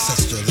the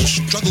ancestor, the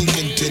struggle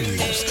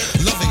continues.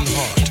 Loving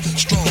heart,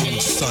 strong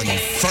sun,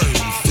 firm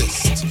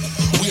fist.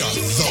 We are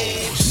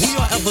those. We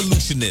are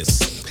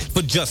evolutionists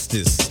for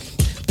justice.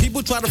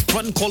 People try to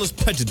front and call us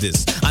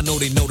prejudice. I know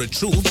they know the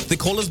truth. They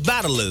call us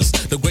battlers,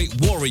 the great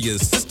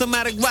warriors,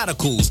 systematic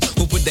radicals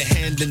who put their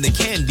hand in the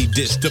candy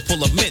dish to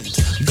pull a mint.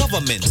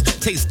 Government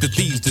taste the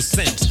thieves'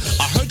 descent.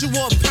 I heard you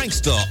were a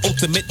prankster,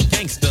 ultimate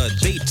gangster,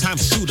 daytime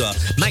shooter,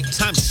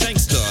 nighttime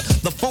shankster,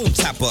 the phone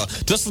tapper,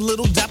 just a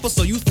little dapper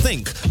so you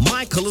think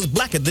my color's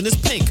blacker than his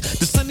pink.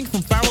 Descending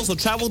from pharaohs who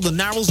travel the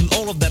narrows and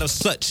all of that are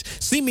such.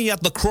 See me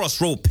at the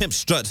crossroad, pimp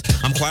strut.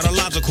 I'm quite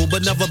illogical,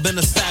 but never been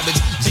a savage.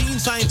 Gene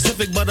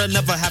scientific, but I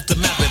never have to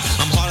map it.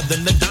 I'm harder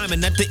than the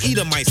diamond that the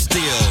eater might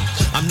steal.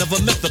 I'm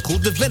never mythical,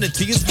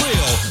 divinity is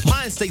real.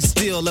 Mind stays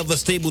still, ever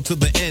stable to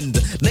the end.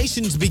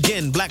 Nations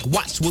begin, black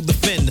watch will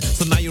defend.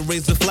 So now you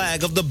raise the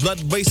flag of the blood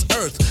race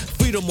earth.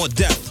 Freedom or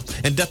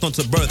death, and death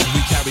unto birth,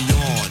 we carry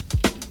on.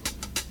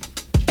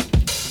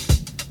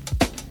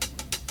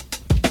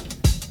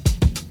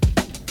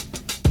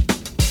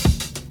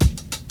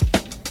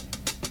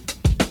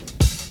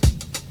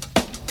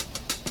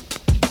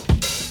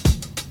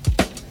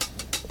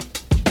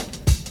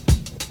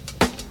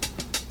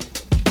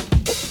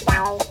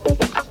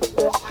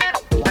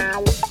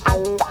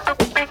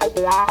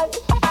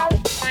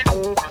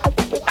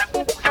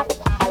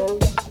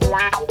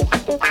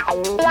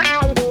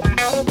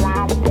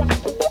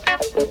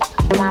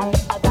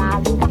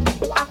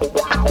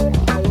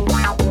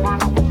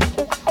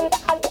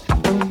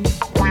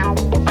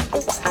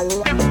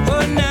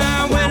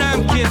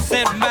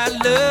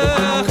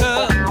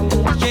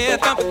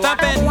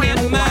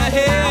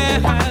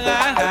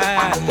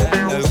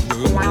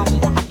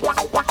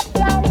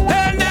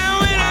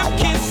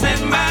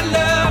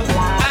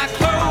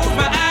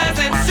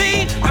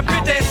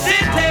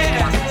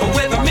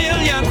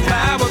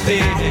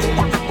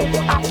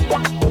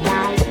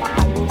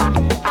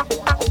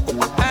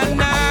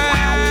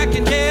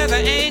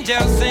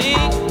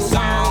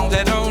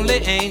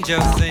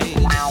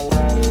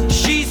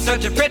 She's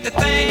such a pretty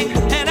thing,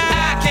 and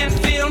I can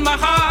feel my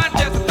heart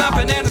just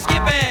thumping and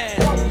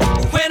skipping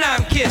when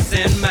I'm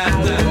kissing my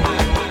love.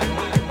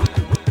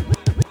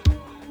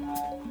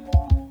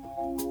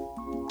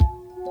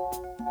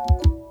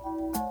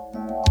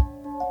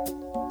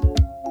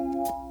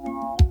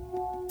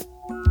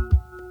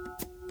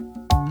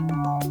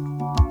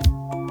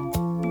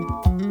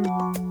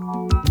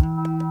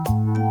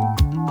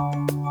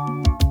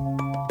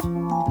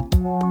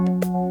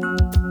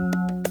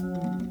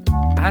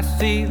 I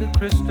see the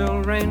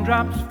crystal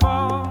raindrops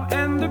fall,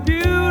 and the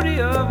beauty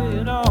of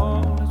it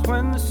all is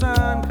when the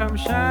sun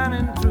comes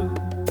shining through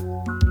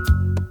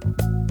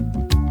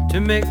to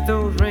make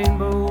those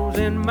rainbows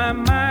in my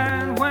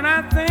mind. When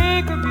I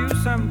think of you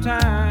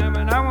sometime,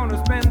 and I want to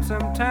spend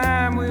some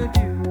time with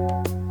you,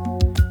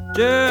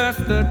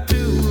 just the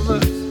two of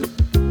us.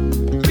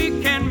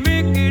 We can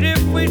make it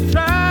if we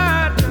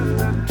try, just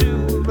the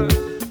two of us.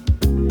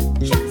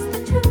 Just the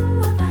two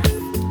of us.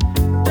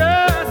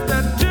 Just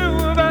the two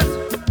of us.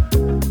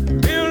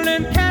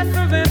 Building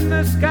castles in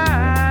the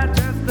sky,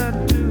 just the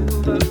two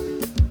of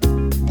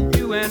us.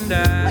 You and I.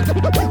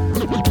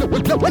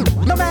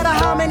 No matter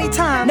how many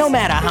times, no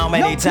matter how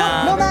many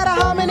times, no matter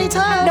how many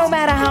times, no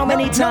matter how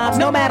many times,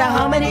 no matter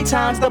how many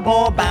times the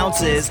ball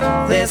bounces,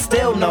 there's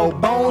still no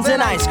bones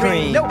in ice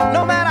cream. No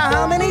matter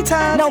how many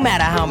times, no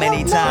matter how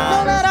many times,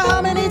 no matter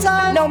how many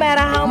times, no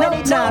matter how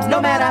many times,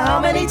 no matter how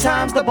many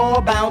times the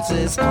ball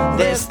bounces,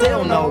 there's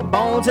still no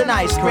bones in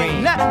ice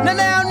cream.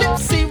 Now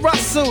Nipsey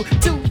Russell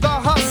to the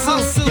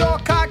hustle. Your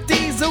cock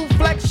diesel,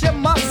 flex your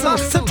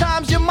muscles.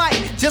 Sometimes you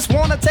might just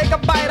wanna take a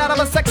bite out of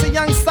a sexy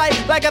young sight,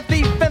 like a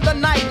thief in the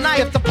night.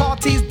 If the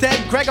party's dead,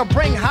 Gregor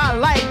bring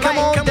highlight. Come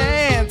on,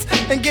 dance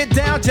and get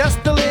down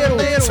just a little.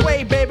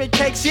 Sway, baby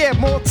cakes, yeah,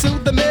 more to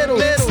the middle.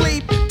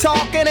 Sleep,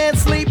 talking and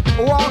sleep,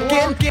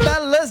 walking.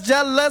 Fellas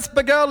jealous,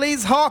 but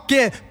girlies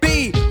hawking.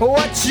 Be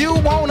what you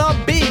wanna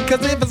be,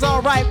 cause if it's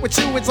alright with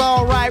you, it's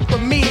alright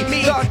with me.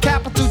 The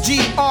capital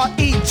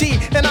G-R-E-G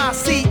and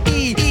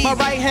I-C-E. My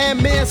right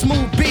hand man,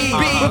 Smooth B.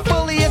 We're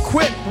fully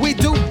equipped, we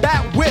do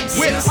bat whips.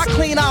 I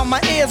clean out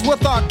my ears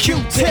with our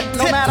Q-tip.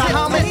 No matter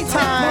how many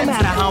times, no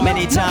matter how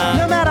many times,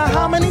 no matter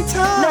how many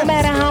times, no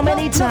matter how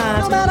many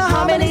times, no matter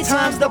how many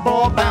times the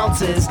ball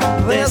bounces,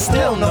 there's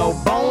still no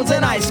bones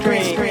in ice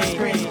cream.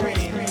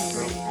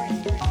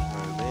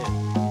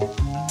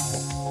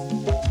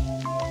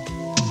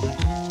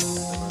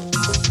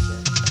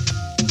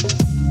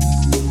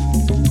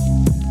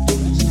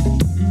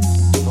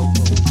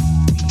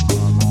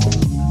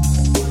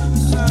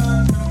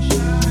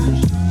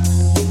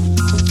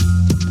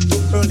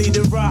 Early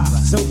to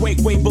rise, awake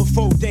way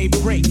before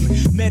daybreak.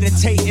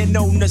 Meditating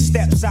on the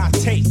steps I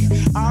take.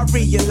 I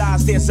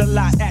realize there's a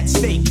lot at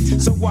stake.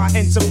 So I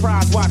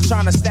enterprise while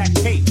trying to stack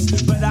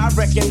capes. But I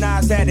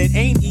recognize that it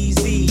ain't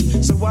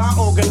easy. So I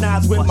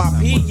organize with my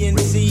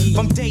PNC.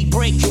 From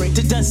daybreak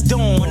to dusk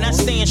dawn, I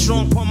stand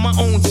strong on my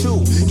own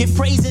too. Give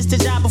praises to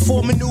God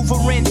before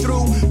maneuvering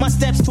through. My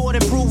steps toward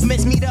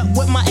improvements. Meet up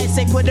with my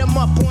essay, put them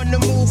up on the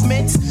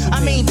movements.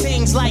 I mean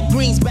things like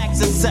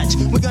greensbacks and such.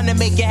 We're gonna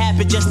make it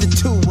happen, just the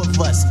two of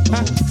us.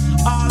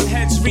 All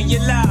heads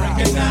realize,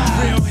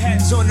 recognize. Real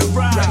heads on the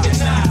rise,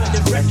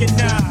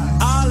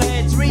 recognize. All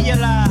heads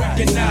realize,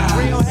 recognize.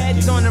 Real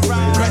heads on the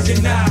rise,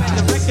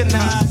 recognize.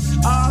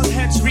 All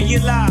heads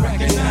realize,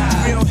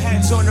 recognize. Real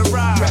heads on the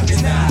rise,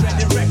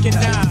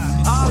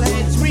 recognize. All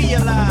heads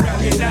realize,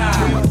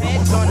 recognize. Real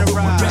heads on the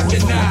rise,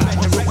 recognize.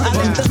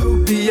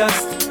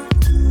 Enthusiast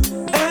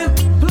and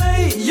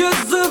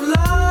players of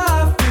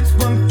life, it's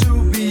one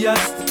to be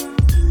us.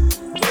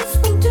 It's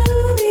one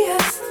to be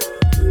us.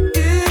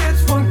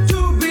 It's one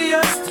to be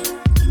us.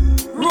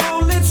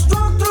 Rolling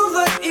strong through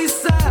the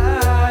east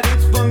side.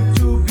 It's one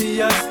to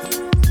be us.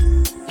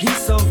 He's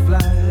so fly.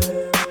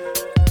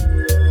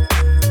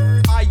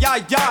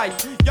 Aye.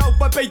 Yo,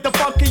 but be the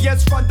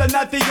funkiest, run the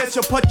nuttiest.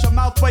 You put your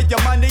mouth where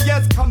your money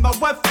is. Come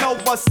out with no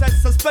one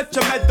sense, split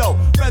your middle.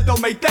 Riddle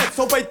made that,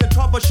 so wait the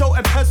troubleshoot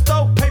and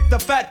pistol. Pape the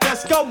fat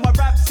disco, my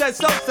rap says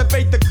so.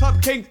 Debate the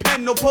club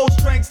kingpin, no pull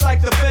strings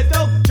like the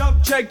fiddle.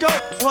 Jump Jago,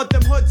 put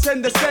them hoods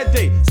in the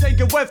city. Sing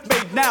it with me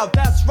now,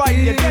 that's right,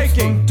 you're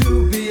thinking. It's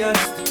one to be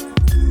us.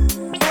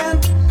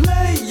 And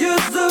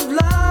players of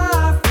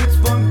life, it's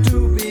one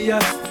to be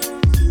us.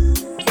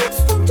 It's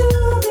one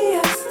to be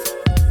us.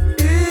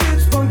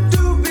 It's one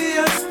to be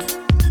us.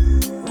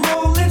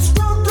 Rolling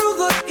strong through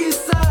the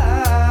east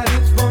side.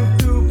 It's one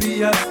to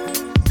be us.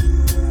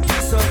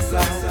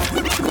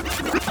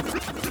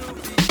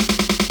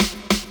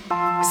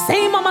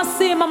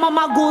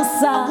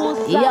 Magusa.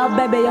 Yo,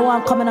 baby, you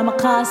want to come in my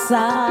casa?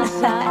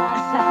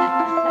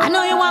 I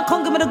know you want to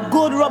come give me the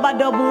good rubber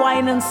dub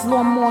wine and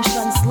slow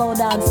motion, slow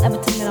dance,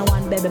 everything in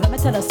one, baby. Let me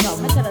tell you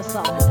something.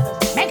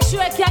 Make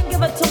sure you can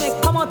give it to me.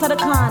 Come out of the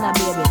corner,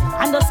 baby,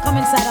 and just come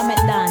inside and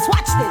make dance.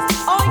 Watch this.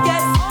 Oh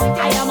yes,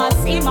 I am a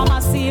C,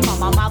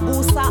 mama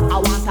Magusa. I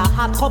want a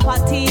hot cup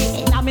of tea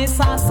in a me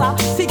salsa.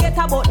 Forget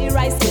about the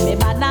rice, give me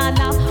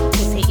banana.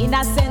 Put it in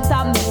a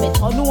center, make me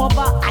turn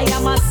over. I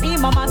am a C,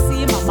 mama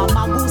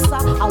Magusa.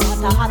 I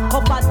want a hot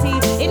cup of tea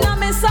in a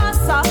me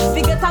salsa.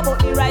 Forget about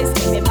the rice,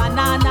 give me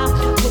banana.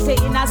 Put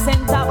it in a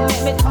center,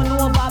 make me turn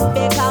over.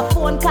 Make a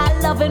phone call,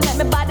 loving, make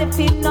me body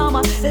feel numb.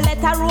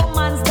 Let a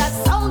romance that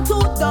sound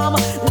too dumb.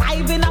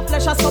 Live in a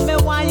pleasure, so me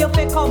want you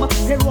to come.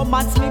 The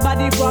romance me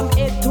body from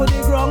head to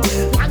the ground.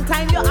 Long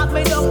time you have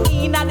me down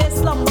in a the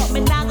slum, but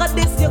me now got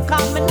this you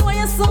come. Me know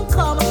you soon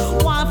come.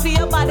 Want for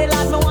your body,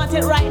 lad, me want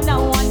it right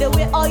now. On the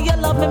way, all you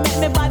love me, make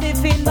me body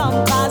feel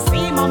numb. Cause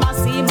see mama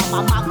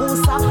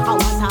Magusa. I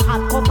want a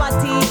hot cup of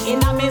tea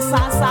in a me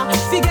salsa.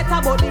 Forget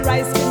about the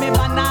rice, give me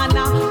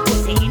banana.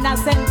 Put it in a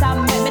center,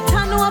 make me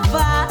turn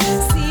over.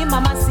 See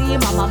mama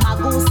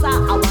Magusa.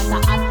 I want a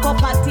hot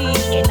cup of tea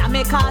in a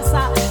me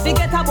casa.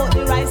 Forget about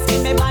the rice,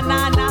 give me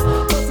banana.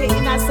 Put it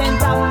in a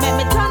center, make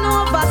me turn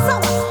over. So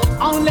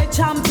only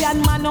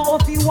champion man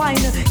off the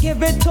wine.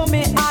 Give it to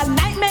me all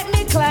night, make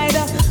me glide.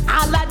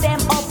 All of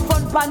them up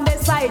front on the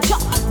side.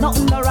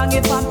 Nothing no wrong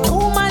if I'm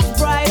too much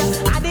pride.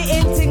 I the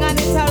in thing and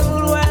it's a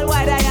rule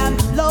worldwide. I am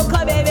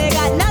local, baby,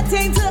 got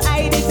nothing to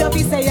hide. It up,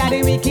 you say you're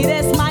the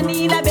wickedest man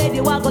in a bed.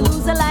 You are gonna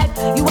lose a life,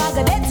 you are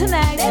gonna dead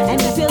tonight. And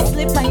if you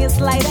slip and you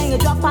slide and you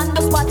drop on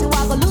the spot, you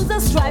are gonna lose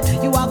a stripe.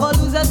 You are gonna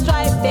lose a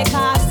stripe.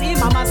 Because see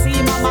mama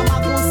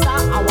Magusa.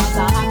 I want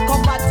a hot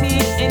cup of tea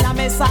in a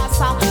me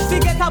salsa.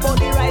 Forget about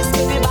the rice,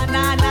 give me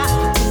banana.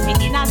 Put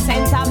it in a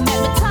center,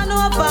 make me turn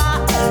over.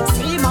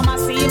 See mama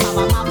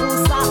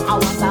Magusa. I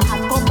want a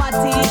hot cup of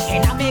tea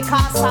in a me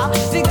casa.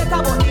 Forget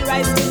about the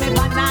rice, give me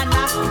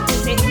banana.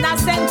 Put it in a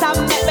center,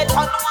 make me turn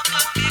over.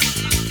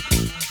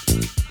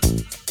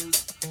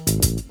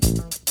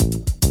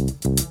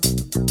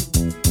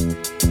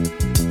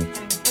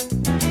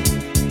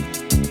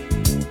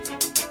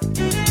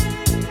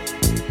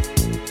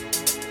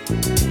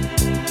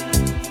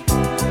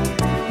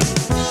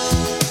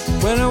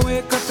 When I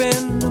wake up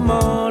in the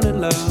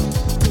morning, love,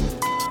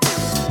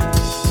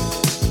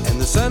 and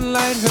the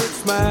sunlight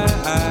hurts my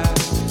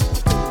eyes,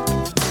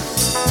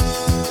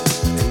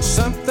 and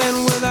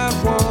something without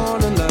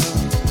warning, love,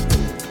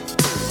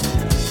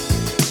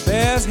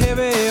 bears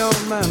heavy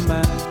on my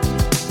mind.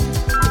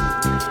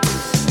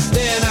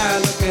 Then I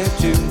look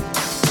at you,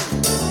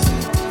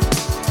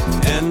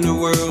 and the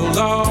world's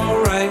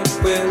alright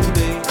with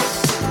me.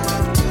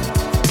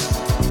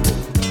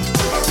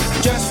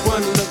 Just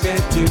one look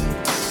at you,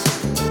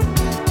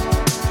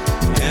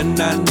 and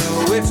I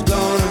know it's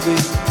gonna be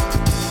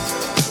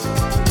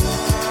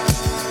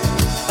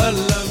a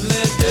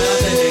lovely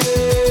day.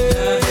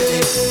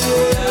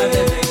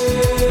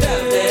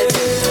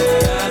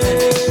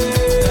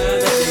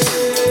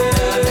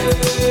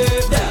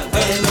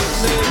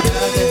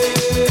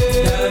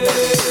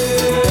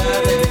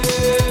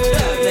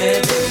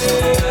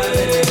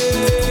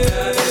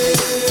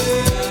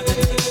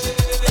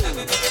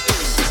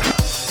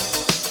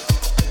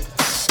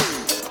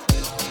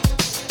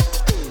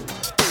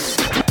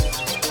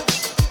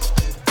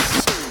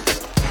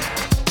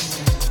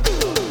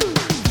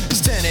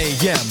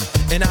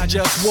 And I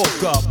just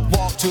woke up,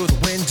 walked to the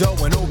window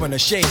and opened the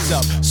shades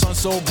up. Sun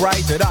so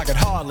bright that I could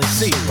hardly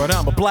see, but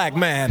I'm a black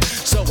man,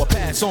 so I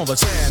pass on the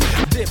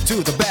tan. Dip to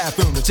the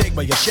bathroom to take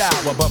me a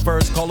shower, but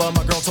first call up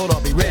my girl, told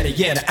I'll be ready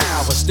in an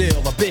hour.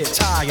 Still a bit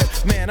tired,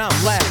 man, I'm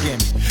lagging.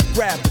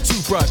 Grab the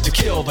toothbrush to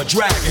kill the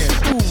dragon.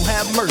 Ooh,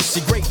 have mercy,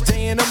 great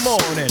day in the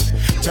morning.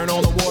 Turn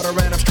on the water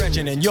and I'm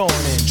stretching and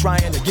yawning,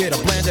 trying to get a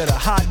blender to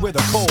hide with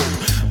a cold.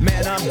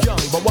 Man, I'm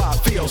young, but why I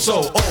feel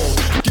so old?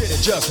 Get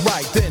it just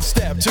right, then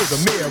step to the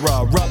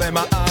mirror, rubbing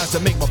my eyes to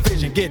make my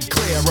vision get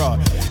clearer.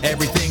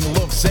 Everything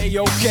looks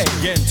A-okay,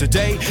 and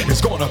today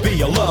is gonna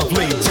be a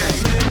lovely day.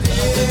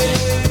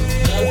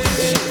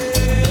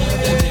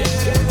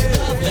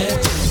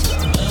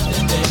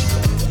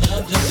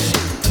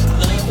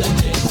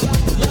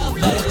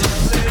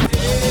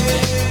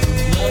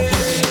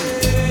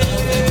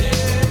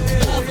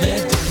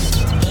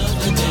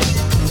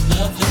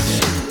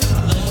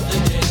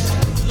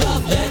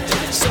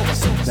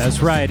 That's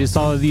right, it's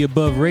All of the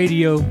Above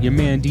Radio. Your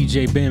man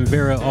DJ Ben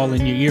Vera all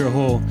in your ear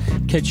hole.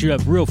 Catch you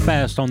up real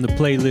fast on the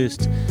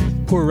playlist.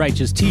 Poor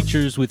Righteous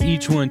Teachers with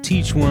Each One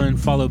Teach One,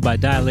 followed by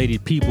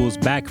Dilated Peoples,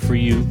 Back For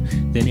You.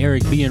 Then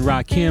Eric B. and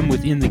Rakim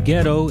with In the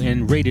Ghetto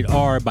and Rated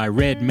R by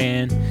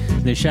Redman.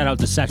 Then shout out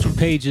to Satchel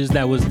Pages,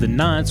 that was The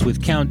Nonce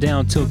with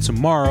Countdown Till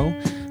Tomorrow.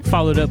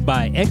 Followed up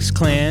by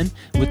X-Clan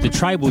with the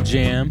Tribal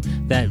Jam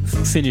that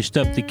finished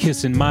up the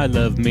Kissin' My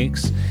Love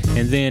mix.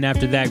 And then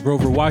after that,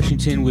 Grover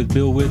Washington with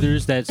Bill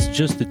Withers, that's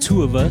Just the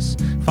Two of Us.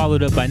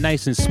 Followed up by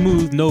Nice and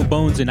Smooth, No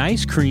Bones and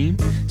Ice Cream.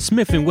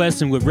 Smith &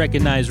 Wesson with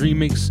Recognized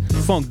Remix,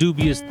 Funk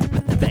Dubious,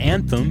 The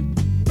Anthem.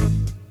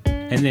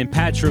 and then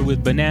Patra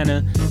with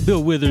Banana,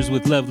 Bill Withers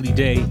with Lovely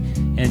Day,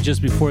 and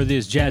just before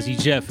this, Jazzy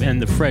Jeff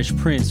and the Fresh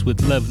Prince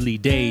with Lovely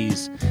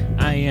Days.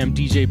 I am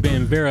DJ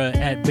Ben Vera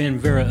at Ben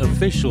Vera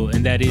Official,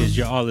 and that is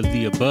your all of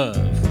the above.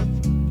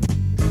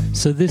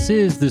 So this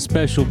is the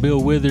special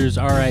Bill Withers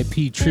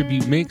RIP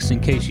tribute mix, in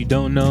case you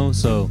don't know.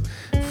 So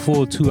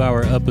full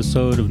 2-hour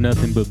episode of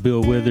nothing but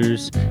Bill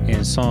Withers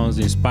and songs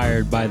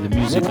inspired by the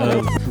music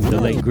of the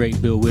late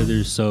great Bill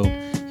Withers. So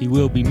he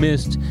will be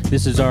missed.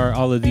 This is our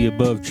all of the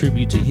above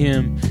tribute to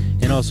him,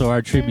 and also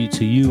our tribute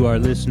to you, our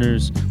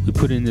listeners. We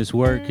put in this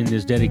work and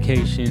this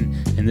dedication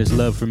and this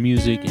love for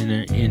music,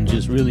 and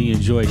just really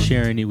enjoy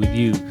sharing it with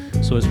you.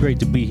 So it's great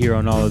to be here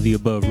on All of the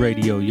Above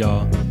Radio,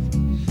 y'all.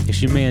 It's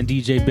your man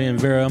DJ Ben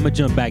Vera. I'm gonna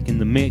jump back in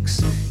the mix,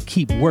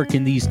 keep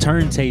working these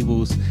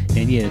turntables,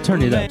 and yeah,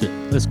 turn it up.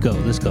 Let's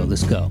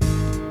go.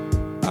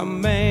 A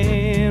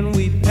man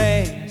we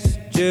passed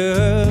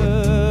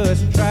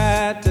just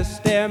tried to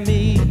stare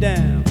me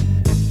down,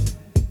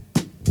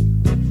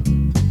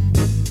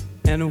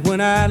 and when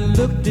I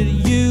looked at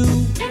you,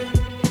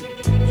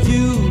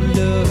 you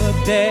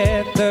looked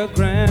at the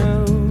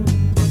ground.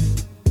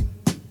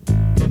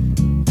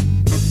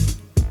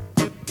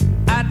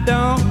 I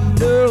don't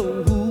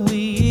know who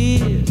he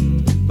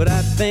is, but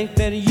I think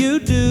that you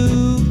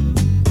do.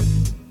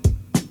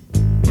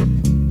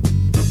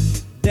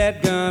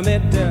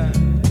 Dadgummit,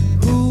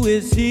 who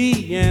is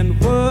he and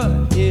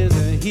what is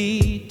a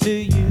he to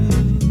you?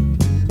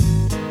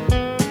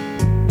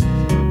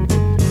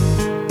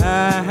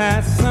 I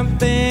have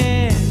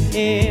something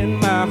in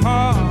my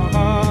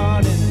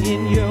heart and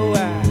in your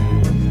eyes.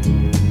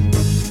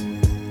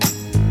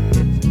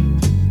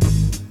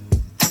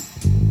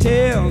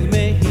 Tells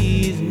me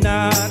he's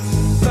not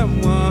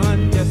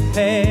someone just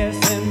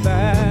passing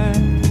by.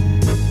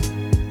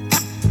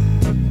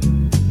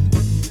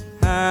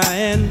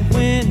 And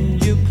when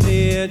you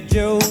cleared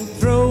your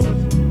throat,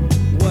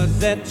 was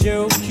that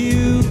your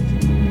cue?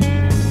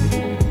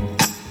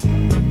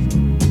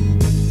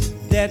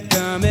 That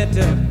comet,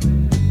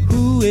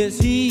 who is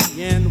he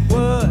and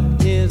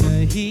what is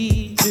a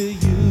he to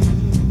you?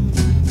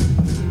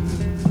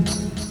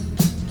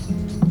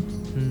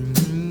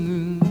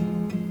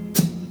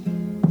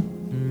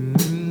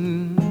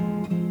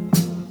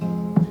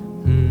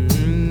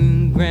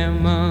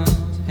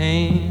 Grandma's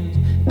hands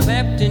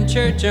clapped in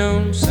church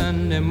on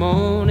Sunday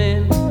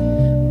morning.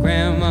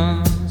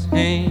 Grandma's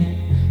hand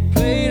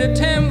played a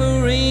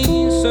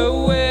tambourine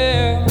so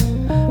well.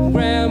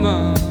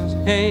 Grandma's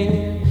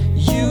hand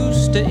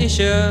used to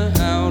issue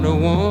out a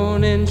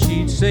warning.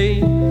 She'd say,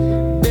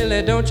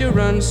 Billy, don't you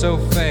run so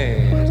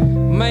fast.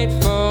 Might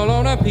fall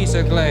on a piece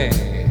of glass.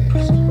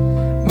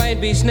 Might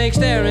be snakes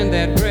there in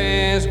that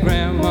grass.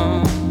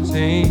 Grandma's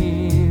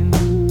hand.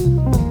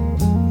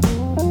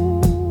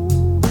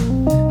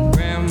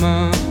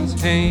 Grandma's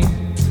hand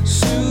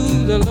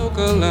soothe the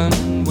local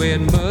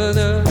unwed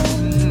mother.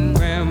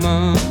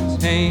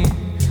 Grandma's hand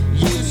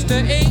used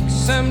to ache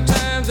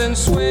sometimes and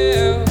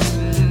swell.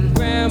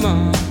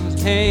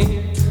 Grandma's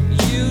hand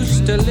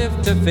used to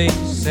lift her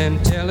face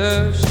and tell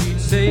her, she'd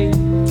say,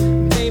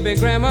 baby,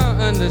 grandma,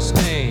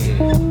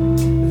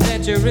 understand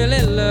that you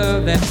really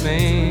love that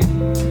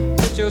man.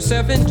 Put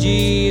yourself in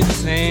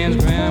Jesus' hands.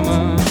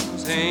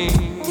 Grandma's hand.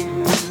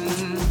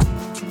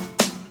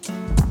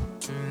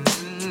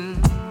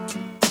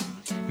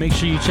 Make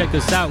sure you check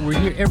us out. We're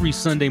here every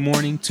Sunday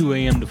morning, 2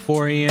 a.m. to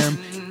 4 a.m.,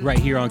 right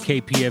here on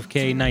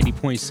KPFK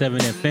 90.7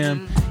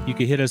 FM. You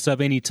can hit us up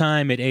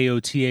anytime at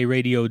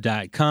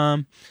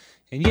AOTARadio.com.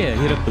 And yeah,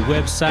 hit up the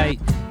website,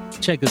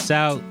 check us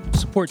out,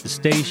 support the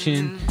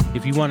station.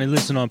 If you want to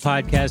listen on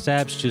podcast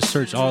apps, just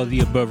search All of the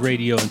Above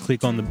Radio and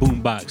click on the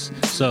boombox.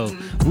 So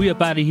we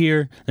up out of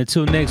here.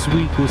 Until next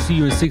week, we'll see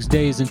you in 6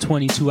 days and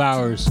 22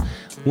 hours.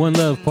 One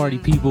love, party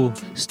people.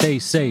 Stay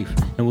safe,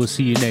 and we'll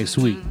see you next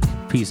week.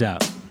 Peace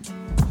out.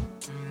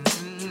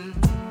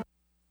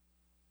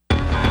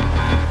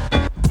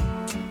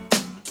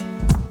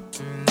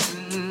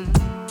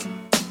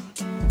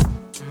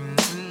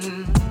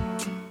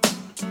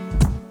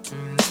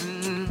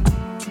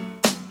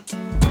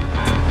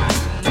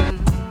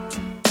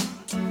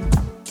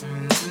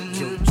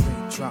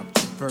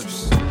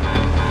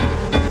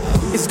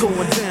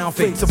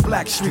 Fade to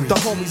Black Street, the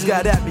homies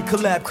got at me,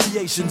 collab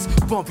creations,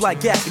 bump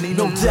like agony,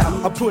 no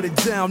doubt. I put it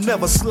down,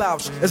 never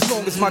slouch. As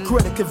long as my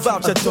credit can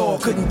vouch, a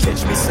dog couldn't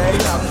catch me, say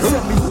out.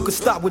 Tell me who could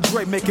stop with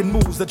Dre making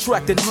moves,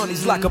 attracting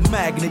honeys like a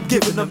magnet,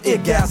 giving them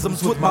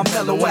orgasms with my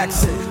mellow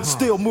accent.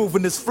 Still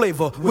moving this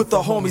flavor with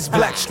the homies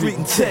Black Street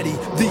and Teddy,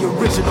 the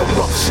original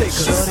rough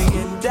shakers. Shutting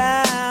it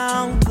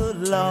down,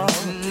 good lord.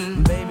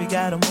 Baby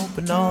got them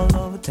open all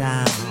over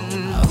town.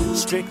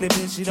 Strictly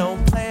bitch, you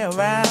don't play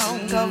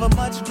around. Cover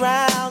much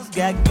grounds,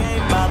 got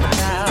game by the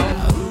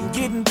pound.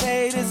 Getting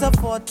paid is a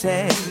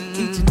forte,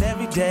 each and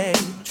every day.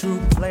 True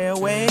play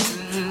away.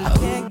 I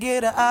can't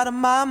get her out of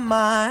my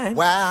mind.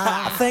 Wow.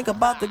 I think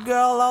about the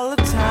girl all the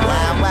time.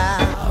 Wow,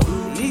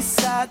 wow. East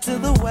side side to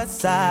the west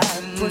side,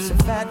 pushing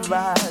fat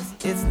rides,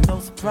 it's no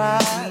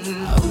surprise.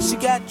 She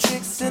got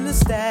tricks in the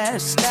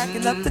stash,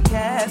 stacking up the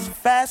cash,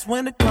 fast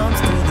when it comes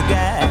to the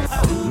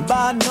gas.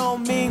 By no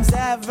means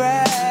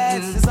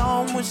average, it's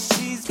on when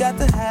she's got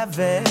to have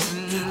it.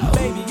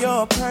 Baby,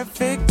 you're a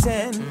perfect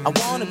 10, I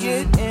wanna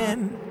get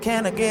in,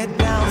 can I get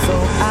down so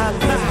I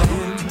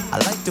can? I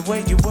like the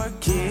way you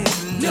work it,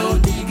 no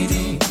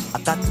diggity. I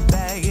got to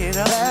bag it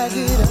up,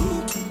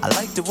 I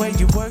like the way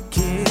you work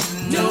it,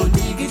 no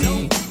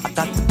diggity. I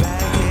got to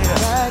bag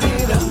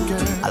it up, girl.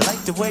 I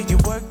like the way you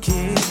work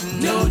it,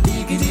 no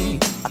diggity.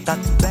 I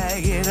got to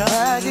bag it up,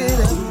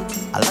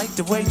 I like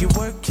the way you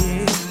work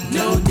it,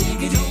 no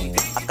diggity.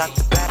 I got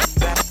to bag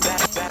it up.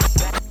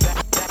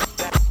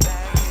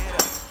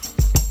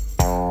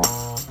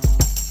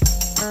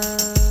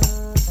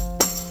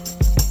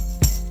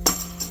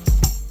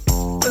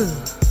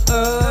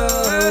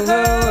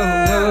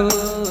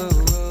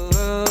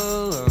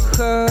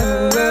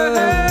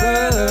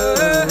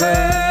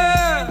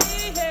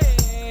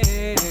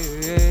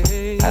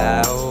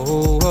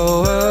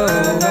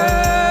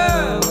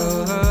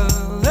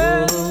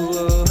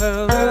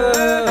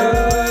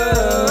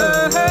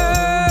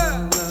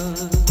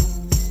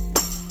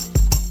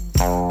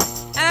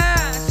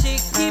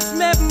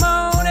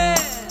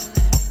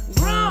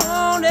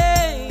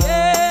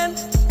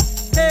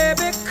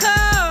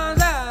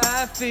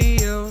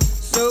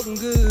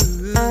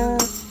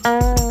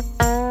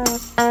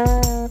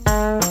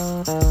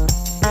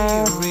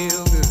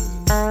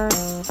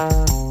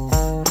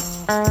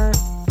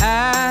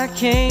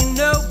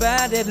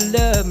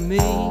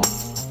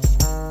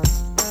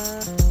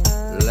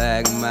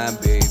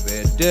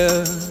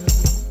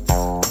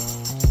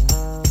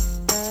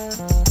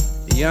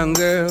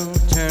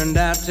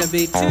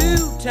 Be 2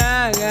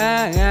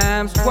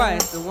 times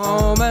twice the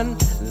woman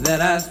that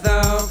I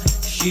thought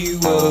she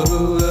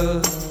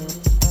was.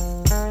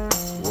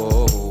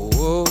 Whoa,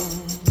 whoa.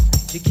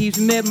 She keeps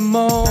me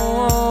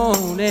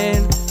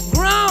moaning,